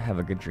to have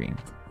a good dream.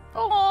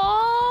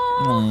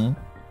 Aww.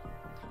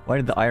 Why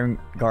did the Iron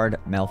Guard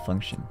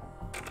malfunction?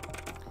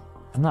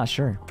 I'm not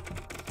sure.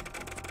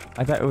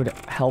 I thought it would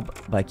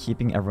help by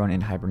keeping everyone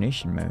in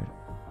hibernation mode.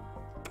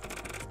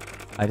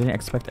 I didn't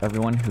expect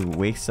everyone who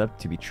wakes up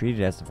to be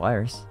treated as a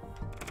virus.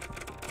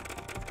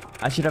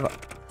 I should have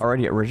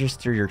already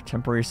registered your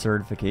temporary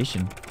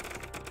certification.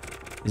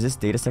 Is this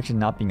data section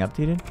not being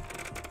updated?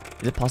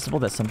 Is it possible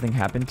that something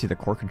happened to the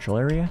core control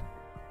area?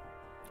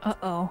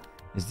 Uh-oh.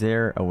 Is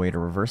there a way to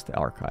reverse the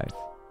archive?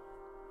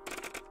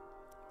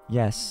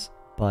 Yes,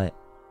 but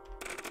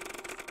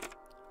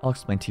I'll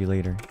explain to you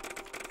later.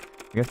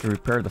 We have to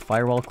repair the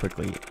firewall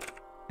quickly,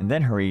 and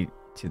then hurry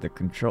to the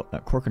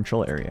core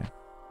control area.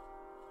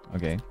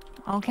 Okay.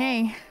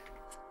 Okay.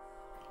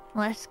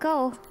 Let's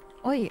go.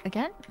 Oi,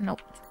 again?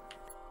 Nope.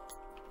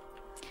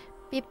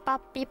 Beep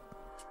bop beep.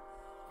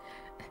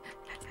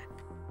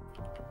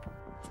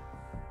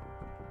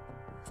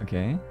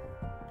 Okay.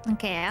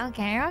 Okay.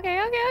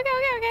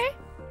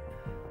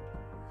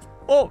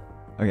 Oh!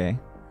 Okay.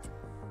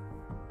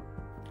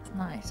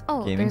 Nice.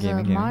 Oh, Gaming, there's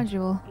a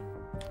module.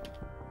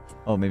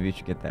 Oh, maybe you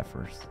should get that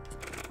first.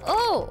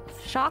 Oh!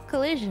 Shock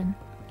collision.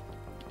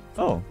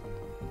 Oh.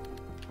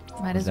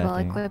 Might as well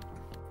equip.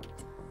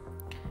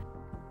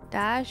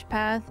 Dash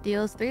path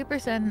deals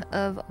 3%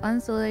 of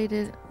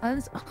unsolid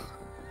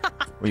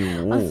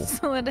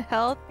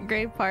health,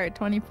 great part,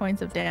 20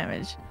 points of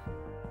damage.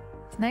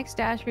 Next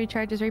dash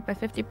recharges rate by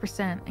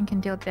 50% and can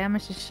deal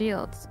damage to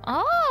shields.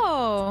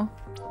 Oh!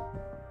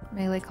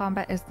 Melee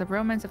combat is the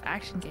romance of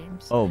action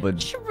games. Oh, but...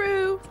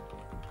 True!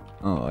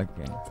 Oh,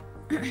 okay.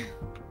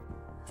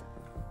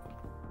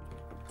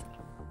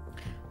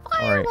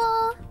 Fireball!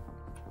 Alright.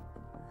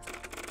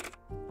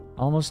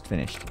 Almost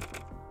finished.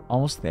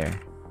 Almost there.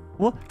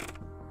 What?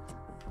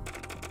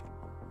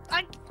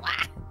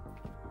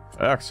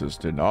 Access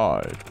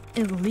denied.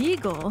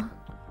 Illegal?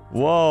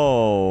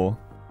 Whoa.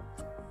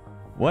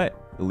 What?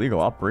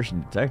 Illegal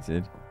operation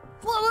detected.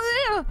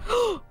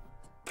 Is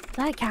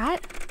that a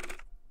cat?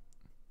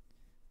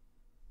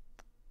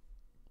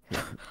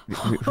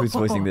 Who's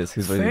voicing this?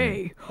 Who's voicing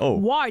Faye, it? Oh.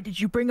 why did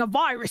you bring a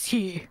virus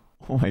here?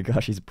 Oh my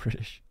gosh, he's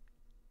British.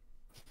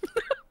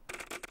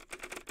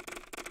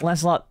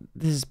 Lancelot,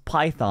 this is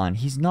Python.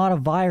 He's not a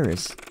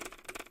virus.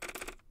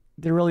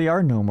 There really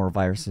are no more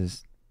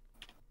viruses.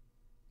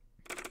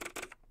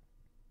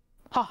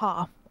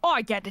 Haha,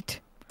 I get it.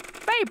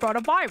 Faye brought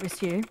a virus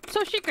here,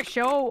 so she could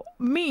show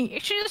me.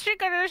 She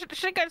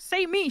could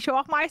see me show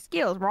off my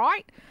skills,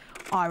 right?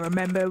 I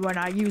remember when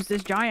I used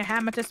this giant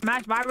hammer to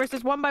smash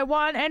viruses one by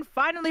one and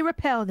finally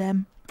repel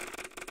them.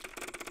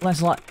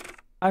 Lancelot,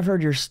 I've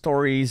heard your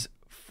stories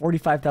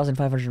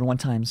 45,501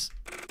 times.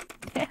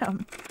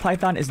 Damn.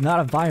 Python is not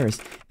a virus,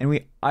 and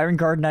we Iron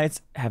Guard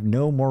Knights have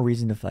no more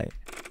reason to fight.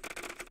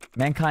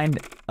 Mankind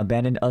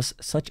abandoned us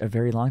such a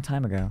very long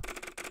time ago.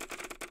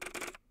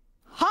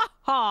 Ha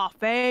ha,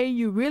 Faye,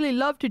 you really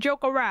love to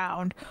joke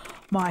around.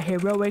 My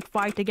heroic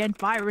fight against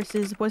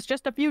viruses was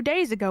just a few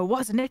days ago,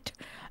 wasn't it?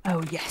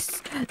 Oh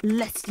yes,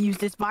 let's use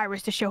this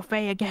virus to show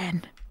Faye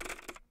again.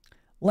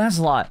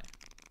 Lancelot!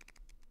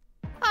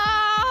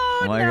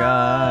 Oh my no.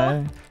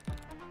 god.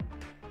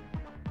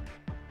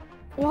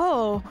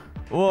 Whoa.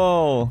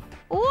 Whoa.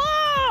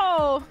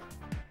 Whoa!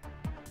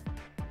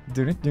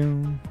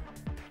 Doo-doo-doo.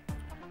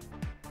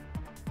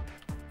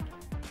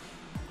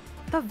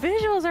 The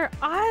visuals are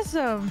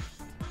awesome.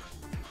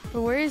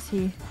 But where is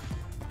he?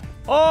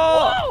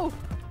 Oh! Whoa!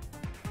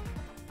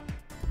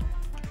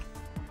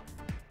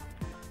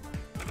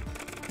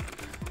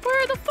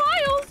 Where are the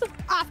files?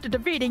 After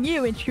defeating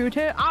you,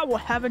 intruder, I will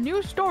have a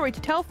new story to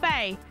tell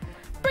Faye.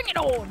 Bring it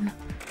on.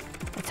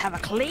 Let's have a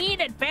clean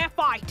and fair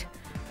fight.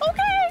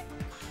 Okay.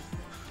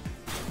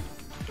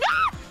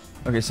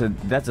 Okay, so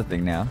that's a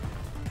thing now.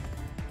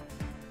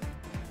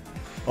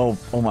 Oh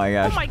my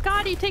gosh. Oh my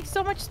god, he takes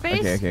so much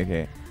space.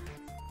 Okay.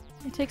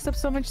 He takes up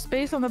so much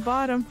space on the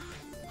bottom.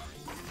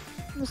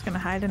 I'm just gonna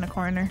hide in a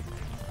corner.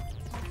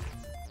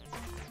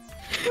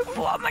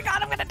 Oh my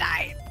god, I'm gonna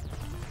die.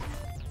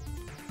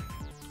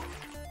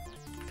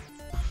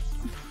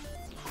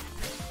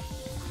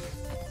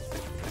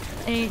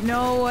 Ain't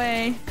no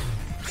way.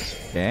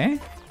 Okay.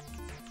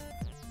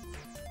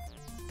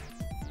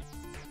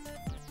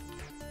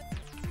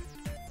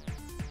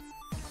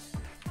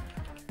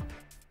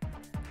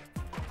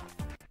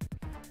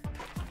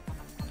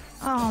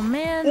 Oh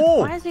man,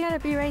 Oh. why is he gotta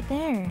be right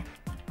there?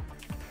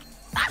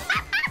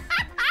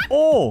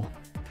 Oh!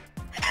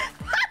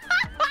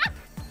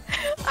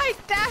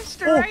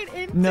 right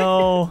into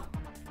No.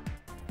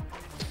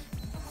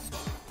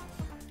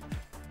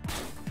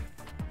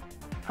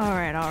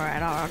 Alright,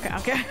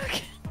 okay.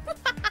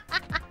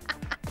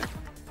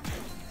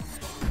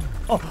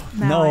 Oh,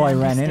 Now no, I I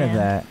ran into understand.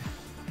 that.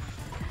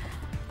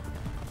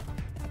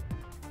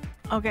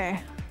 Okay.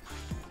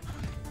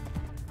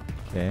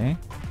 Okay.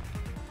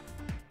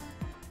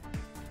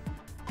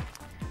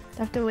 Do I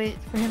have to wait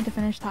for him to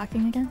finish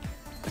talking again?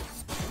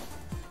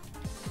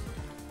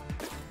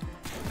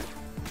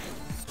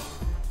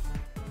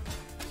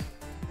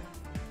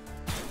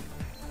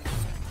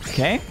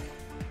 Okay.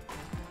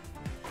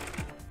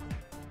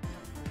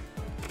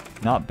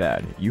 Not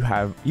bad. You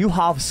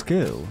have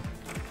skill.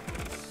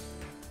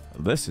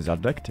 This is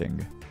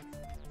addicting.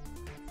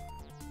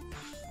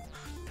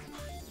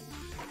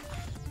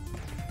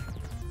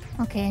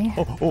 Okay.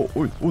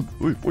 Oi.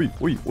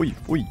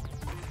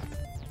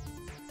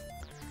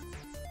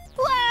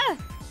 Ah!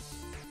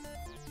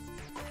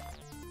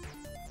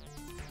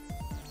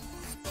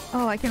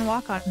 Oh, I can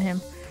walk on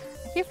him.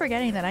 I keep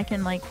forgetting that I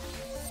can, like,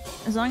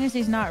 as long as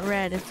he's not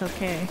red, it's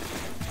okay.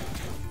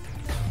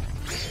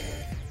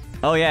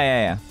 Oh,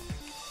 yeah.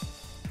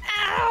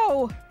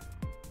 Ow!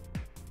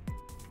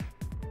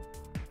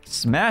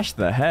 Smash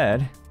the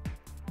head?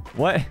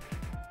 What?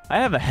 I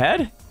have a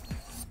head?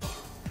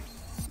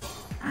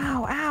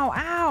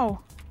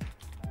 Ow!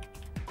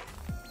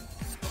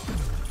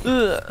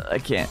 Ugh, I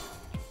can't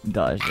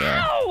dodge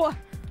that. Ow!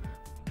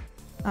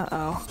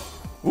 Uh-oh.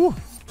 Ooh.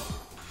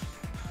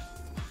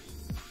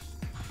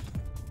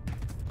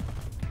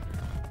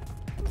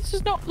 This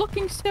is not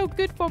looking so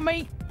good for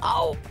me.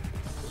 Oh!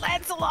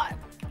 Lancelot!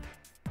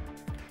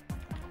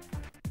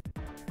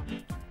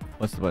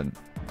 What's the button?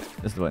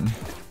 This is the button.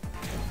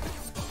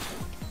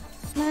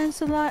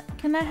 Lancelot,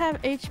 can I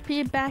have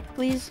HP back,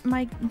 please,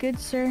 my good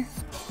sir?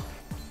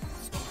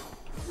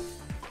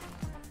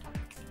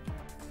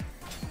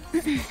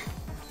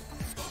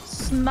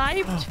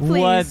 Sniped,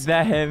 please. What?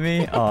 That hit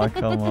me? Oh,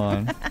 come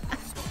on.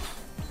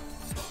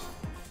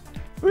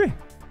 Whee.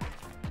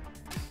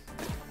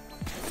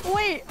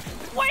 Wait.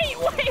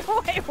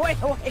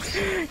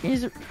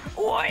 He's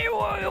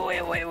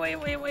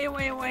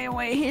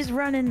wait. He's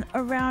running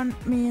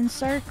around me in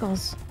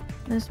circles.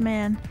 This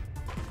man.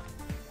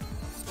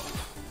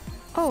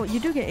 Oh, you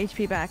do get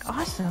HP back.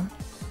 Awesome.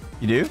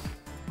 You do?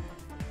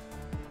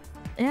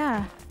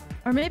 Yeah.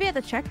 Or maybe at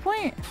the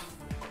checkpoint?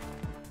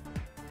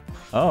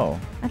 Oh.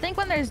 I think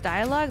when there's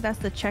dialogue, that's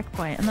the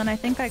checkpoint. And then I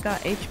think I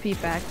got HP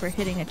back for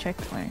hitting a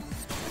checkpoint.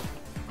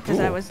 Because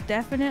I Cool. was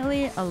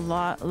definitely a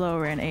lot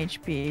lower in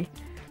HP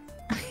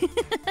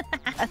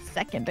a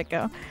second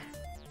ago.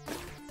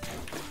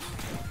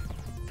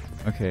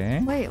 Okay.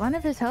 Wait, one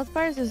of his health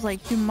bars is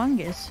like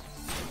humongous.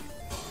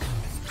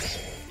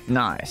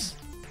 Nice.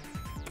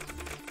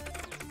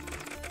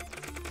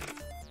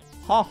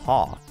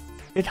 Haha.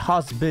 It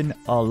has been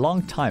a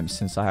long time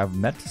since I have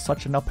met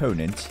such an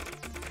opponent.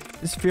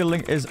 This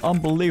feeling is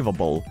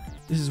unbelievable.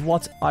 This is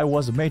what I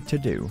was made to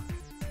do.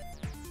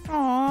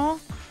 Aww.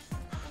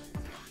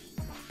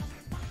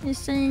 You're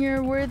saying you're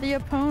a worthy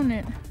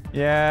opponent.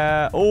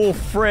 Yeah. Oh,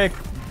 frick.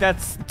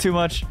 That's too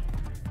much.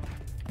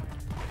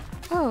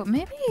 Oh,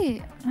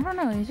 maybe... I don't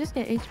know, you just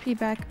get HP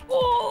back.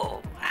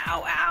 Oh!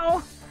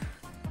 Ow!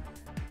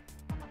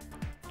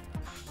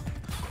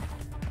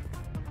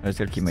 I just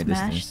gotta keep my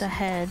Smash distance. the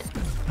head.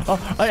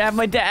 Oh, I have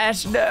my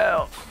dash.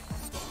 No.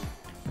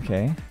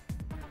 Okay.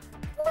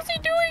 What's he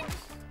doing?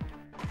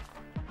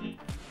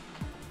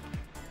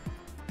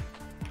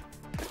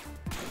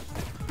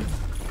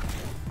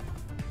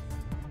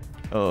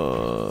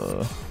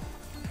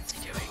 What's he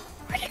doing?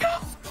 Where'd he go?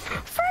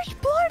 Fresh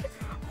blood?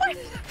 What?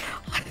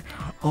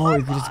 Oh,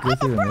 you can just go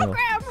through the middle.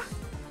 Program.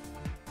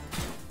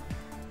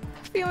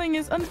 Feeling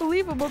is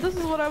unbelievable. This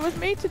is what I was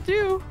made to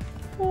do.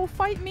 Oh,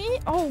 fight me?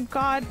 Oh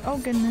God. Oh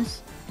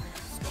goodness.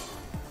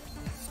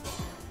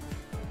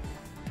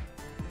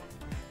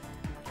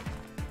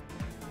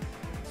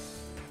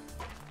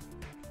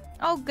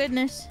 Oh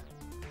goodness.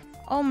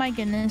 Oh my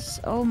goodness.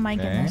 Oh my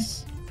Okay.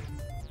 goodness.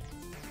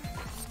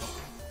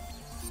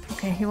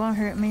 Okay, he won't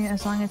hurt me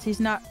as long as he's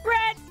not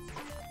red.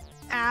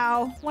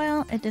 Ow.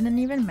 Well, it didn't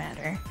even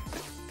matter.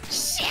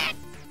 Shit!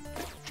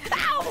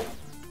 Ow!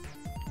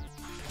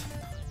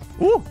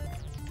 Ooh.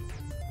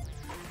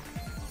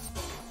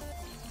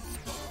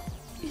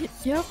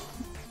 Yep.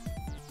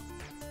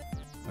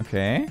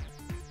 Okay.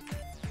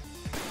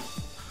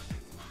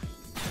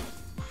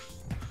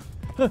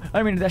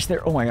 I mean, that's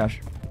there. Oh my gosh.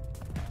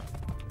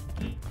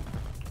 I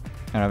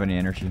don't have any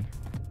energy.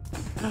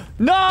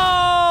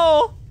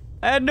 No!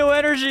 I had no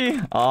energy.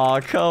 Oh,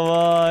 come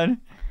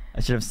on.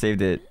 I should have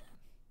saved it.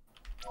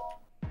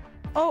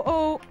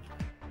 Oh.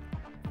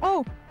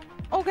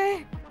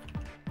 Okay.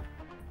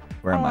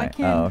 Where am Oh, I? I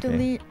can't Oh, okay.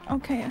 delete.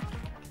 Okay.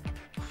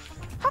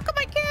 How come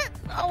I can't?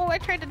 Oh, I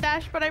tried to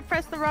dash, but I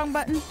pressed the wrong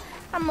button.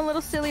 I'm a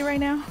little silly right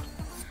now.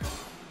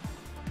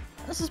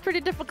 This is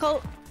pretty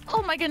difficult.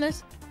 Oh my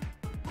goodness.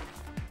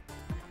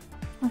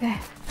 Okay.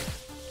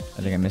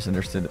 I think I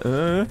misunderstood.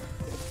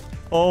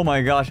 Oh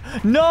my gosh.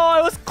 No,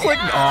 I was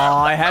clicking. Oh,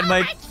 I had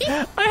my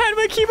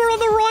keyboard on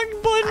the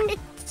wrong button.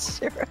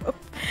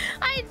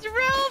 I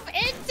drove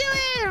into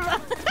him.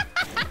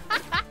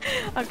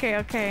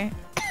 Okay.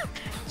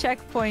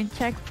 Checkpoint.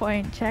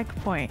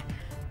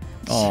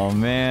 Oh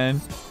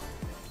man.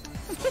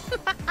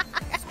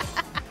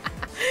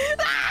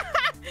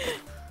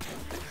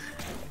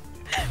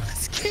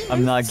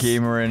 I'm not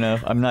gamer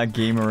enough. I'm not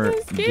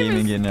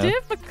gaming enough.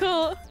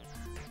 Difficult.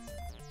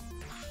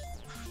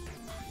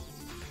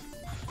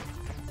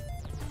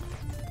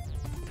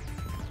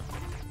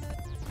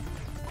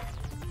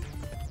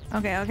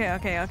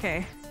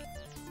 Okay.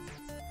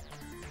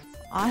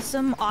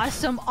 Awesome. Oh,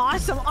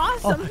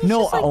 He's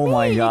no! just like Oh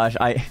my me. gosh!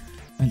 I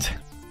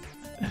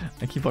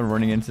keep on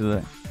running into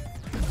the.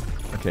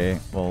 Okay.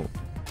 Well.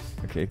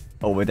 Okay.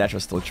 Oh, my dash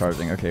was still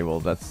charging. Okay. Well,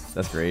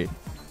 that's great.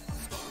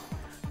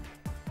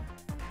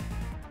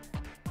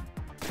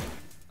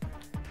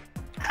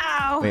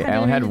 Ow! Wait, I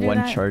only had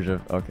one charge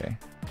of. Okay.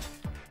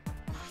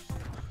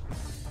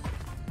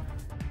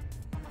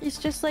 He's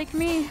just like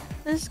me.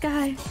 This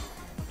guy.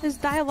 His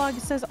dialogue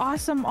says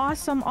awesome. Oh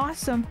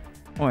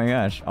my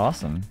gosh!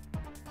 Awesome.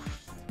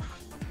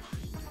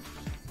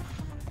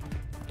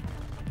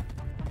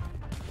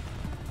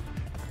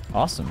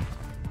 Awesome.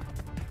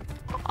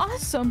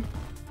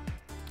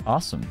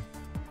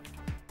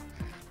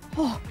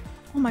 Oh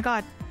my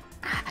god.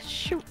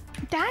 Shoot.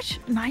 Dash.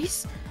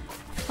 Nice.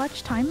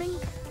 Clutch timing.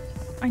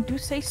 I do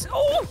say so.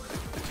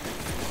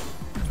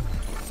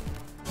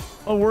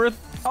 Oh, worth.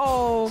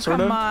 Oh, Sort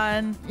come of.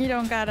 on. You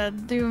don't gotta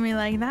do me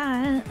like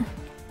that.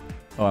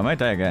 Oh, I might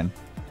die again.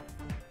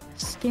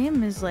 This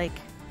game is like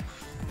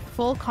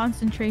full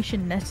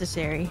concentration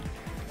necessary.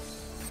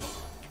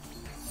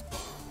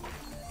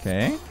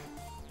 Okay.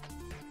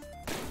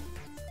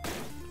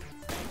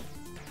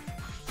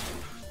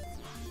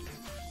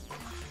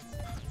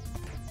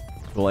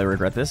 Will I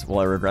regret this?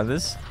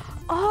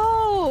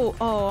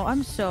 Oh,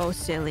 I'm so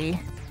silly.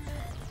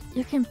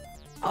 You can.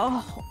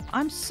 Oh,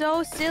 I'm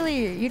so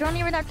silly. You don't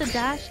even have to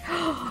dash.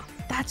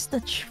 That's the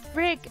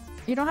trick.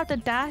 You don't have to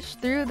dash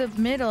through the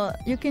middle.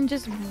 You can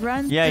just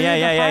run through the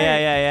heart.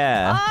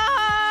 Yeah.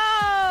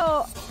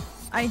 Oh!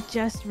 I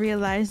just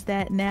realized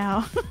that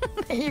now.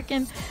 You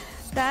can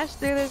dash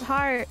through this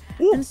heart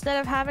instead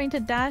of having to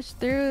dash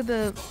through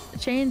the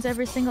chains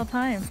every single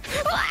time.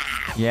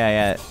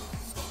 Yeah.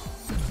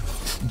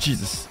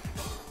 Jesus.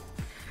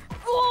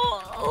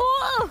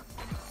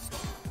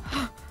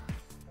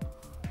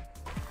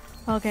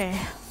 Okay,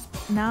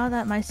 now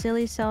that my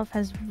silly self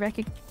has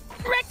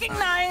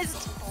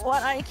recognized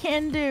what I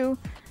can do.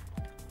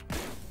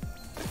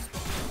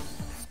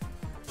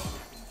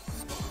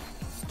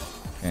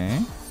 Okay.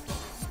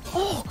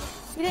 Oh,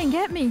 you didn't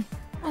get me.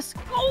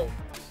 Oh!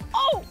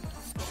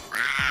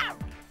 Ah!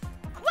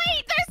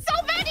 Wait, there's so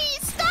many!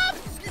 Stop!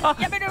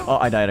 Yamino! Oh,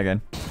 I died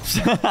again.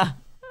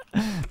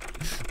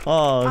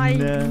 Oh, I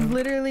no.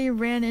 literally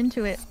ran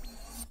into it.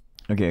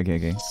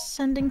 Okay.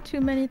 Sending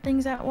too many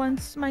things at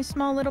once. My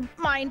small little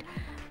mind.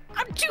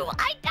 I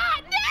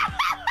got.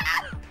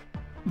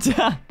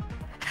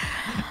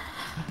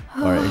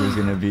 Alright, who's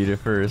gonna beat it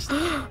first?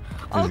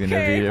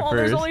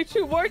 There's only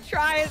 2 more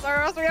tries,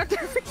 or else we have to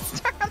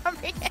restart the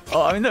beginning.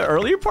 Oh, I mean, the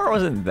earlier part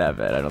wasn't that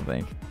bad, I don't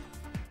think.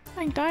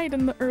 I died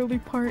in the early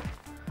part.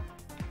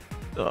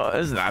 Oh,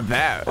 it's not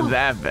that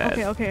bad.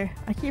 Okay.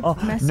 I keep Oh,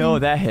 messing. no,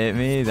 that hit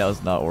me. That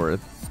was not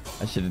worth.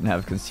 I shouldn't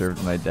have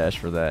conserved my dash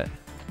for that.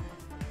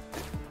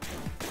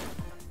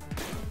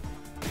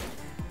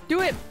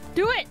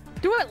 Do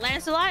it,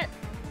 Lancelot.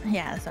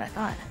 Yeah, that's what I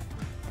thought.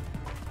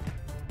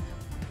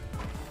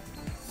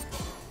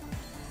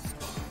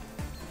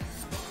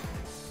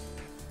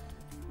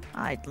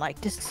 I'd like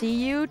to see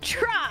you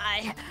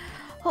try.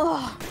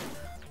 Oh.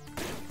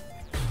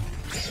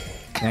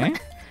 Okay.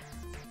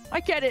 I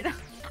get it.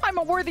 I'm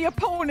a worthy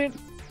opponent.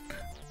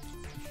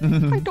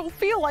 I don't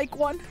feel like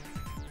one.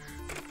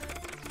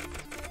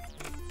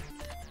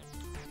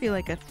 I feel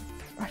like a...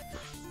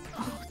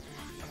 Oh.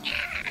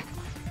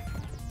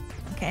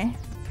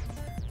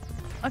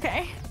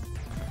 Okay.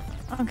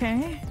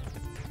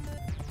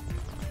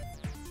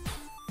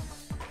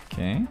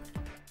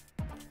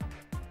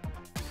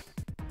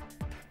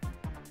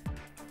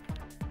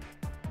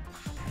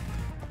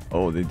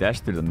 Oh, they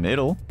dashed through the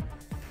middle.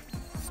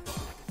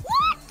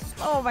 What?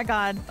 Oh my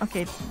god.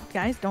 Okay,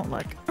 guys, don't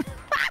look.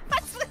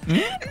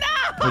 No!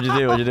 What'd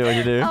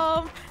you do?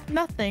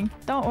 Nothing.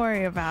 Don't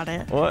worry about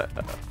it. What?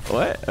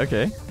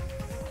 Okay.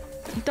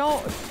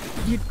 Don't worry.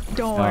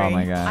 Oh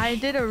my gosh. I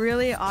did a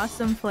really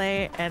awesome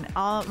play, and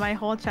my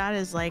whole chat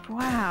is like,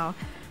 wow.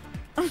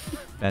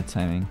 Bad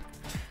timing.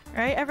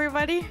 Right,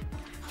 everybody?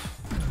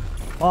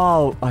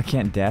 Oh, I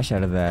can't dash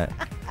out of that.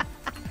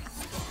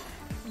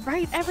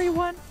 Right,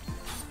 everyone?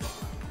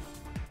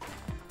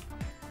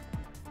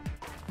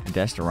 I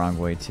dashed the wrong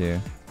way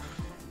too.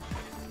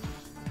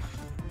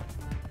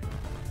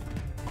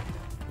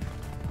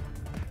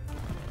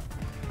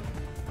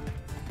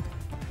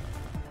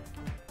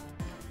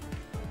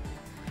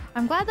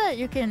 I'm glad that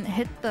you can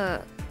hit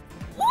the...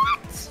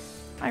 What?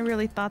 I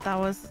really thought that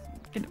was...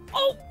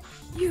 Oh!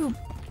 You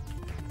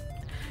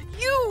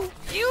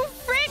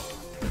frick!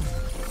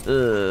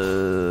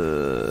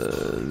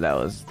 That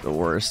was the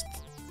worst.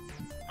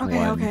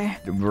 Okay, okay.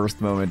 The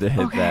worst moment to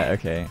hit that.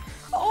 Okay.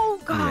 Oh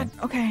god.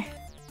 Okay.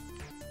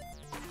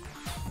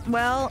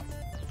 Well,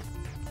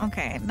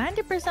 okay.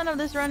 90% of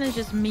this run is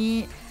just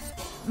me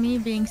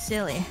being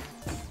silly.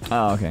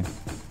 Oh, okay.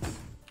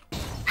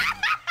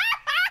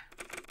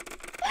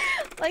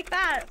 Like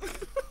that.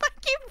 I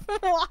keep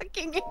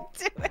walking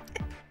into it.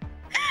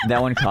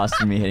 That one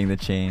costed me hitting the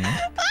chain.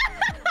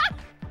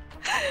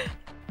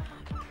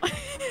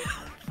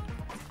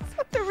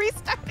 To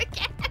restart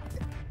again.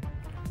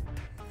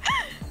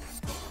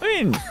 I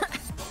mean,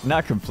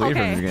 not complete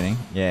from Okay. the beginning.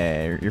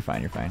 Yeah, you're fine.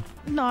 You're fine.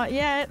 Not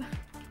yet.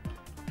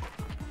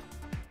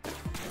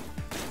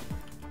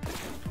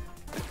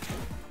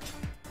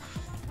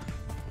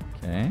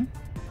 Okay.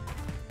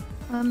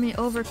 Let me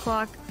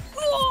overclock.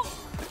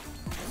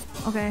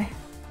 Okay.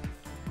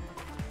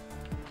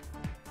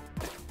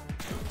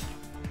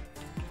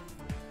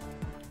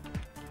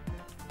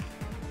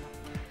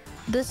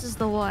 This is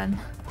the one.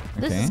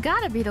 This Okay. has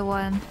got to be the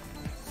one.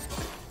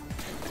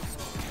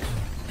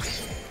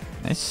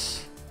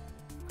 Nice.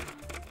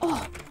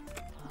 Oh.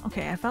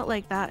 Okay, I felt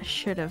like that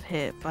should have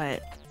hit,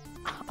 but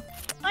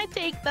I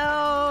take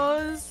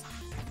those.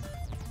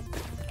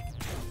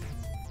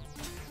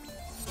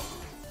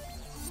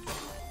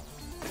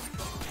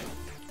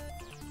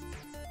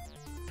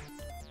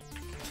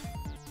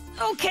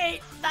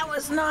 Okay, that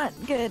was not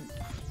good.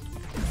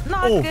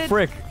 Not Oh, good.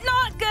 frick.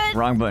 Not good.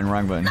 Wrong button.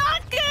 Wrong button.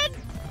 Not good.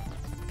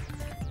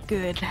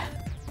 Good.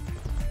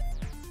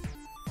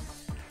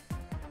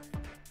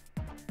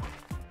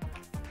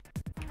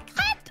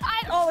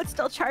 Oh, it's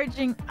still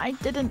charging. I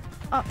didn't.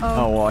 Oh,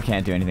 Uh-oh. well, I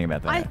can't do anything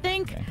about that. I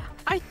think Okay.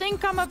 I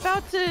think I'm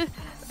about to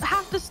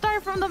have to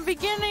start from the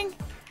beginning.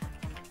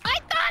 I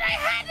thought I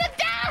had it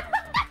down.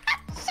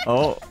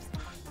 Oh.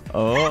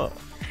 Oh.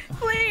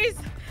 Please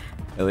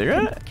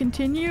Illyria?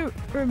 continue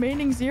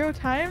remaining 0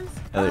 times.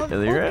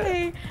 Illyria?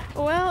 Okay.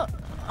 Well,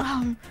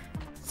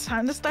 it's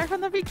time to start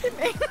from the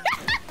beginning.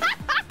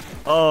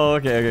 Oh,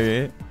 okay,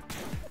 okay, okay.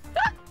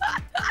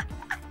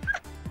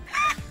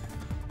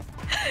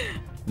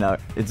 No,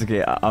 it's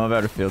okay. I'm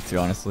about to fail too,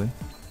 honestly.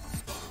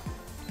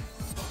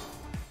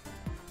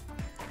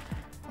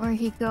 Where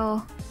he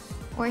go?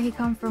 Where he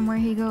come from? Where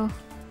he go?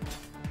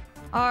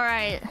 All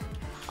right.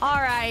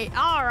 I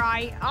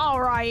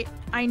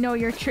know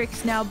your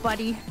tricks now,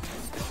 buddy.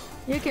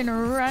 You can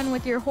run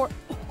with your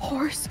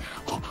horse.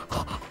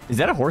 Is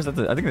that a horse? I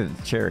think it's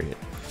a chariot.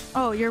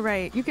 Oh, you're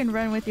right. You can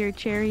run with your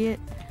chariot.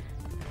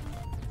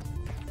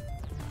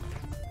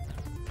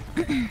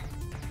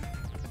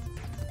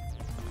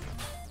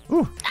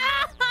 Ooh.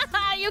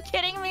 Are you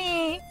kidding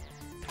me?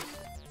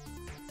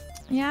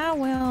 Yeah,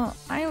 well,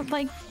 I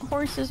like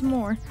horses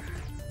more.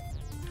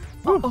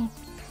 Uh-oh.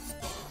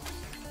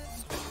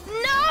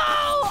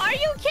 No! Are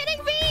you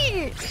kidding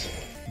me?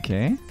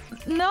 Okay.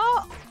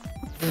 No.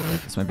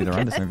 This might be the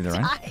run. This might be the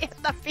run. Die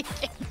at the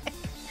beginning.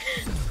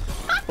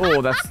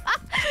 Oh, that's.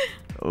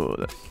 Oh,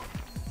 that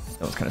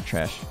was kind of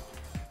trash.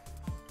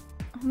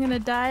 I'm gonna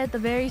die at the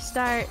very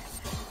start.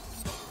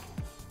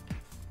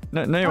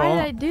 No, no, you Why did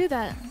won't. I do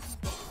that?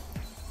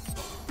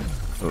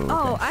 Oh, okay.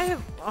 Oh, I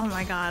have. Oh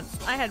my god.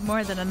 I had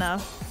more than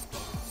enough.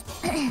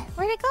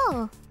 Where'd it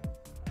go?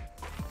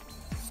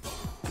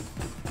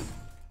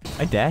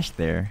 I dashed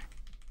there.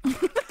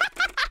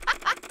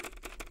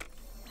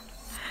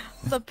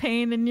 The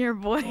pain in your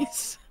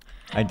voice.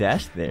 I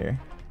dashed there.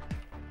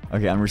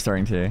 Okay, I'm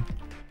restarting today.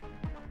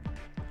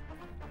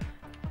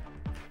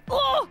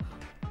 Oh!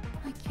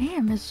 My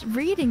game is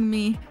reading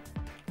me.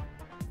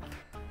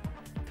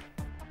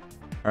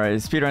 All right,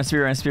 speedrun,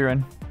 speedrun,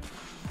 speedrun.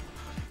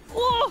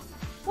 Oh!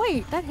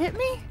 Wait, that hit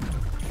me?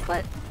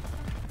 But.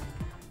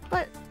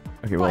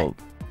 Okay, well,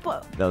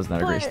 But. that was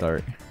not a great but-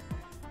 start.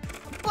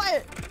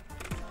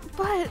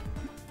 But.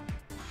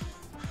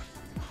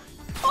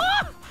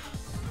 Oh!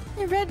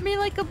 You read me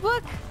like a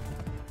book.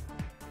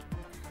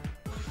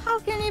 How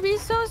can he be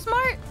so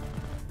smart?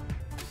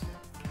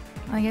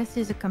 I guess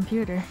he's a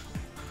computer.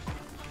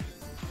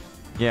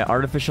 Yeah,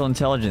 artificial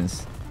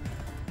intelligence.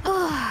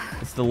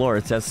 It's the lore.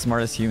 It's as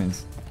smart as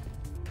humans.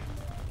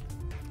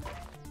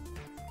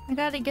 I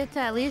gotta get to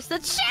at least the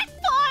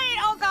Checkpoint!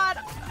 Oh god.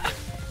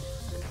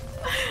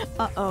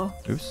 Uh-oh.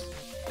 Oops.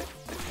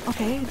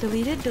 Okay,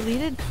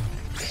 deleted.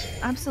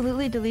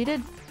 Absolutely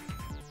deleted.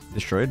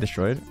 Destroyed,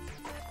 destroyed.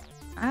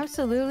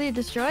 Absolutely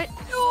destroyed.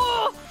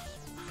 Oh!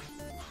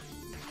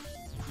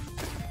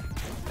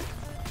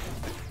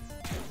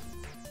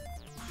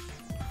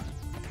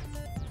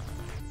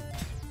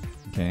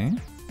 Okay.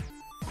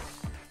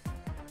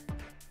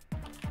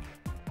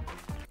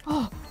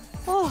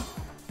 Oh,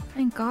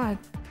 thank God.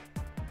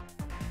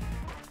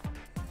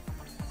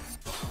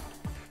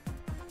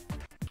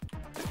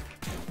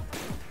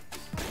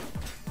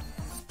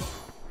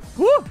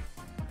 Woo!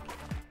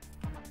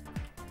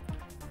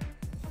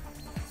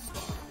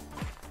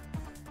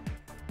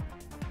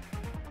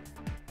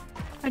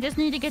 I just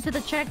need to get to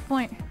the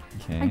checkpoint.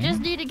 Okay. I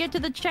just need to get to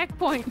the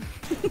checkpoint.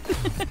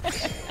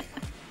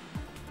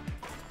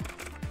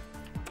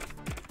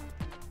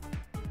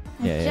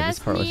 Yeah, this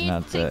Just part was need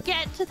not to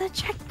get to the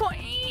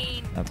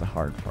checkpoint. not the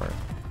hard part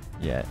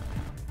yet.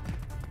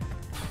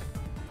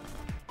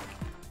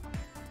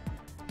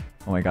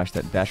 Oh my gosh,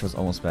 that dash was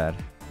almost bad.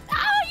 Oh,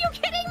 are you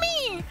kidding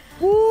me?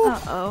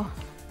 Uh-oh.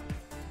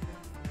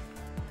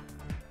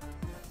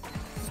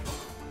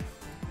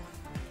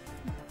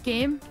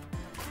 Game,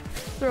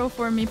 throw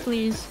for me,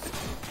 please.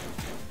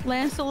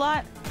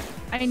 Lancelot,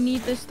 I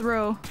need this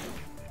throw.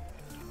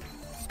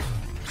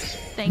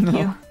 Thank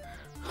you.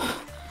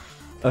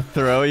 A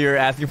throw? You're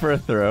asking for a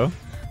throw?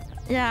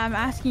 Yeah, I'm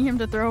asking him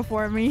to throw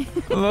for me.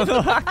 Because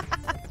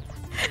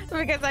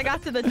I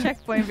got to the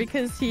checkpoint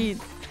because he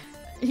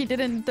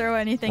didn't throw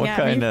anything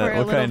at me for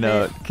a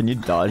little bit. Can you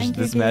dodge Thank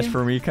you, this match game.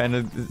 for me kind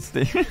of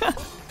thing?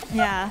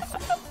 Yeah,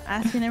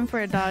 asking him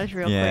for a dodge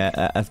real quick.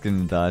 Yeah, asking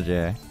him to dodge,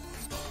 yeah.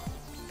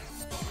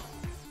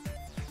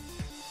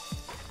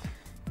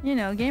 You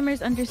know,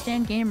 gamers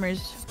understand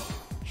gamers.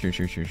 Sure.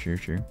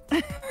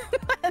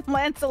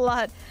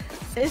 Lancelot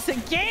is a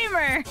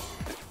gamer!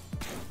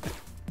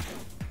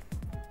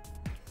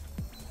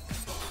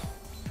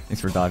 Thanks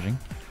for dodging.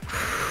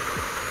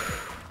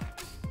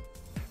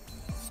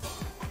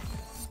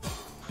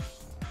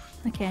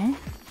 Okay.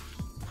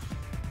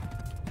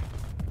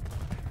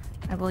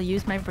 I will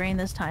use my brain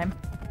this time.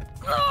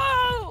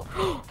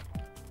 Oh!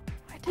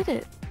 I did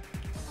it.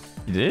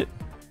 You did it?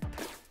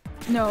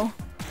 No.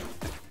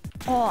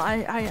 Oh,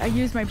 I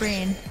used my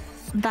brain.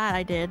 That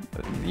I did.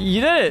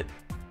 You did it!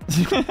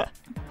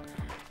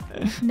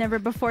 Never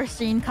before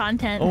seen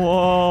content.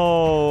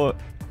 Whoa!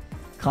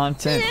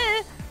 Content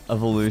Yeah.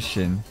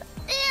 evolution.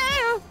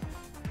 Yeah.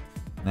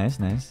 Nice.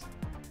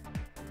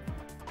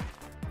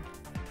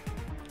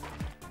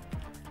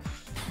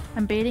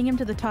 I'm baiting him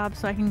to the top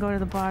so I can go to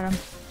the bottom.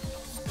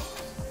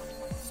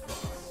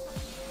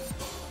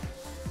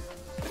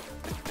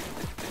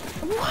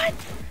 What?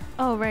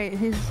 Oh, right.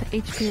 His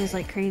HP is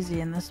like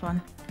crazy in this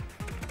one.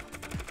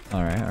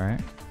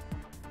 Alright.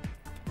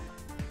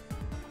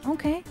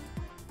 Okay.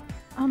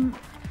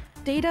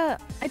 Data,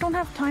 I don't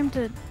have time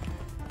to...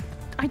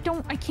 I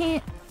can't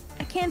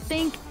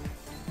think.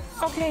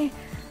 Okay.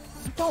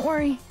 Don't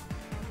worry.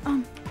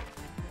 No,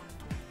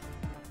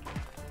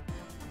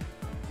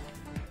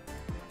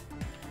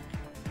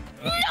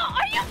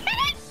 are you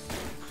kidding?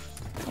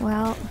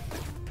 Well,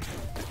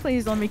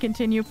 please let me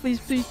continue. Please.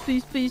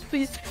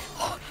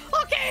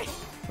 Okay.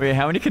 Wait,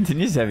 how many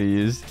continues have you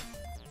used?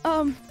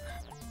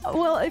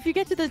 Well, if you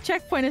get to the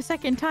checkpoint a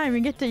second time,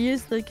 you get to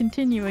use the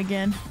continue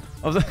again.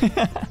 I was like,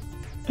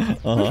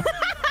 uh-huh.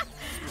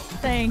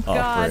 Thank Oh,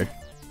 God. frick.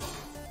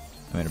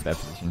 I'm in a bad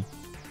position.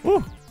 Woo!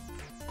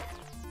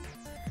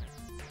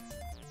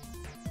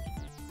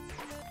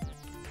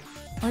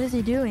 What is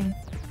he doing?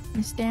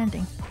 He's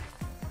standing.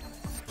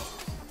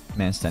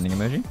 Man standing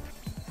emoji?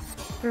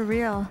 For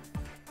real.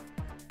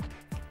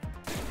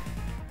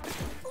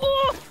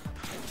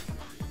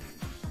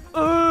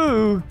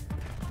 Ooh!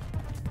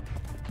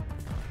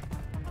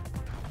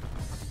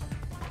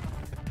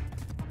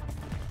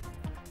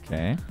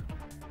 Okay.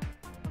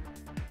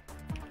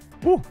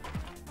 Woo!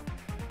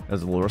 That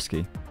was a little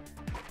risky.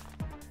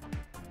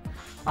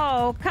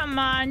 Oh, come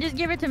on. Just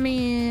give it to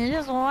me.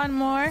 Just one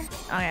more.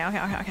 Okay.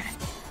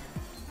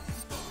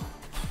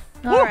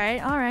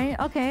 Alright.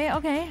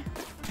 Okay.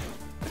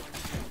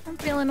 I'm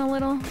feeling a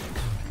little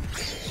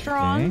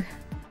strong. Okay.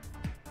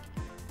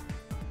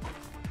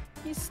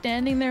 He's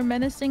standing there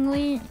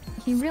menacingly.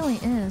 He really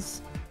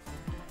is.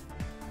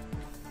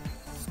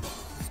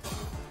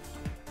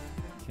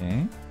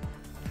 Okay.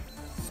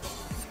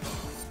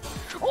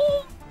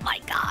 Oh my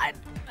God.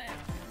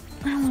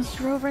 I almost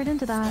drove right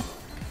into that.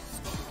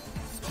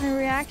 My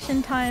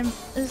reaction time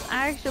is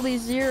actually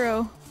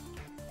 0.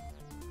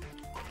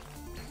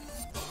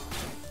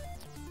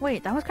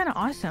 Wait, that was kind of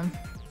awesome.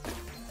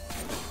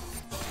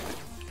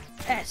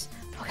 S.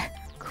 Okay,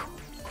 cool.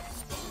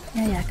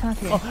 Yeah, come up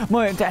here. Oh,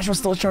 my dash was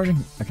still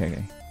charging.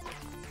 Okay.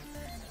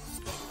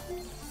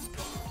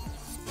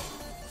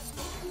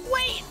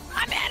 Wait,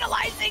 I'm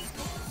analyzing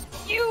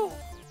you.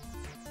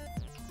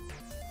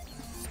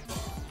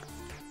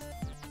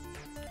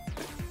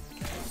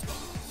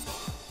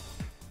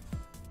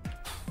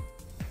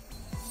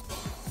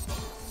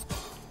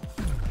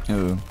 Ooh.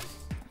 Okay.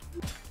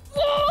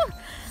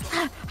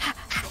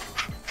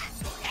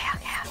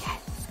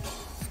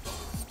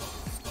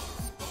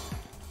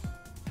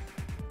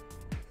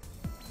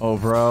 Oh,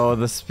 bro,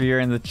 the spear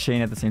and the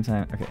chain at the same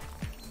time. Okay.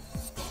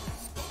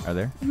 Out of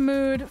there.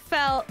 Mood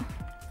felt.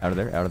 Out of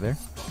there.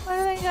 Why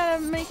do they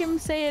gotta make him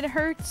say it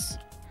hurts?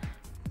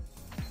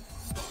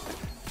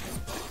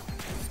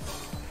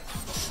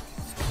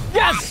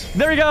 Yes!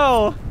 There we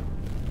go!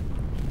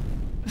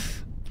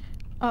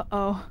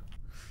 Uh-oh.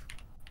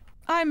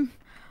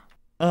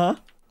 Uh-huh.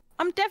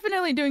 I'm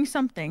definitely doing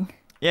something.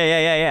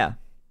 Yeah.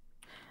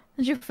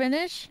 Did you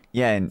finish?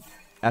 Yeah, and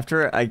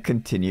after I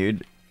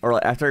continued, or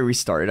like, after I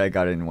restarted, I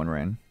got it in one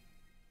run.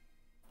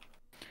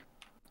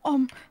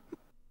 What?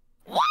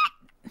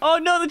 Oh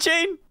no, the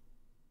chain!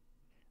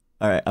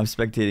 Alright, I'm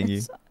spectating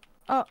you.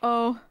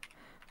 Uh-oh.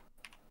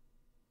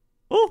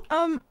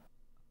 Oh!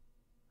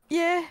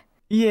 Yeah.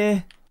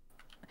 Yeah.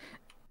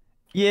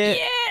 Yeah.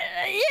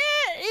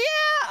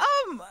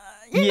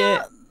 You Yeah.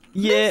 know,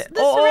 Yeah. this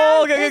Oh,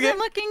 round okay, okay, isn't okay.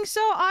 looking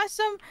so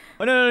awesome.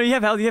 Oh, no, you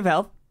have health, you have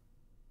health.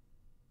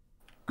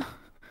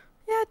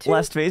 Yeah, too.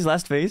 Last phase,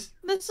 last phase.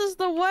 This is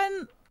the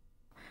one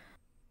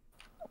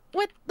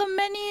with the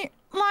many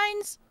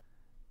lines.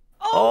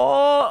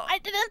 Oh! I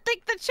didn't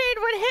think the chain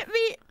would hit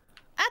me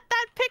at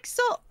that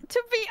pixel,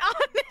 to be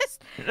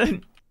honest.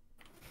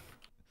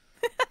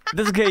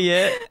 That's okay,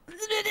 yeah.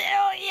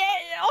 Oh,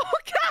 yeah. Oh,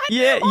 God.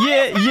 Yeah, What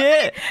yeah, is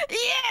yeah. happening?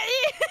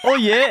 Yeah. Oh,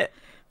 yeah.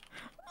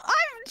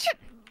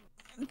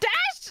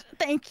 Dash.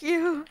 Thank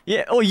you.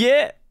 Yeah, oh,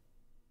 yeah.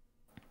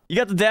 You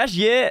got the dash,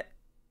 yeah.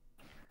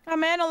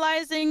 I'm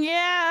analyzing.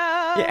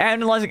 Yeah. Yeah,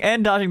 analyzing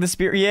and dodging the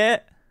spear, yeah.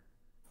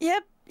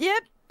 Yep. Yeah.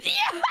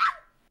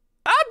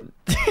 Ah!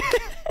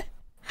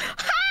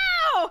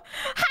 How?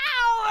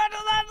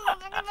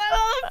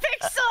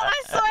 Pixel,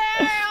 I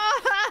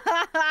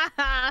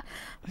swear.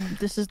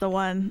 This is the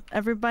one.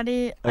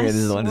 Everybody, Okay, this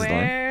is the one, this is the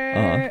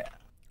one.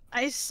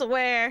 I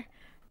swear.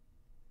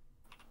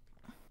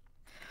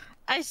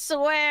 I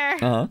swear.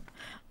 Uh-huh.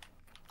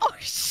 Oh,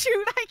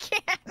 shoot, I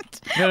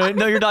can't.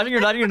 No, you're dodging,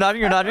 you're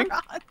dodging.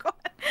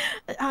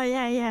 Oh,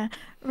 yeah.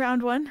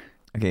 Round one.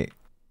 Okay.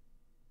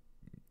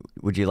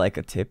 Would you like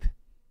a tip?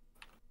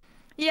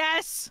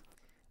 Yes.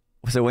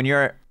 So when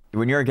you're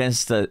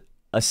against a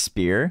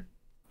spear,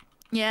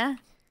 Yeah.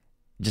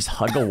 just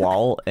hug a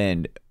wall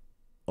and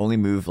only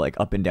move like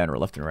up and down or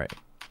left and right.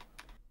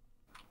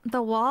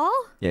 The wall?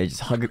 Yeah,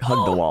 just hug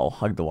the wall.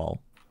 Hug the wall.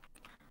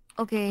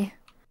 Okay.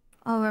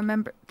 I'll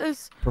remember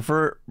this.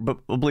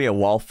 Preferably a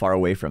wall far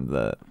away from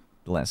the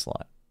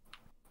Lancelot.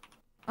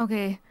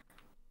 Okay.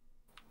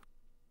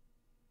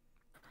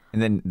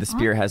 And then the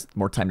spear has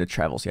more time to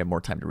travel, so you have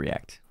more time to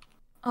react.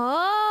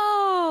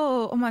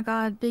 Oh my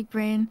god, big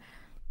brain.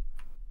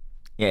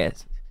 Yeah,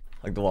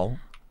 hug the wall.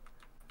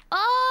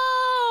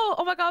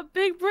 Oh my god,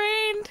 big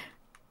brain.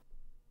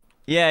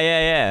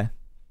 Yeah.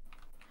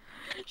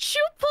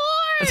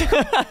 Shoot-port!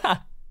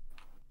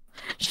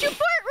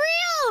 Shoot-port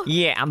real!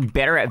 Yeah, I'm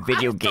better at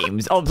video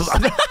games. Oh,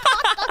 I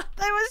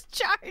was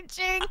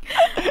charging.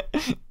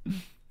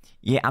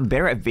 yeah, I'm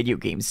better at video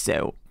games,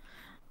 so.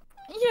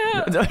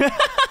 Yeah.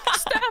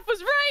 Staff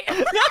was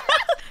right.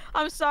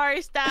 I'm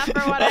sorry, Staff,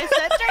 for what I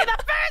said during the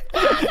first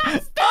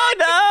boss.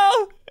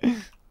 Oh no!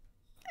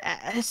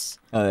 Yes.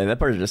 Oh, that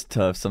part is just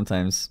tough.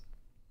 Sometimes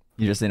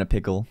you're just in a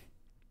pickle.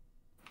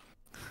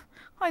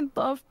 I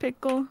love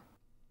pickle.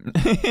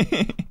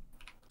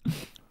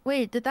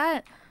 Wait,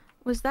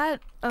 was that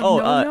a Oh,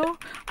 No.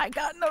 I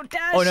got no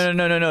dash. Oh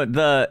no.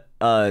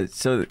 The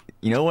so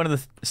you know one of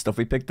the stuff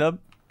we picked up,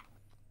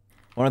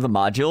 one of the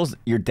modules,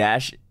 your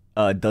dash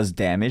does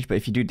damage, but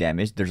if you do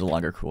damage, there's a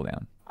longer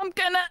cooldown. I'm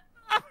gonna.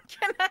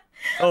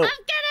 Oh.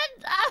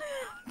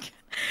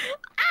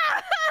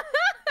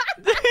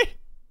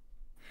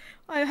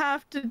 I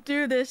have to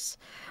do this,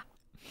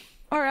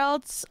 or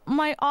else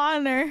my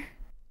honor.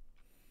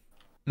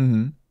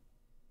 Mm-hmm.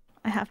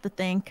 I have to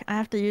think. I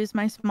have to use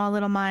my small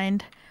little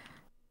mind.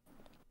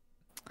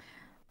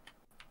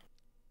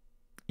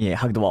 Yeah,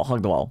 hug the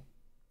wall.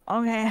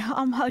 Okay,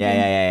 I'm hugging.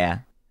 Yeah.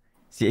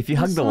 See, if you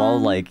hug This the wall,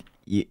 one. like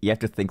you have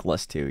to think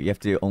less too. You have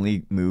to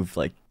only move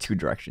like 2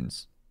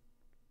 directions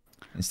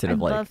instead I of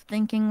like. love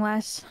thinking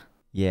less.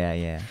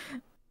 Yeah.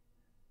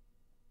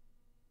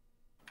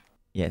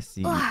 Yes,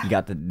 you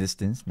got the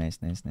distance. Nice.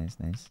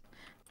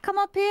 Come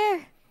up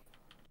here.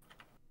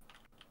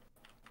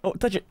 Oh,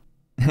 touch it.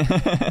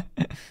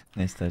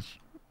 Nice touch.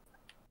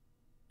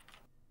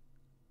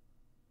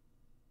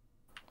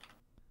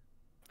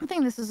 I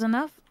think this is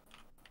enough.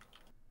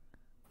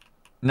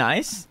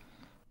 Nice.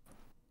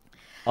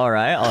 All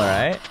right.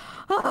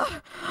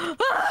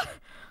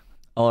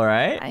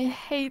 I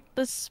hate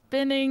the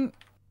spinning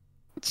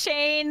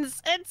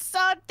chains. It's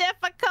so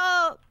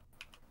difficult.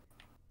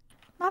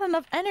 Not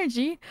enough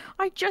energy.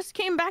 I just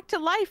came back to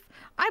life.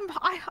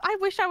 I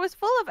wish I was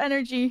full of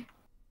energy.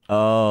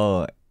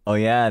 Oh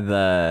yeah,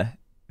 the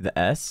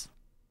S.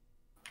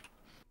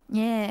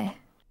 Yeah.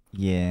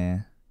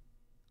 Yeah.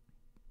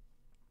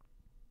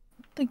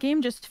 The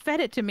game just fed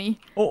it to me.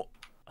 Oh,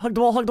 hug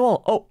the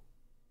wall. Oh.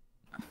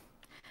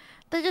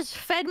 They just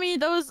fed me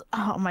those.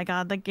 Oh my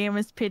god, the game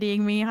is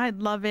pitying me. I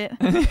love it.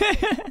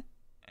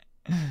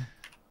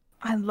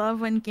 I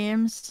love when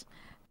games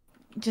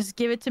just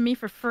give it to me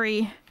for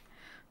free.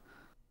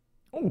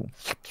 Oh.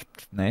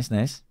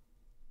 Nice.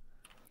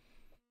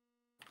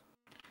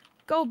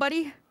 Go,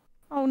 buddy.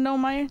 Oh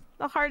no,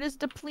 the heart is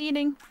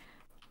depleting.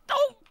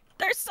 Oh,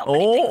 there's so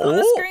many things on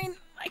the screen.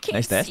 I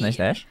can't see. Nice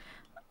dash.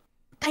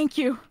 Thank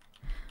you.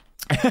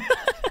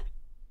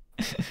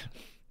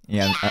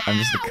 Yeah, I'm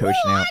just the coach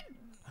now.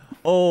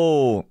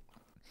 Oh.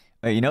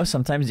 You know,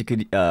 sometimes you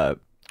could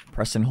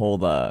press and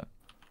hold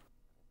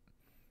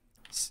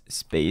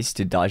space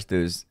to dodge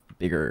those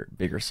bigger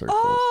circles.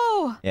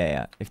 Oh!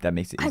 Yeah, if that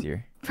makes it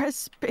easier. Press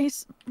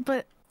space,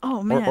 but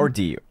oh man. Or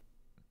D. I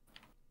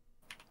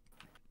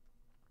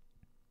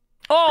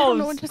Oh, don't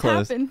know what just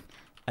close. happened.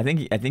 I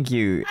think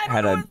you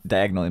had a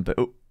diagonal input.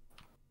 Oh.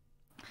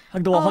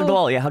 Hug the wall, hug the Oh.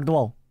 wall. Yeah, hug the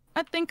wall.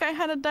 I think I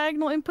had a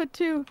diagonal input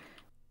too.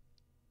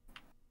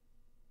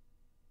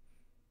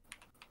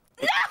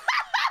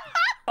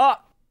 Oh!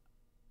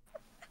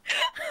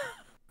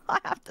 I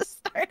have to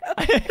start over.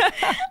 I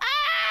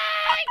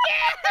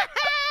can't!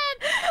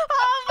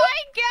 Oh my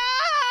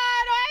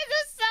god! Why is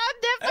this so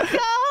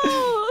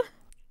difficult?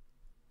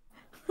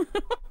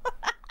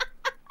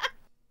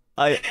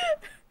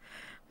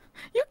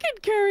 You can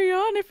carry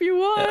on if you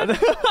want.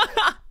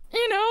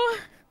 You know.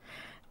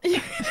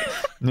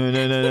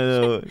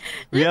 No.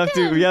 We have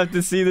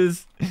to see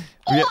this.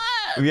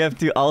 We have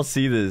to all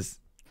see this.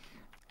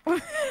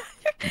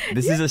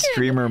 This is a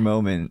streamer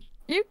moment.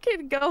 You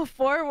can go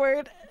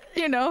forward,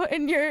 you know,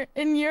 in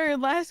your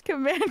last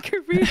command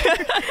career.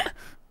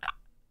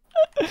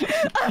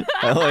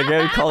 I like how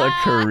you call it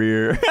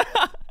career.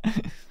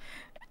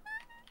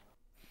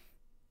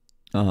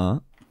 Uh-huh.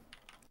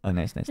 Oh,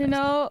 nice. You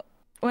know,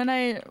 when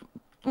I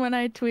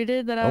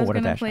tweeted that I was what a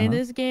gonna dash, play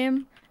this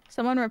game,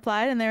 someone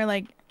replied and they were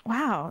like,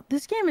 "Wow,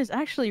 this game is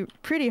actually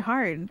pretty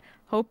hard.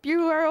 Hope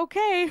you are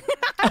okay."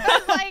 I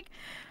was like,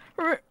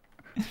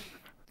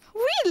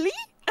 "Really?"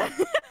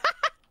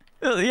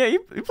 Yeah, you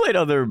played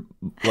other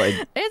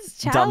like It's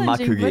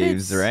challenging, Danmaku but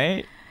games, it's,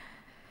 right?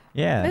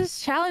 Yeah.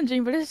 It's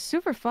challenging, but it's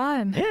super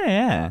fun.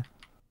 Yeah.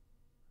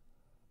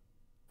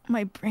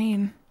 My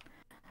brain.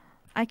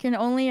 I can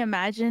only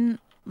imagine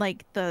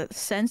like the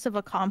sense of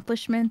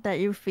accomplishment that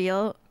you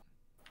feel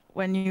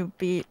when you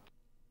beat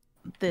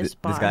this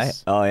boss.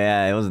 This guy? Oh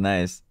yeah, it was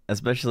nice,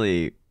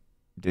 especially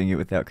doing it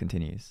without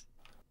continues.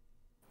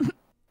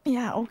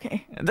 Yeah.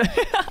 Okay.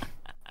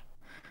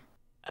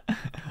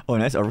 Oh,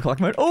 nice overclock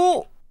mode.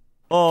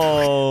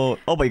 Oh,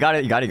 but you got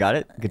it.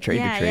 Good trade.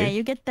 Yeah, good trade. yeah.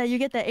 You get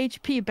the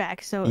HP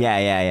back. So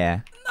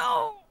Yeah.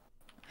 no,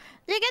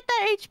 you get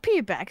the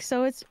HP back.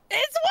 So it's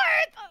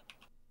worth.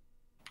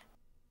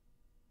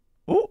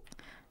 Oh,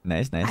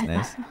 nice.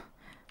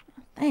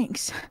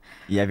 Thanks.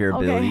 You have your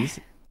Okay. abilities.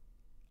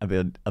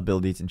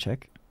 Abilities in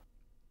check.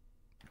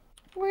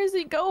 Where is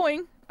he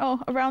going?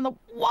 Oh, around the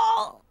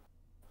wall.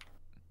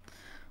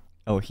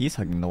 Oh, he's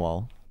hugging the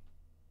wall.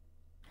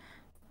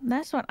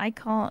 That's what I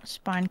call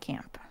spawn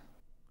camp.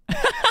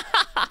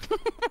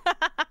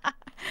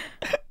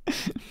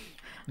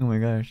 Oh my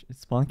gosh,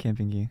 it's spawn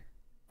camping you.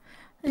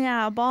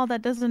 Yeah, a ball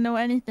that doesn't know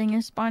anything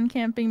is spawn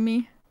camping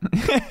me.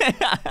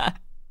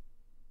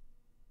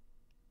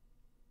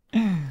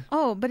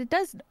 Oh, but it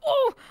does.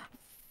 Oh,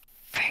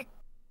 frick.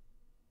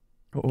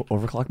 Oh,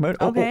 overclock mode.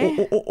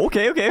 Okay.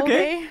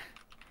 Okay.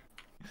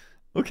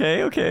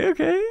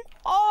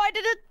 Oh, I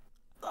did it.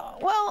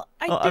 Well,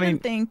 I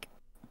didn't think.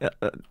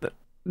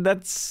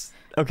 That's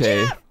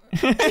okay.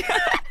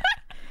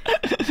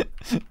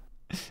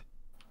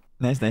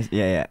 Nice.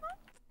 Yeah.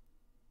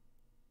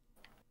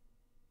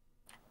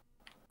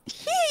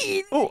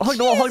 Oh, hug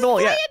the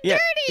wall.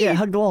 Yeah.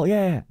 Hug the wall.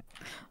 Yeah.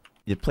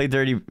 You play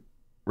dirty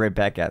right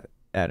back at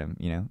him,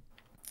 you know?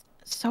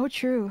 So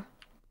true.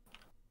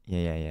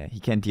 Yeah. He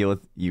can't deal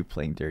with you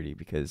playing dirty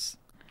because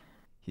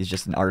he's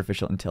just an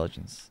artificial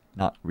intelligence,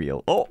 not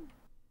real. Oh!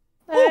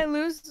 Did I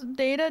lose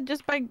data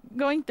just by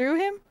going through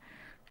him?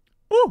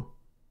 Woo!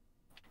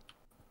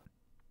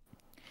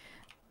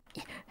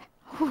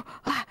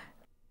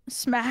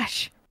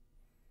 Smash.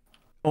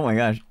 Oh my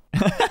gosh.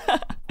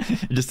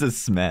 Just a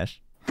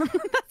smash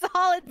That's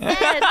all it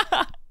said.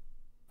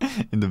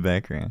 in the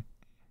background.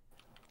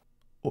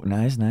 Oh,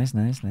 nice.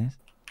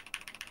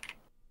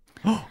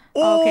 Oh!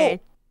 Okay.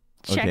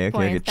 Okay.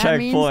 Checkpoint. That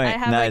means Checkpoint. I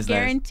have Nice. a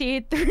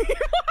guaranteed 3 more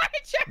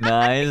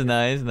tries.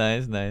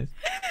 Nice.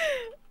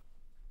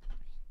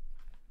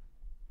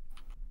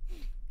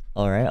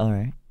 All right. All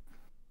right.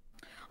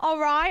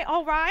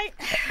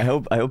 I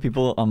hope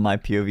people on my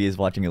POV is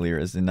watching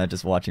Alira's and not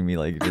just watching me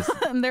like just.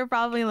 And they're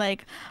probably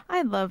like,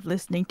 I love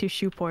listening to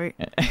Shoeport.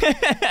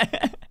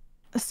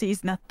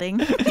 Sees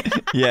nothing.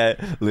 Yeah,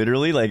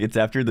 literally, like it's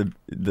after the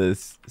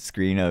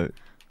screen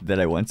that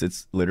I went.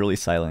 It's literally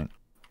silent.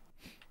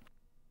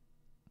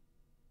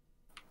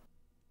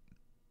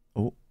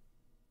 Oh.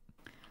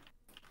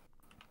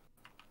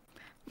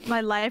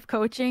 My life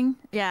coaching,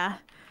 yeah.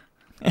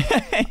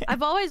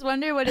 I've always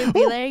wondered what it'd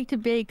be like to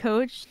be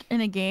coached in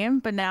a game,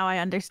 but now I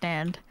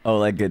understand. Oh,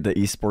 like the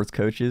esports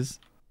coaches.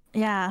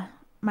 Yeah,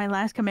 my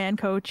last command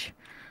coach.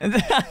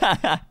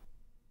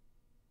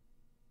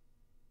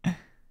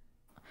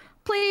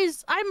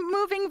 Please, I'm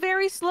moving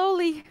very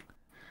slowly.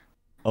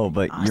 Oh,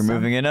 but you're Awesome.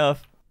 moving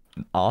enough.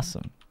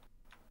 Awesome.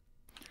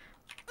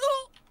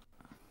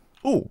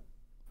 Ooh.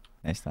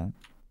 Nice time.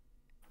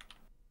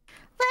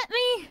 Let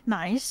me.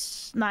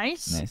 Nice.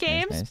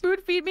 Games. nice.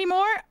 Food feed me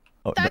more.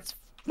 Oh, That's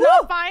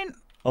not fine.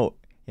 Oh,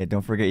 yeah.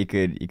 Don't forget you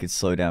could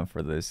slow down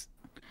for those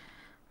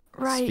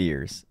Right.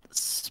 spheres,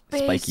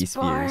 Space spiky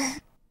bar.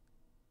 spheres.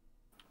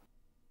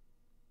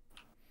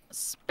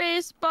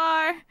 Space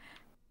bar.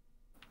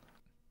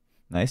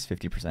 Nice,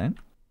 50%.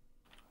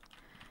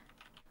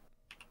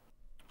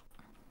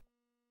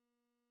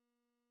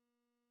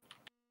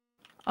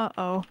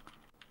 Uh-oh.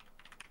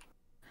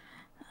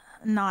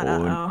 Not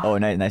Oh, uh-oh. oh,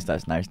 nice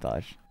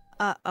dodge.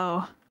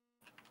 Uh-oh.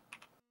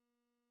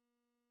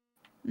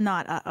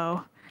 Not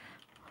uh-oh.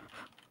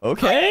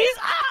 Okay. Please,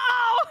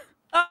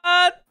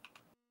 uh-oh!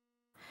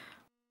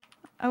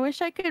 I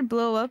wish I could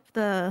blow up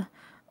the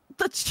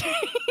chain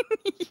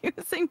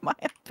using my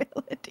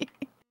ability.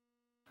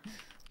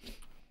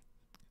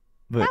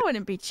 But That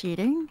wouldn't be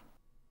cheating.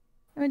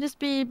 It would just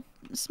be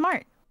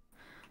smart.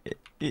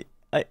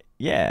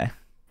 yeah.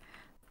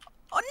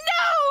 Oh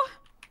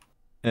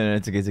No,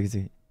 it's okay. It's okay. It's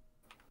okay.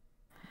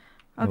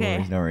 no!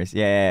 Okay. No worries.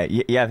 Yeah.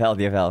 You have health.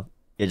 You have health.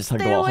 Yeah, just hug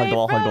the Stay wall. Hug the away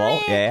wall. Hug the from wall.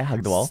 me. Yeah,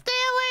 hug the wall. Stay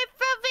away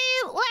from me,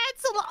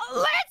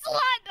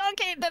 Lancelot!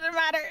 Okay, doesn't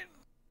matter.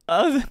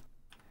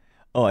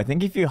 Oh, I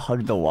think if you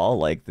hug the wall,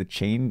 like the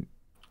chain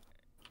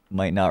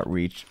might not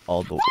reach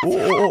all the.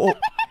 Oh.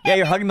 Yeah,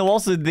 you're hugging the wall,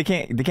 so they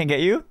can't get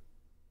you.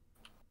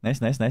 Nice.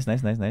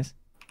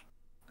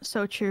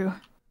 So true.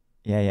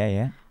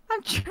 Yeah.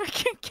 I'm trying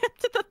to get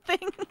to the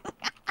thing.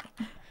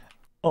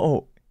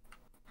 Oh.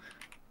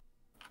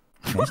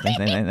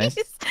 Nice.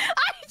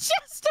 I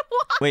just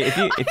want. Wait,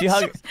 if you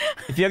hug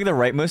the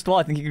rightmost wall,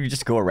 I think you can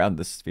just go around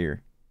the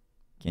sphere.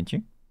 Can't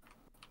you?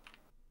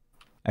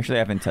 Actually, I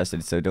haven't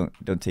tested, so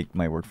don't take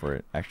my word for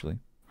it. Actually.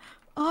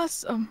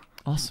 Awesome.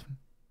 Awesome.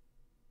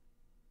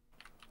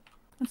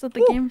 That's what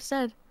the game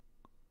said.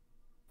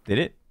 Did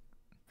it?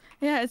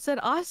 Yeah, it said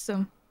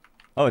awesome.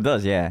 Oh, it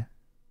does. Yeah.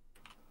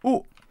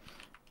 Ooh.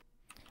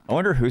 I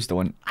wonder who's the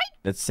one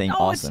that's saying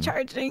Oh, awesome. it's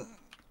charging.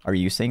 Are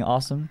you saying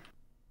awesome?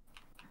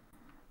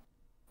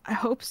 I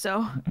hope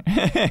so.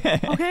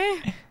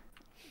 Okay.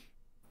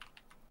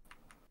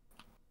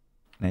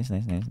 Nice.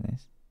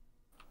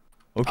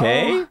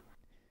 Okay.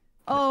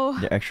 Oh.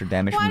 The extra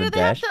damage Why from the do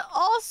they have dash. to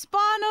all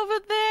spawn over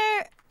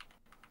there?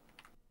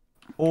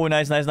 Oh,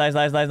 nice. I only have one.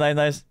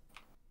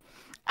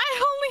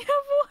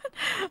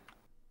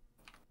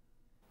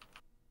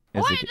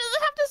 Yes, Why you does can-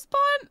 it have to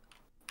spawn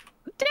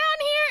down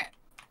here?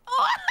 Oh,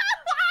 why?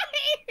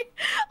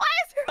 Why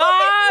is there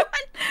only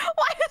one?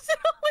 Why is it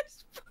only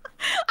spawn?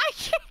 I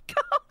can't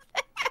go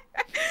there.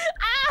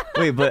 Ah!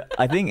 Wait, but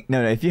I think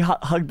no. If you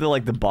hug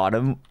the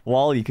bottom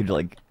wall, you could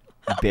like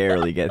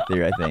barely get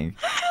through. I think.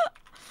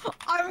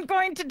 I'm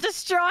going to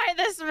destroy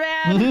this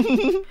man.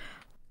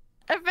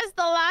 If it's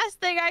the last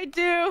thing I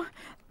do,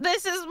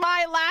 this is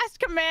my last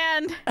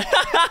command.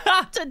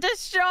 To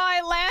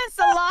destroy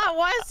Lancelot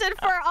once and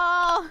for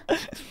all.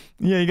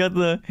 Yeah, you got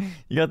the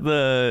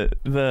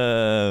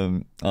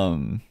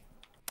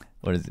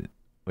what is it?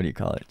 What do you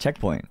call it?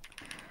 Checkpoint.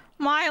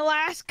 My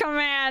last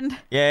command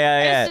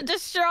Yeah. is to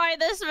destroy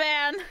this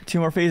man. Two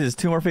more phases.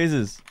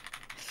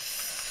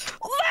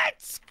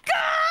 Let's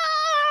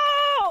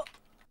go!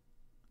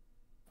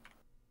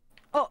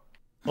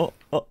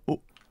 Oh.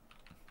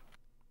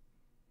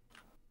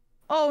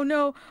 Oh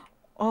no.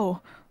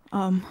 Oh,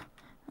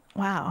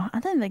 wow. I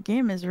think the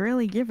game is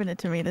really giving it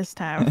to me this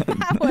time.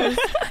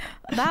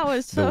 That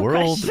was so The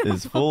world questionable.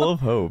 is full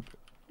of hope.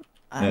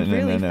 I No.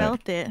 really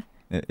felt it.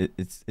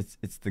 It's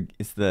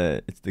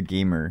the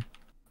gamer.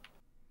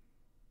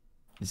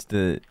 It's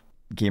the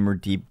gamer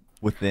deep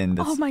within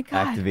that's Oh my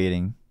God.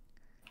 activating.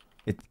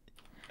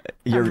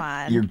 Come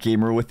on. Your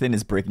gamer within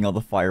is breaking all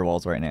the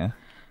firewalls right now.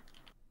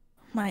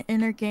 My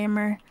inner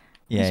gamer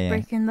Yeah, is yeah.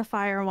 breaking the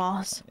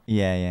firewalls.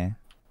 Yeah.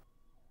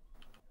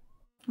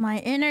 My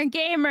inner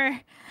gamer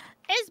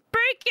is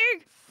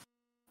breaking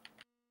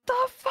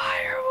the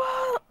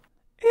firewall.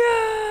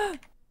 Yeah.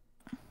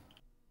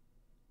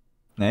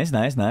 Nice.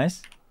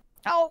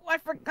 Oh, I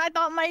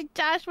thought my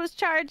dash was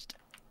charged.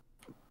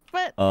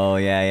 But Oh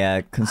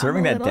yeah.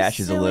 Conserving I'm a that little dash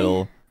is a silly.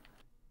 little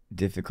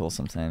difficult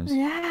sometimes.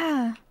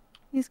 yeah,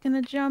 he's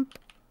gonna jump.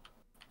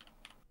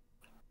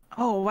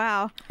 Oh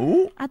wow.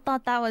 Ooh, I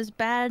thought that was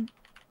bad,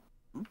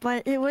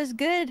 but it was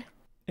good.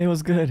 it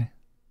was good.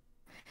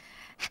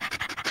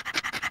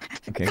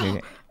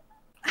 Okay.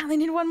 I only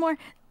need one more.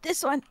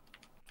 This one.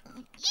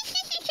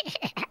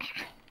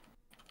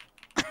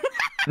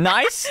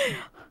 Nice.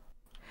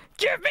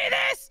 Give me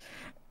this.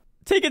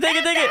 Take it.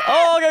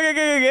 Oh,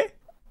 okay.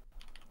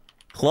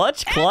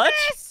 Clutch.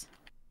 This.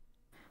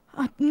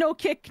 No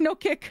kick.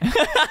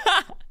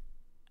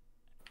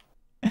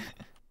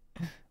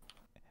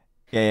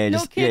 Yeah, No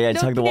just kick,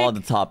 just no hug the wall at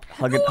kick. the top.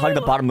 Hug the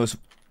bottommost.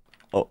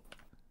 Oh.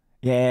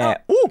 Yeah.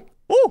 Oh.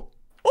 Ooh.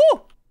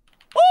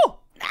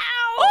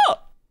 Ow.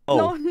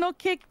 Oh. No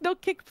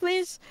kick,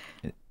 please.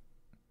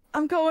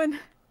 I'm going.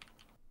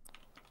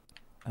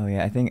 Oh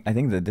yeah, I think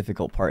the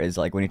difficult part is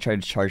like when you try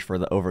to charge for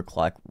the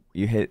overclock,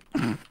 you hit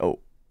one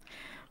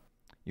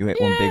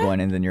big one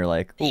and then you're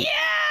like, oh, Yeah.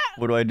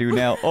 what do I do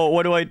now? Oh,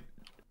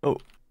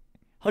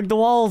 hug the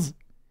walls.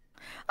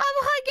 I'm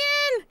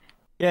hugging.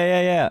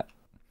 Yeah.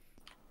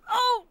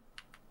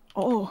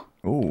 Oh.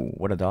 Ooh,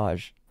 what a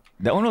dodge.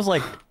 That was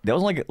like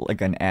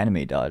an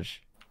anime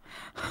dodge.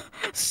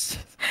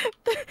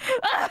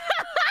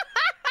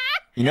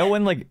 You know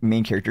when like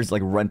main characters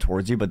like run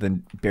towards you but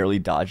then barely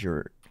dodge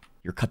your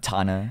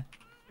katana?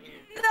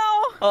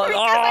 No, because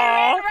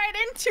I ran right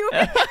into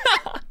it.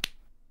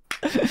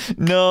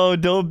 No,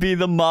 don't be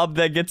the mob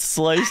that gets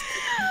sliced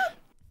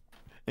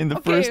in the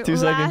first 2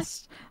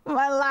 seconds.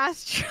 My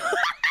last try.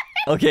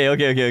 Okay.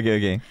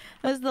 That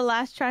was the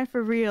last try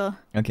for real.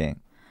 Okay.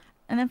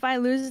 And if I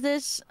lose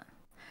this,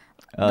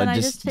 then I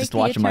just take just the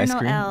watch my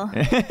eternal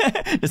screen.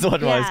 L. Just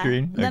watch my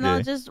screen. Then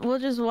Okay. we'll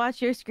just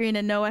watch your screen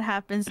and know what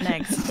happens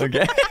next.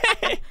 Okay.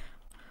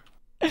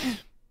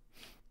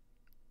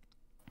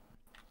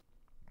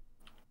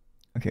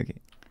 Okay.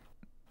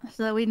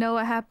 So that we know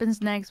what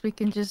happens next, we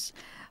can just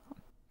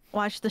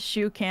watch the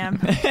shoe cam.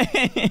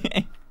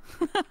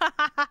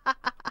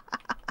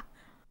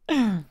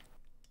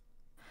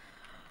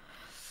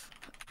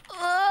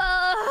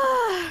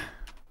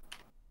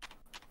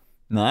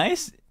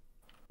 Nice.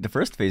 The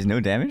first phase, no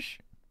damage.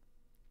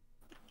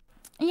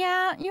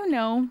 Yeah, you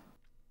know.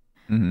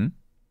 Mm-hmm.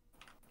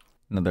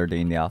 Another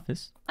day in the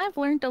office. I've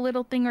learned a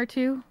little thing or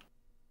two.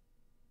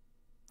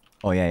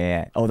 Oh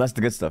yeah. Oh, that's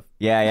the good stuff.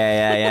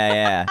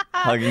 Yeah.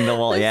 Hugging the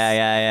wall.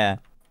 Yeah.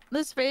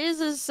 This phase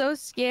is so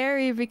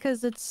scary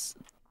because it's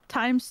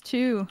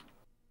 ×2.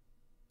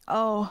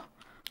 Oh.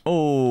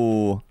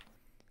 Oh.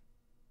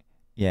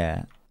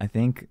 Yeah, I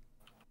think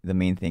the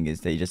main thing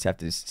is that you just have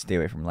to stay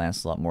away from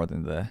Lancelot more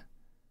than the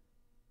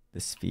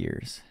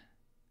spheres.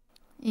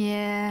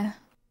 Yeah.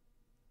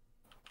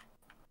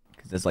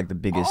 Because that's like the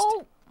biggest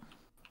Oh.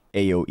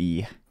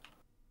 AoE.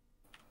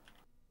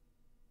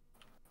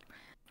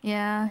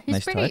 Yeah, he's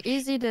Nice pretty touch.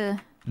 easy to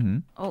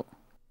Mm-hmm.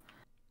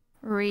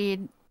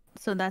 read,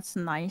 so that's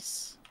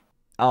nice.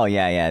 Oh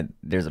yeah.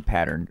 There's a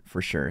pattern for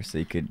sure, so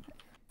you could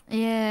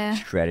Yeah,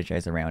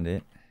 strategize around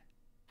it.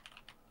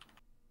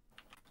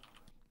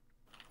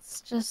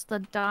 it's just the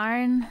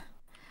darn.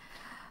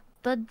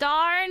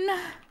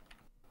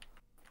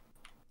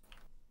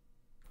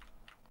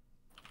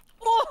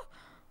 Oh!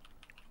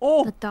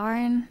 Oh. The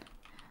darn.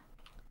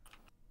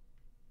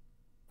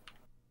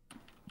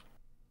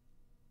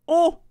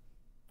 Oh.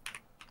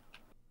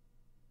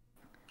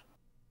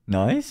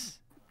 Nice.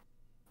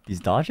 These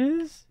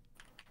dodges?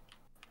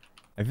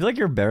 I feel like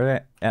you're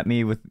better at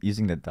me with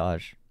using the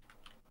dodge.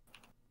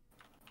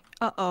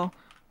 Uh-oh.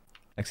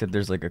 Except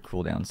there's like a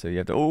cooldown, so you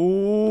have to.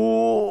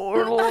 Oh!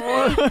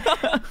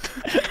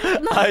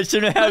 I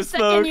shouldn't have The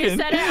second you spoken.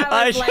 said it,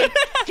 I was like,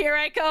 here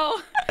I go.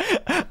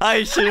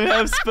 I shouldn't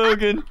have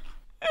spoken.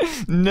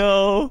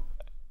 No.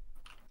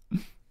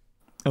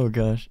 Oh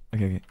gosh.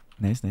 Okay.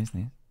 Nice. Is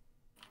that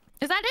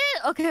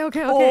it? Okay.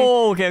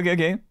 Oh, okay. Give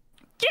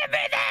me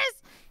this!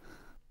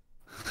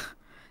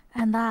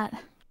 And that.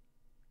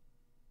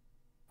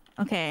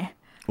 Okay.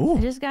 I Ooh.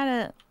 just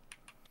gotta...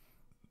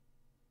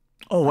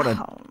 Oh, what a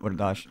Oh,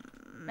 dodge.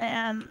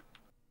 man.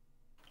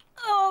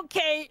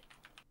 Okay.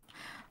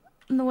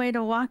 The way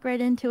to walk right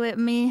into it,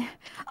 me.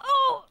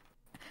 Oh!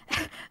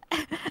 And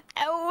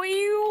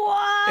we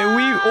won! And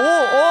we.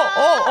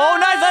 Oh!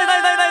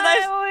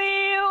 Nice.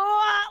 We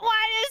won!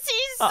 Why is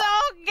he so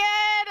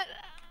good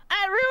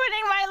at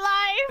ruining my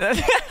life?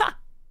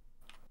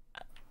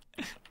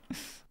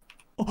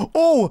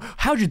 Oh!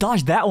 How'd you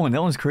dodge that one?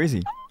 That one's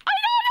crazy.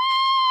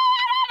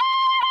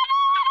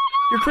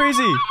 You're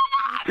crazy.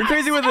 You're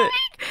crazy with it.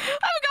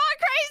 I'm going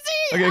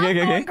crazy! Okay. I'm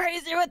going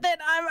crazy with it.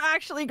 I'm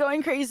actually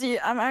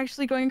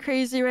going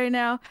crazy right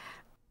now.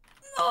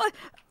 Oh,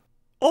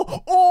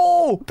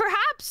 Oh!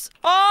 perhaps.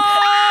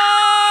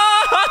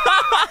 Oh!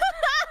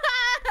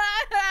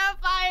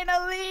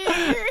 Finally.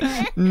 The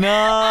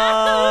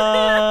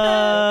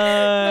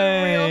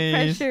real Nice.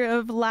 pressure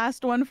of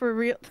last one for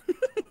real.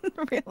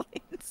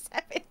 Really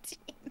 17.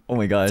 Oh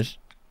my gosh.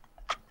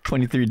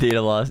 23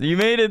 data loss. You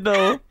made it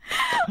though.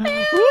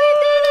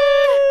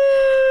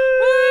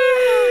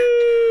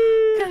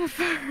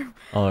 Confirm.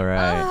 All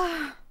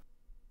right.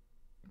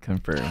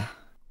 Confirm.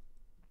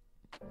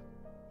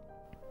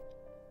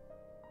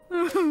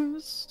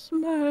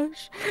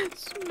 Smash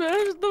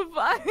the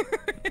fire.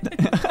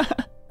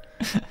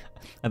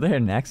 I thought I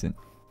had an accent.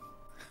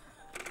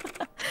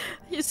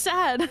 He's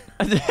sad.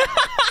 He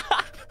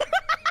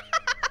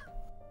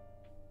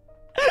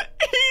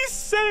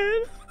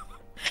said.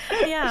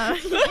 Yeah,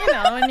 you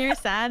know, when you're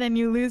sad and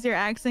you lose your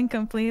accent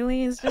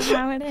completely, it's just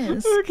how it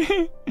is.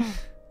 Okay.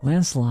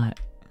 Lancelot.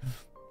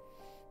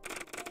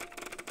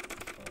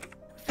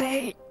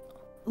 Faye,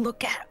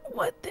 look at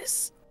what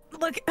this.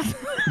 Look.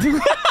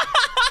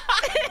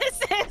 This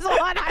is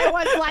what I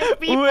was like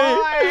before.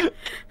 Wait.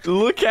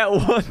 Look at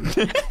what.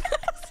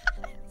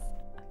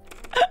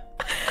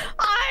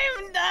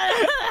 I'm done.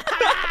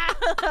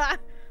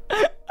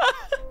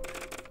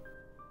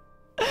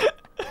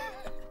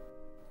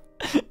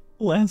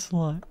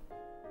 Lancelot.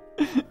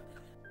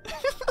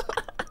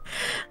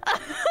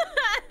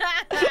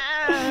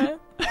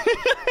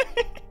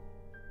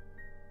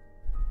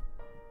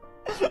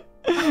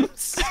 I'm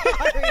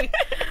sorry.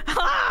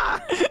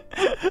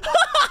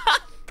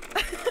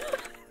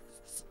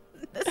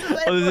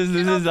 This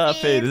is not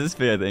Faye. This is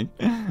Faye, I think.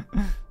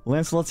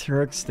 Lancelot's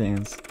heroic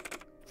stance.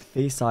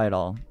 Faye saw it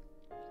all.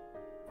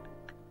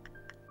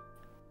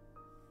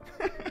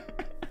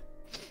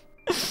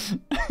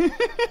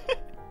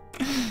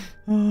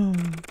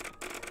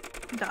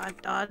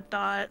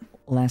 Dot.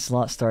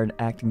 Lancelot started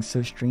acting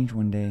so strange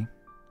one day.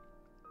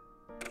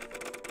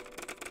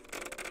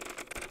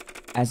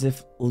 As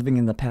if living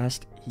in the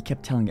past, he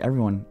kept telling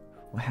everyone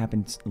what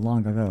happened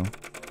long ago.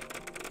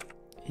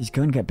 He's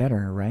going to get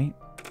better, right?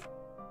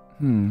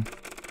 When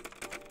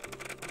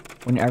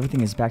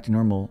everything is back to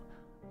normal,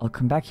 I'll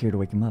come back here to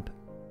wake him up.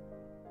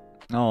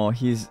 Oh,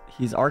 he's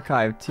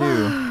archived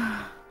too.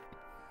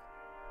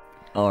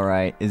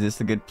 Alright, is this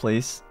a good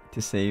place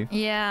to save?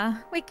 Yeah,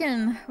 we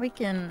can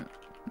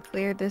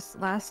clear this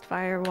last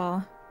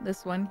firewall.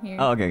 This one here.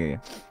 Oh, okay.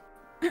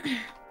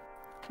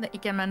 The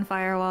Ikemen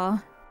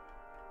firewall.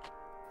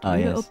 Oh,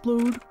 Data yes.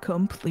 upload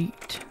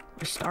complete.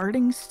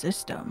 Restarting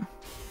system.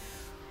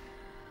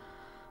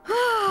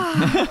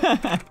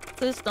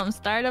 System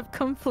startup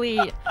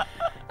complete.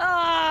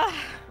 Ah.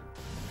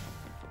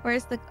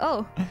 Where's the...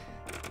 Oh.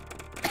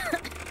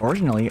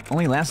 Originally,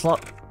 only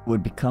Lancelot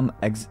would become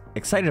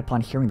excited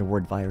upon hearing the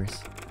word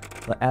virus.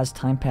 But as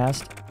time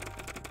passed,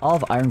 all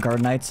of Iron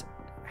Guard Knights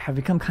have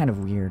become kind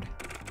of weird.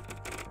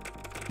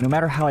 No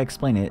matter how I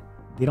explain it,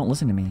 they don't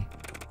listen to me.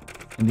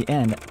 In the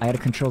end, I had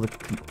to control the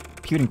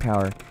computing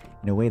power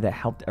in a way that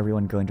helped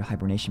everyone go into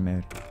hibernation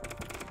mode.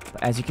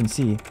 But as you can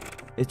see,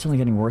 it's only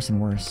getting worse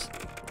and worse.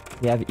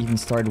 They have even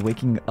started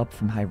waking up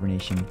from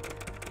hibernation.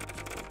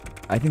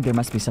 I think there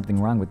must be something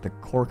wrong with the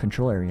core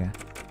control area.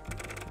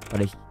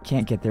 But I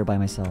can't get there by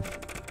myself.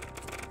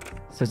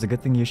 So it's a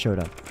good thing you showed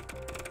up.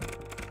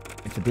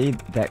 If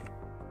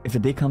the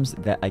day comes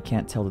that I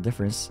can't tell the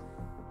difference,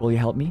 will you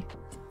help me?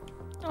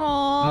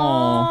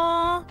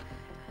 Aww.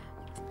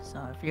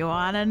 So if you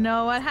want to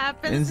know what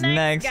happens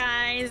next,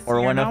 guys, or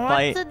want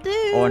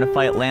to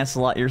fight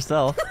Lancelot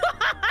yourself.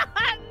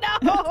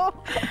 No.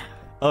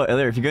 Oh,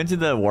 Elder, if you go into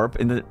the warp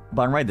in the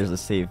bottom right, there's a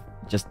save.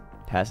 Just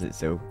pass it,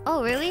 so...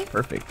 Oh, really?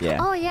 Perfect, yeah.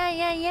 Oh,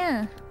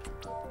 yeah.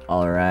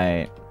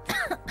 Alright.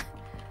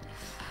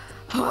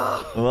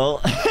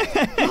 Well...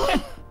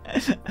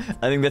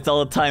 I think that's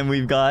all the time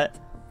we've got.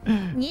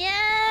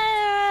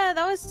 Yeah!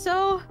 That was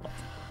so...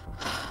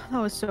 That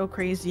was so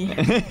crazy.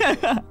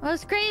 That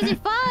was crazy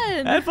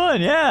fun! Had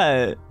fun,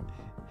 yeah!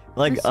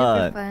 Like,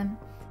 super fun.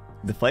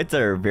 the fights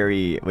are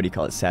very, what do you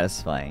call it,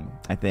 satisfying,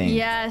 I think.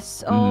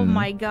 Yes, oh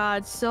my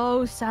god,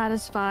 so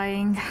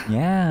satisfying.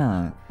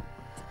 Yeah.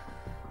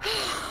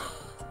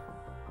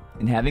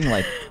 And having,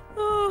 like...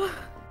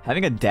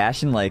 having a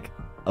dash in, like,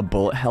 a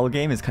bullet hell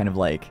game is kind of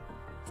like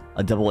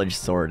a double-edged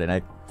sword, and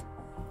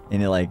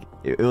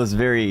it was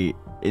very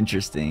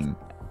interesting.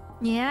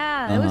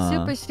 Yeah, it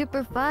was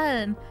super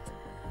fun.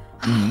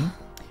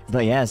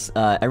 But yes,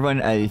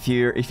 everyone, if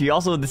you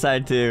also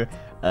decide to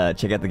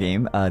check out the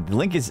game, the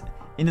link is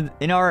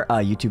in our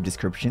YouTube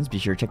descriptions. Be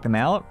sure to check them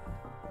out.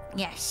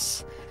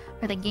 Yes.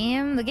 For the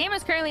game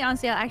is currently on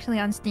sale, actually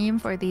on Steam,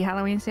 for the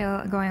Halloween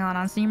sale going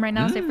on Steam right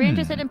now. So if you're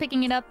interested in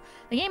picking it up,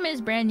 the game is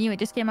brand new. It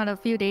just came out a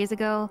few days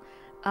ago.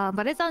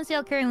 But it's on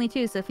sale currently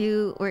too, so if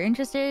you were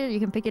interested, you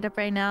can pick it up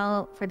right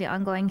now for the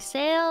ongoing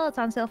sale. It's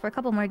on sale for a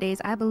couple more days,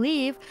 I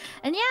believe.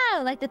 And yeah,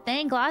 I'd like to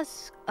thank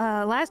Last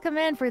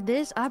Command for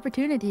this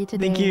opportunity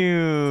today. Thank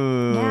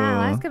you. Yeah,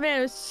 Last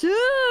Command was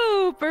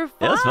super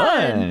fun.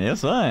 It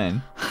was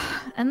fun.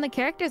 And the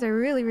characters are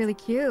really, really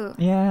cute.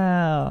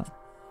 Yeah.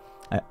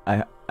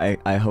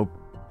 I hope,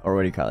 or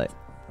what do you call it?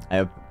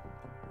 I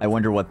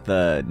wonder what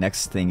the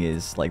next thing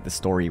is, like the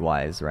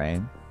story-wise,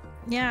 right?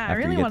 Yeah, After I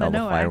really want to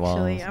know,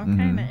 actually. I'm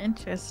kind of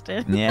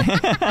interested. Yeah.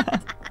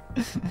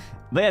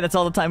 But yeah, that's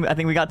all the time I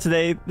think we got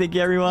today. Thank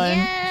you, everyone.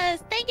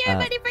 Yes, thank you,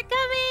 everybody, for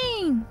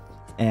coming.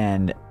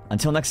 And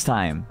until next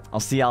time, I'll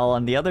see y'all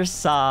on the other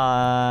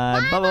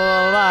side. Bye.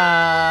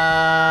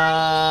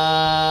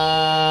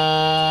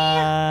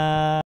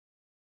 Bye.